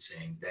name and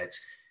saying that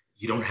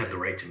you don't have the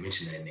right to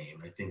mention that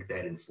name. I think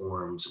that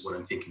informs what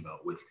I'm thinking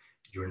about with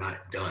 "you're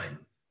not done,"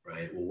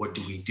 right? Well, what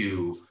do we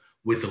do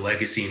with the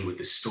legacy and with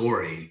the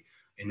story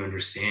and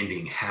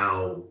understanding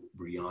how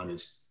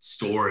Breonna's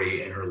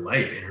story and her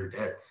life and her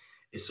death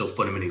is so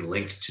fundamentally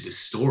linked to the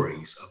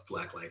stories of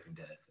Black life and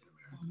death in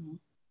America?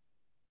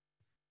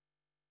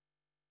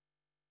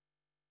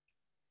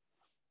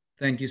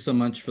 Thank you so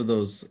much for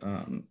those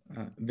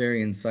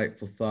very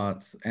insightful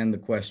thoughts and the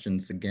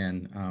questions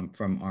again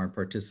from our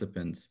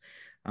participants.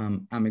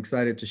 I'm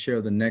excited to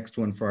share the next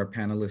one for our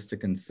panelists to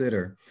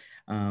consider.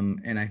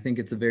 And I think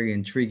it's a very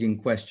intriguing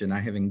question.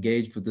 I have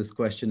engaged with this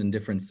question in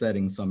different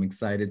settings, so I'm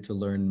excited to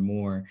learn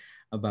more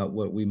about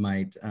what we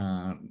might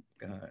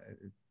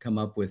come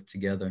up with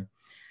together.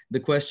 The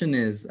question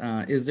is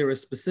there a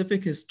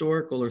specific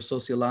historical or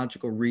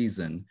sociological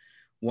reason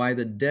why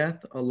the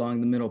death along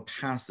the Middle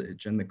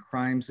Passage and the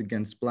crimes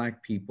against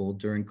Black people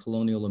during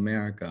colonial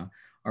America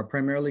are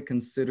primarily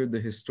considered the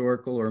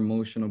historical or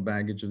emotional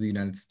baggage of the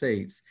United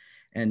States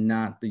and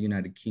not the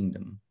United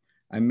Kingdom?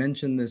 I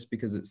mention this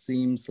because it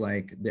seems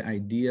like the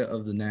idea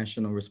of the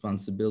national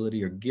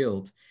responsibility or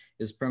guilt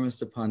is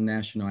premised upon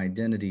national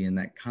identity, and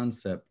that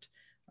concept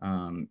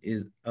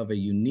is of a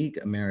unique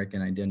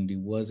American identity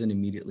wasn't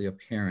immediately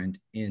apparent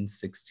in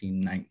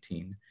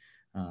 1619.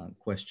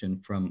 Question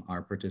from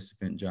our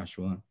participant,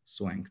 Joshua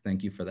Swank.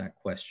 Thank you for that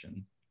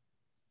question.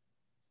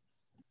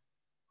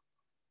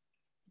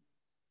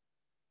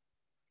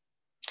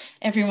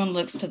 Everyone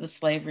looks to the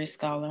slavery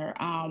scholar.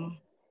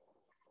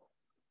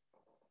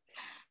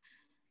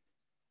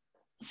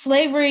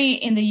 Slavery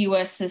in the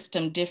US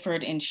system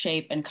differed in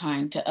shape and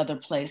kind to other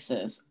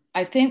places.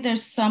 I think there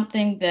is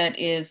something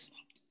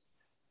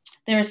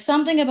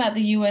about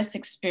the US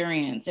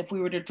experience. If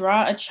we were to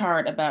draw a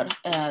chart about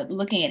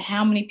looking at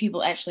how many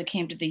people actually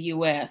came to the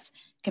US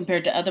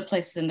compared to other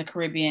places in the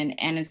Caribbean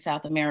and in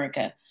South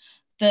America,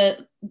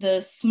 the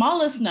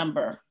smallest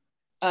number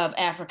of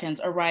Africans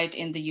arrived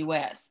in the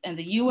US, and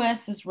the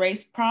US's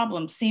race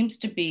problem seems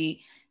to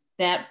be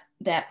that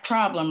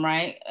problem,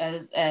 right?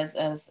 As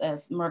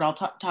Murdahl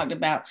talked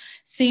about,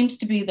 seems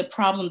to be the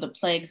problem that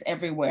plagues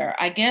everywhere.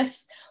 I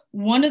guess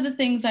one of the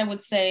things I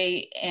would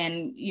say,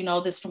 and you know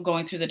this from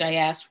going through the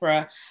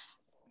diaspora,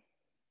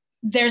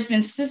 there's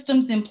been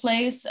systems in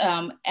place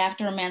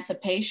after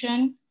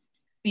emancipation,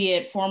 be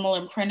it formal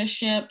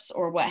apprenticeships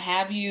or what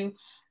have you.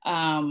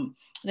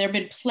 There have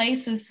been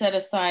places set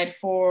aside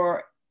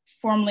for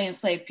formerly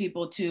enslaved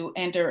people to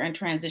enter and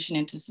transition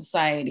into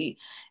society,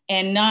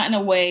 and not in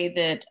a way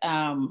that,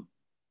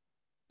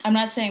 I'm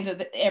not saying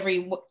that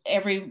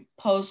every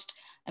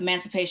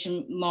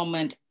post-emancipation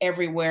moment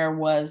everywhere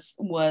was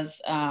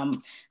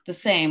the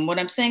same. What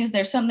I'm saying is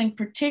there's something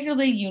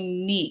particularly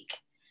unique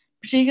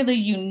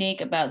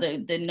about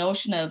the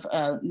notion of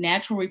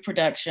natural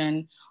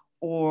reproduction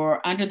or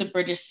under the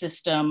British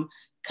system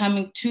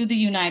coming to the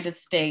United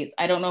States.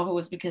 I don't know if it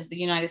was because the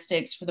United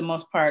States, for the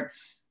most part,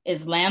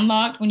 is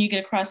landlocked when you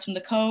get across from the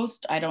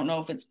coast. I don't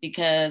know if it's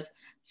because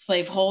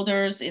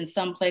slaveholders in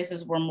some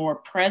places were more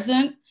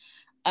present.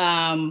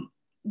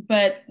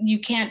 But you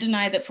can't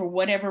deny that for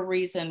whatever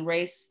reason,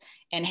 race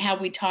and how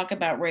we talk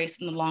about race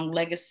and the long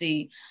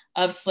legacy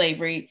of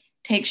slavery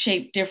takes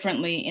shape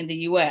differently in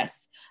the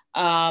US.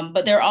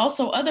 But there are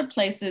also other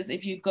places,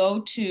 if you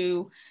go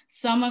to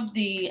some of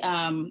the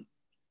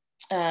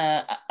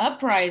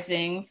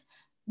uprisings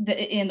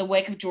in the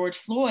wake of George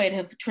Floyd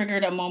have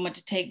triggered a moment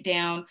to take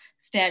down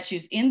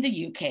statues in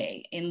the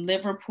UK. In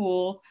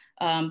Liverpool,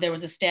 there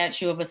was a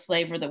statue of a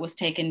slaver that was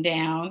taken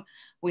down.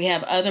 We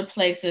have other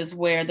places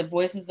where the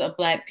voices of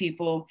Black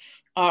people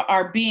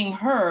are being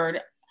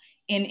heard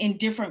in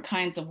different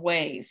kinds of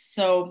ways.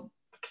 So,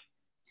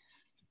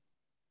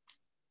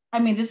 I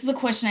mean, this is a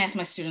question I ask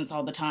my students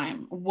all the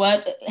time.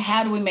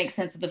 How do we make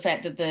sense of the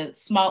fact that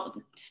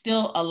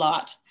still a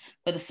lot,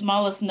 but the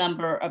smallest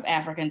number of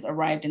Africans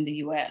arrived in the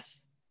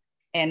US?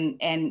 And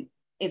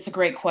it's a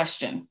great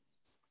question.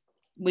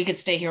 We could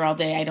stay here all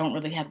day. I don't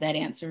really have that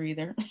answer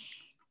either.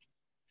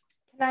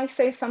 Can I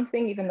say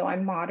something, even though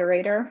I'm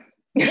moderator?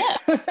 Yeah.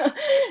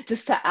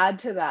 Just to add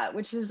to that,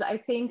 which is, I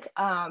think,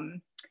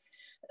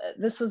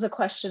 this was a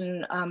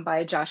question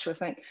by Joshua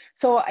Smith.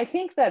 So I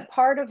think that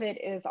part of it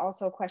is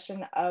also a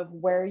question of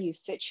where you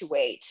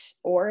situate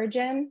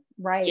origin,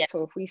 right? Yeah.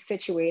 So if we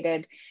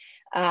situated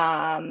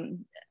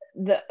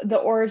the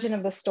origin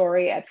of the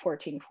story at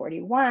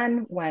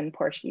 1441, when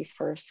Portuguese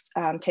first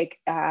take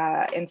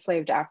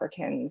enslaved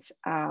Africans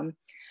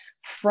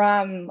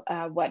from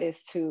what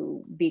is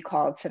to be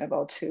called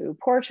Senegal to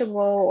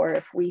Portugal, or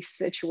if we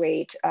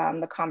situate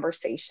the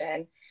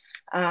conversation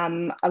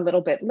a little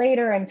bit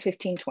later in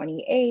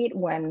 1528,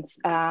 when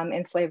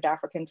enslaved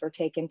Africans were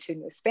taken to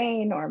New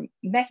Spain or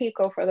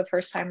Mexico for the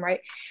first time,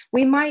 right?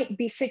 We might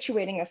be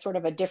situating a sort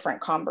of a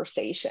different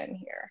conversation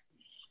here.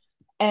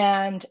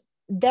 And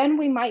then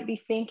we might be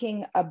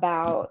thinking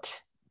about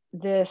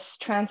this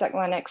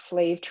transatlantic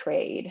slave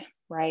trade,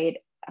 right?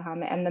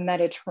 And the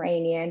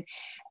Mediterranean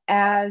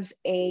as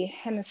a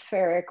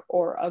hemispheric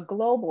or a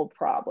global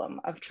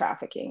problem of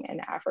trafficking in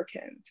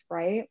Africans,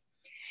 right?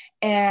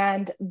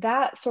 And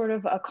that sort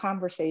of a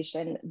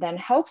conversation then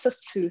helps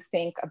us to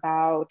think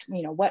about,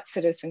 you know, what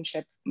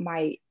citizenship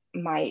might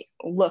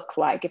look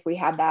like if we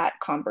had that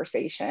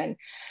conversation,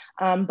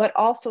 but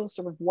also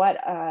sort of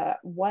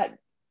what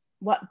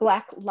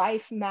Black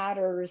life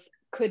matters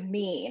could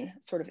mean,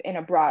 sort of in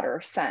a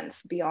broader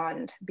sense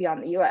beyond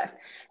the U.S.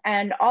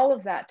 And all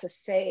of that to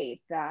say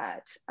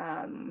that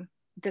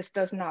this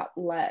does not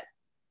let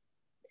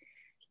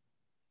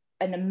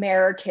an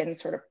American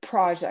sort of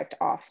project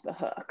off the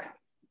hook,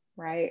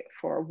 right,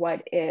 for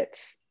what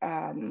its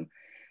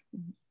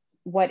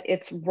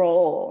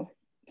role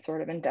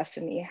sort of in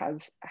destiny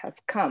has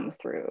come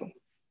through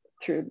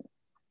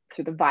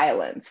the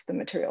violence, the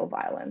material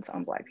violence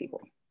on Black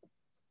people.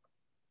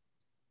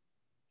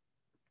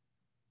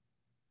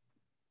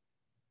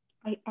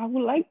 I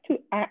would like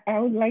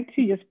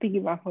to just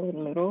piggyback a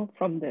little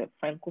from the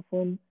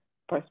Francophone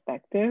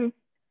perspective,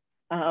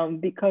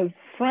 because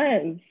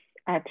France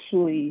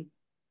actually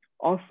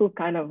also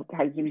kind of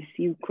has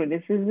received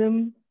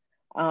criticism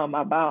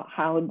about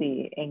how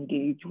they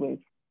engage with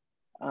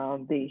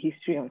the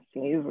history of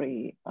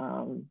slavery.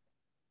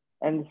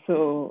 And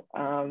so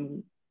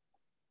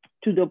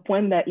to the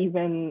point that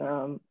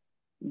even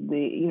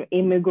the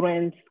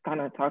immigrants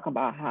kind of talk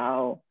about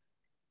how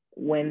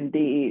when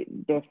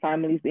their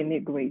families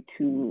immigrate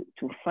to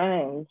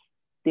France,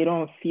 they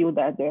don't feel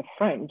that they're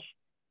French,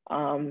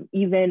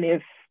 even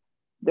if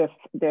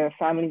their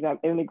families have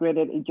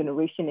immigrated a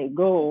generation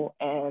ago,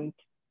 and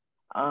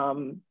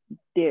then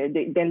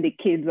the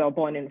kids are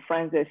born in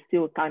France. There's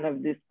still kind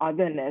of this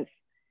otherness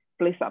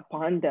placed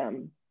upon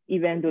them,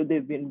 even though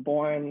they've been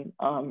born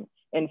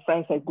in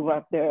France and grew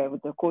up there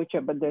with the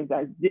culture, but there's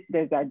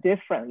that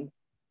difference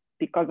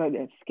because of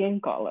their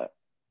skin color.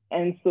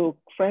 And so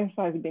France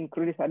has been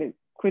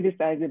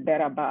criticized a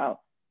bit about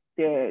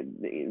the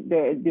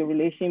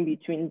relation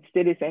between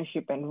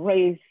citizenship and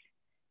race.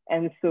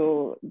 And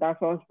so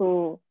that's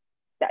also,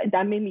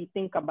 that made me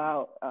think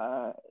about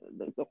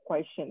the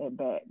question a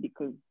bit,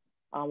 because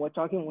we're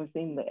talking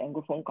within the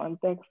Anglophone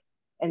context,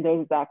 and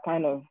there's that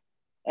kind of,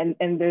 and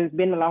there's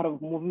been a lot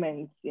of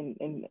movements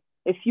in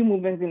a few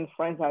movements in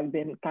France have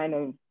been kind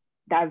of,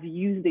 that have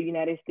used the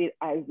United States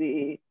as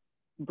a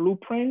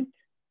blueprint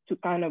to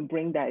kind of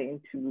bring that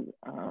into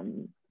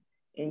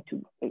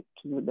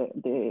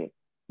the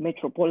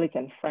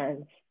metropolitan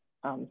France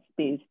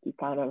space, to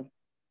kind of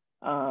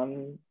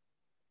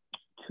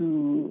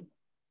to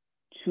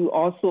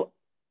also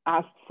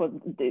ask for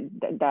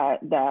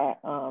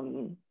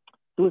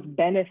those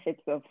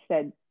benefits of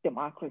said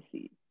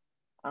democracy,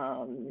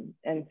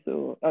 and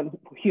so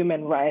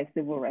human rights,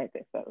 civil rights,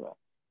 etc.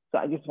 So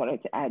I just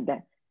wanted to add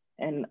that,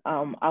 and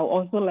I'll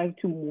also like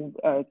to move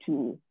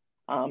to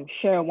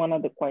share one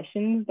of the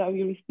questions that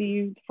we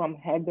received from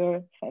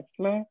Heather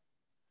Fessler.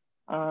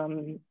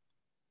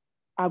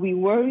 Are we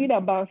worried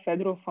about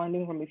federal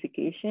funding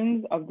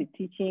ramifications of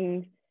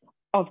teaching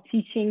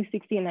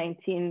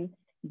 1619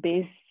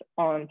 based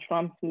on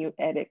Trump's new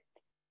edict?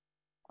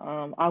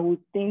 I would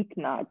think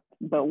not,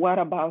 but what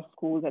about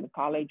schools and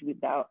college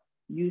without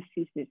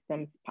UC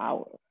systems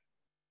power?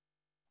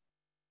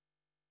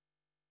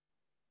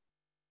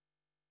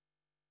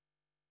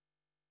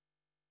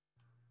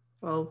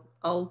 Well,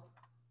 I'll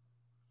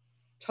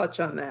touch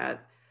on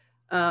that.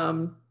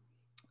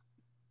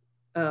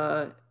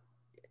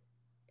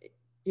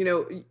 You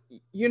know,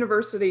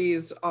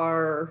 universities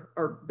are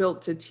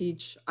built to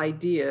teach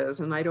ideas,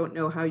 and I don't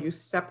know how you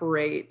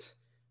separate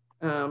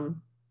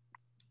one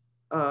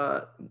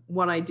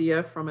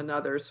idea from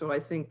another. So I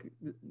think,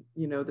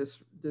 you know, this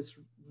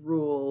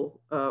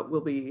rule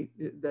will be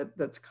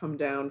that's come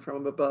down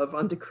from above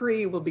on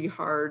decree will be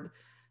hard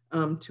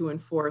to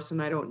enforce,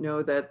 and I don't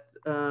know that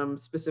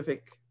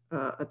specific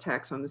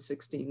attacks on the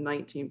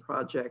 1619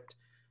 project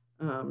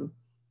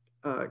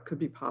could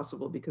be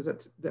possible, because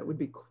that would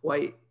be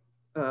quite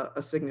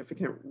a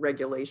significant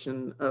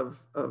regulation of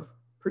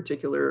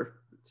particular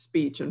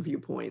speech and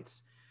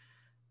viewpoints.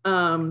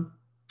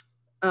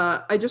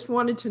 I just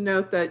wanted to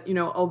note that,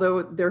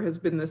 although there has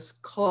been this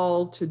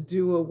call to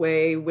do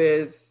away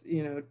with,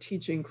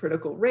 teaching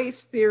critical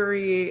race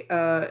theory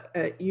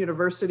at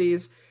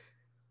universities,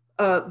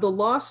 the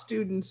law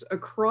students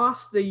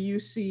across the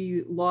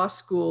UC law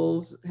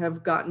schools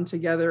have gotten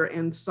together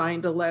and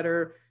signed a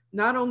letter,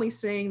 not only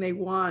saying they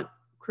want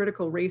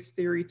critical race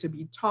theory to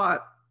be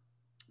taught,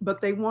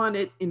 but they want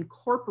it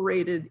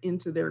incorporated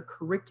into their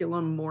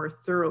curriculum more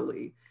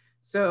thoroughly.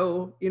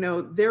 So,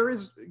 there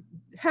is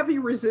heavy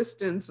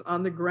resistance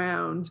on the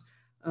ground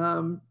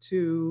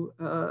to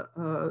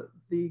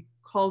the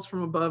calls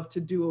from above to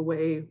do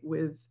away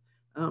with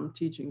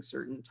teaching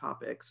certain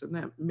topics. And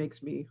that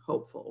makes me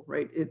hopeful,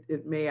 right?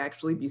 It may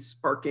actually be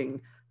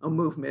sparking a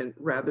movement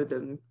rather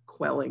than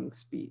quelling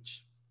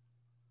speech.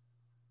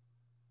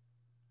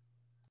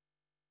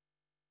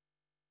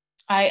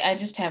 I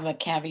just have a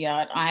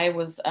caveat. I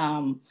was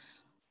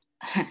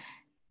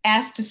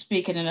asked to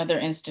speak at another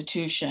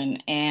institution,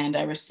 and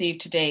I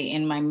received today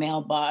in my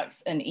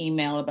mailbox an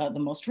email about the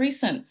most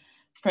recent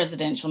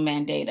presidential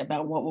mandate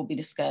about what will be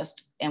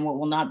discussed and what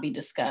will not be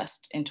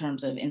discussed in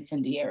terms of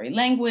incendiary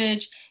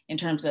language, in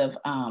terms of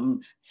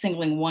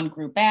singling one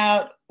group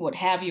out, what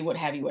have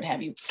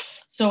you.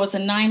 So it's a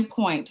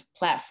 9-point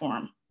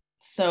platform.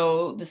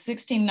 So the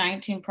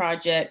 1619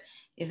 Project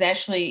is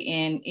actually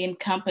in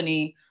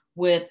company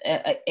with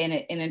an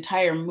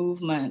entire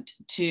movement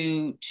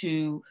to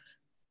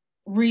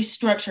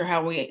restructure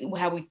how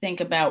we think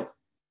about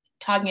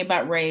talking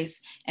about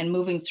race and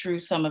moving through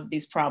some of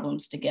these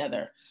problems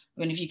together. I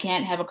mean, if you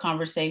can't have a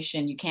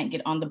conversation, you can't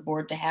get on the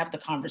board to have the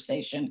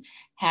conversation,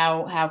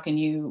 how can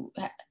you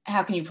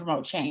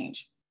promote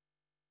change?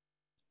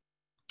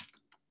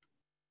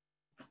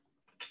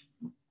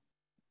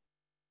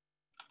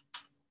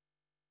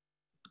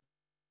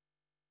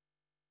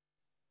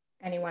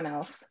 Anyone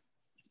else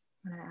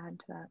want to add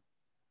to that?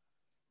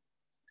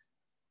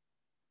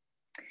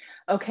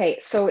 Okay,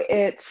 so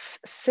it's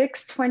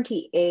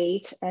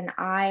 6:28, and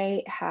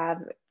I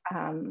have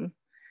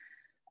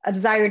a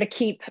desire to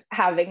keep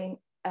having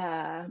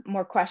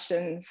more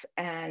questions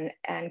and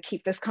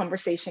keep this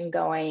conversation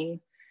going,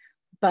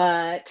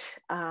 but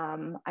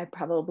I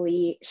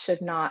probably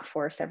should not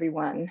force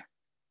everyone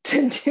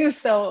to do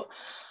so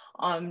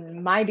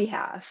on my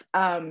behalf.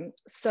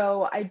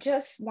 So I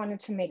just wanted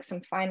to make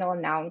some final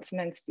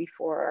announcements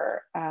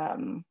before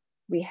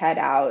we head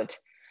out.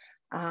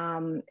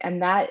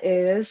 And that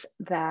is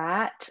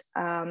that,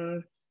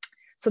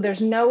 so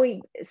there's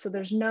no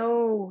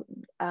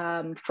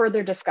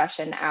further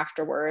discussion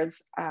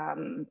afterwards,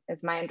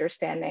 is my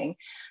understanding.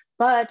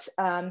 But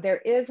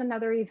there is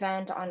another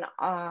event on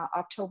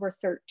October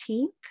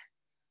 13th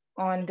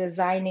on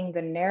designing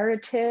the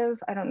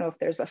narrative. I don't know if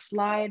there's a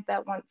slide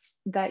that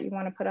you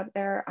want to put up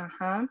there.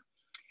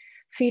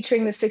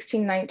 Featuring the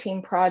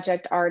 1619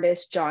 Project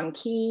artist John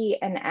Key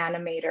and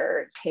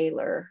animator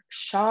Taylor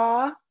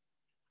Shaw.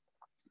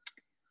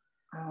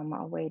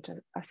 I'll wait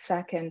a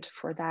second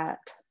for that.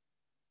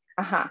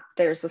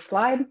 There's the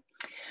slide.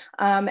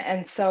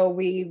 And so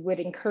we would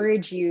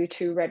encourage you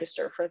to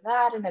register for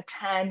that and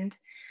attend.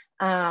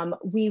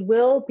 We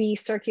will be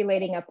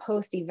circulating a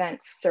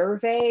post-event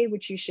survey,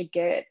 which you should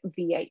get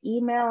via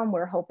email. And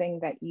we're hoping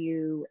that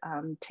you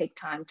take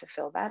time to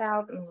fill that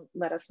out and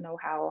let us know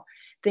how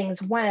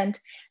things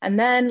went. And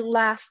then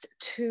last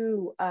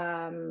two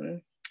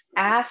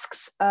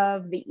asks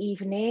of the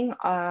evening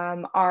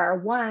are,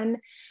 one,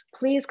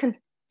 please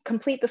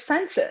complete the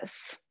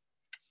census,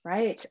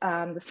 right?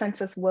 The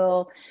census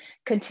will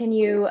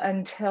continue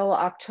until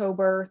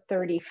October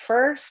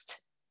 31st.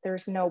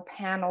 There's no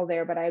panel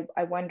there, but I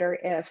wonder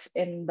if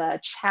in the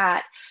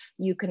chat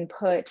you can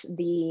put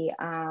the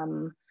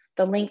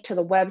link to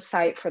the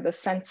website for the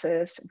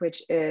census,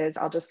 which is,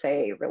 I'll just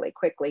say really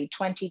quickly,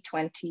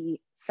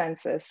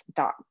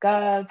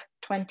 2020census.gov,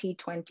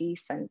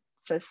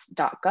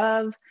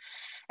 2020census.gov.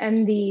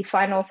 And the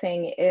final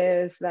thing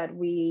is that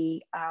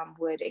we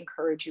would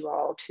encourage you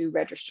all to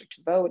register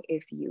to vote.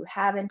 If you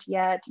haven't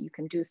yet, you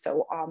can do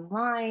so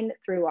online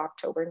through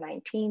October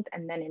 19th,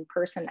 and then in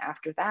person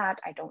after that.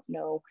 I don't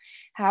know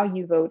how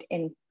you vote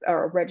in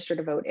or register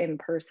to vote in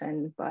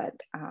person, but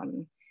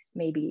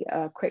maybe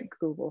a quick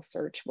Google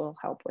search will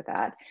help with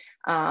that.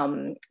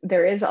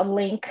 There is a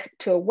link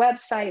to a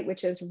website,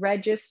 which is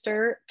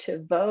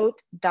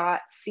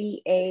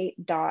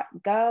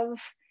registertovote.ca.gov.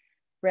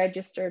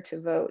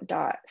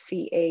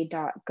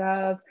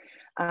 registertovote.ca.gov.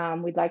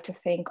 We'd like to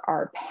thank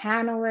our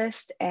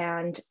panelists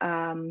and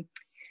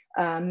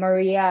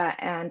Maria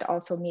and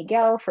also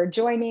Miguel for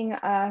joining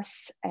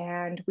us.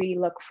 And we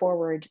look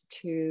forward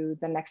to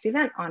the next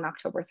event on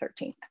October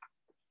 13th.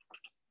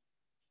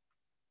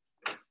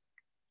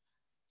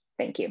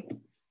 Thank you.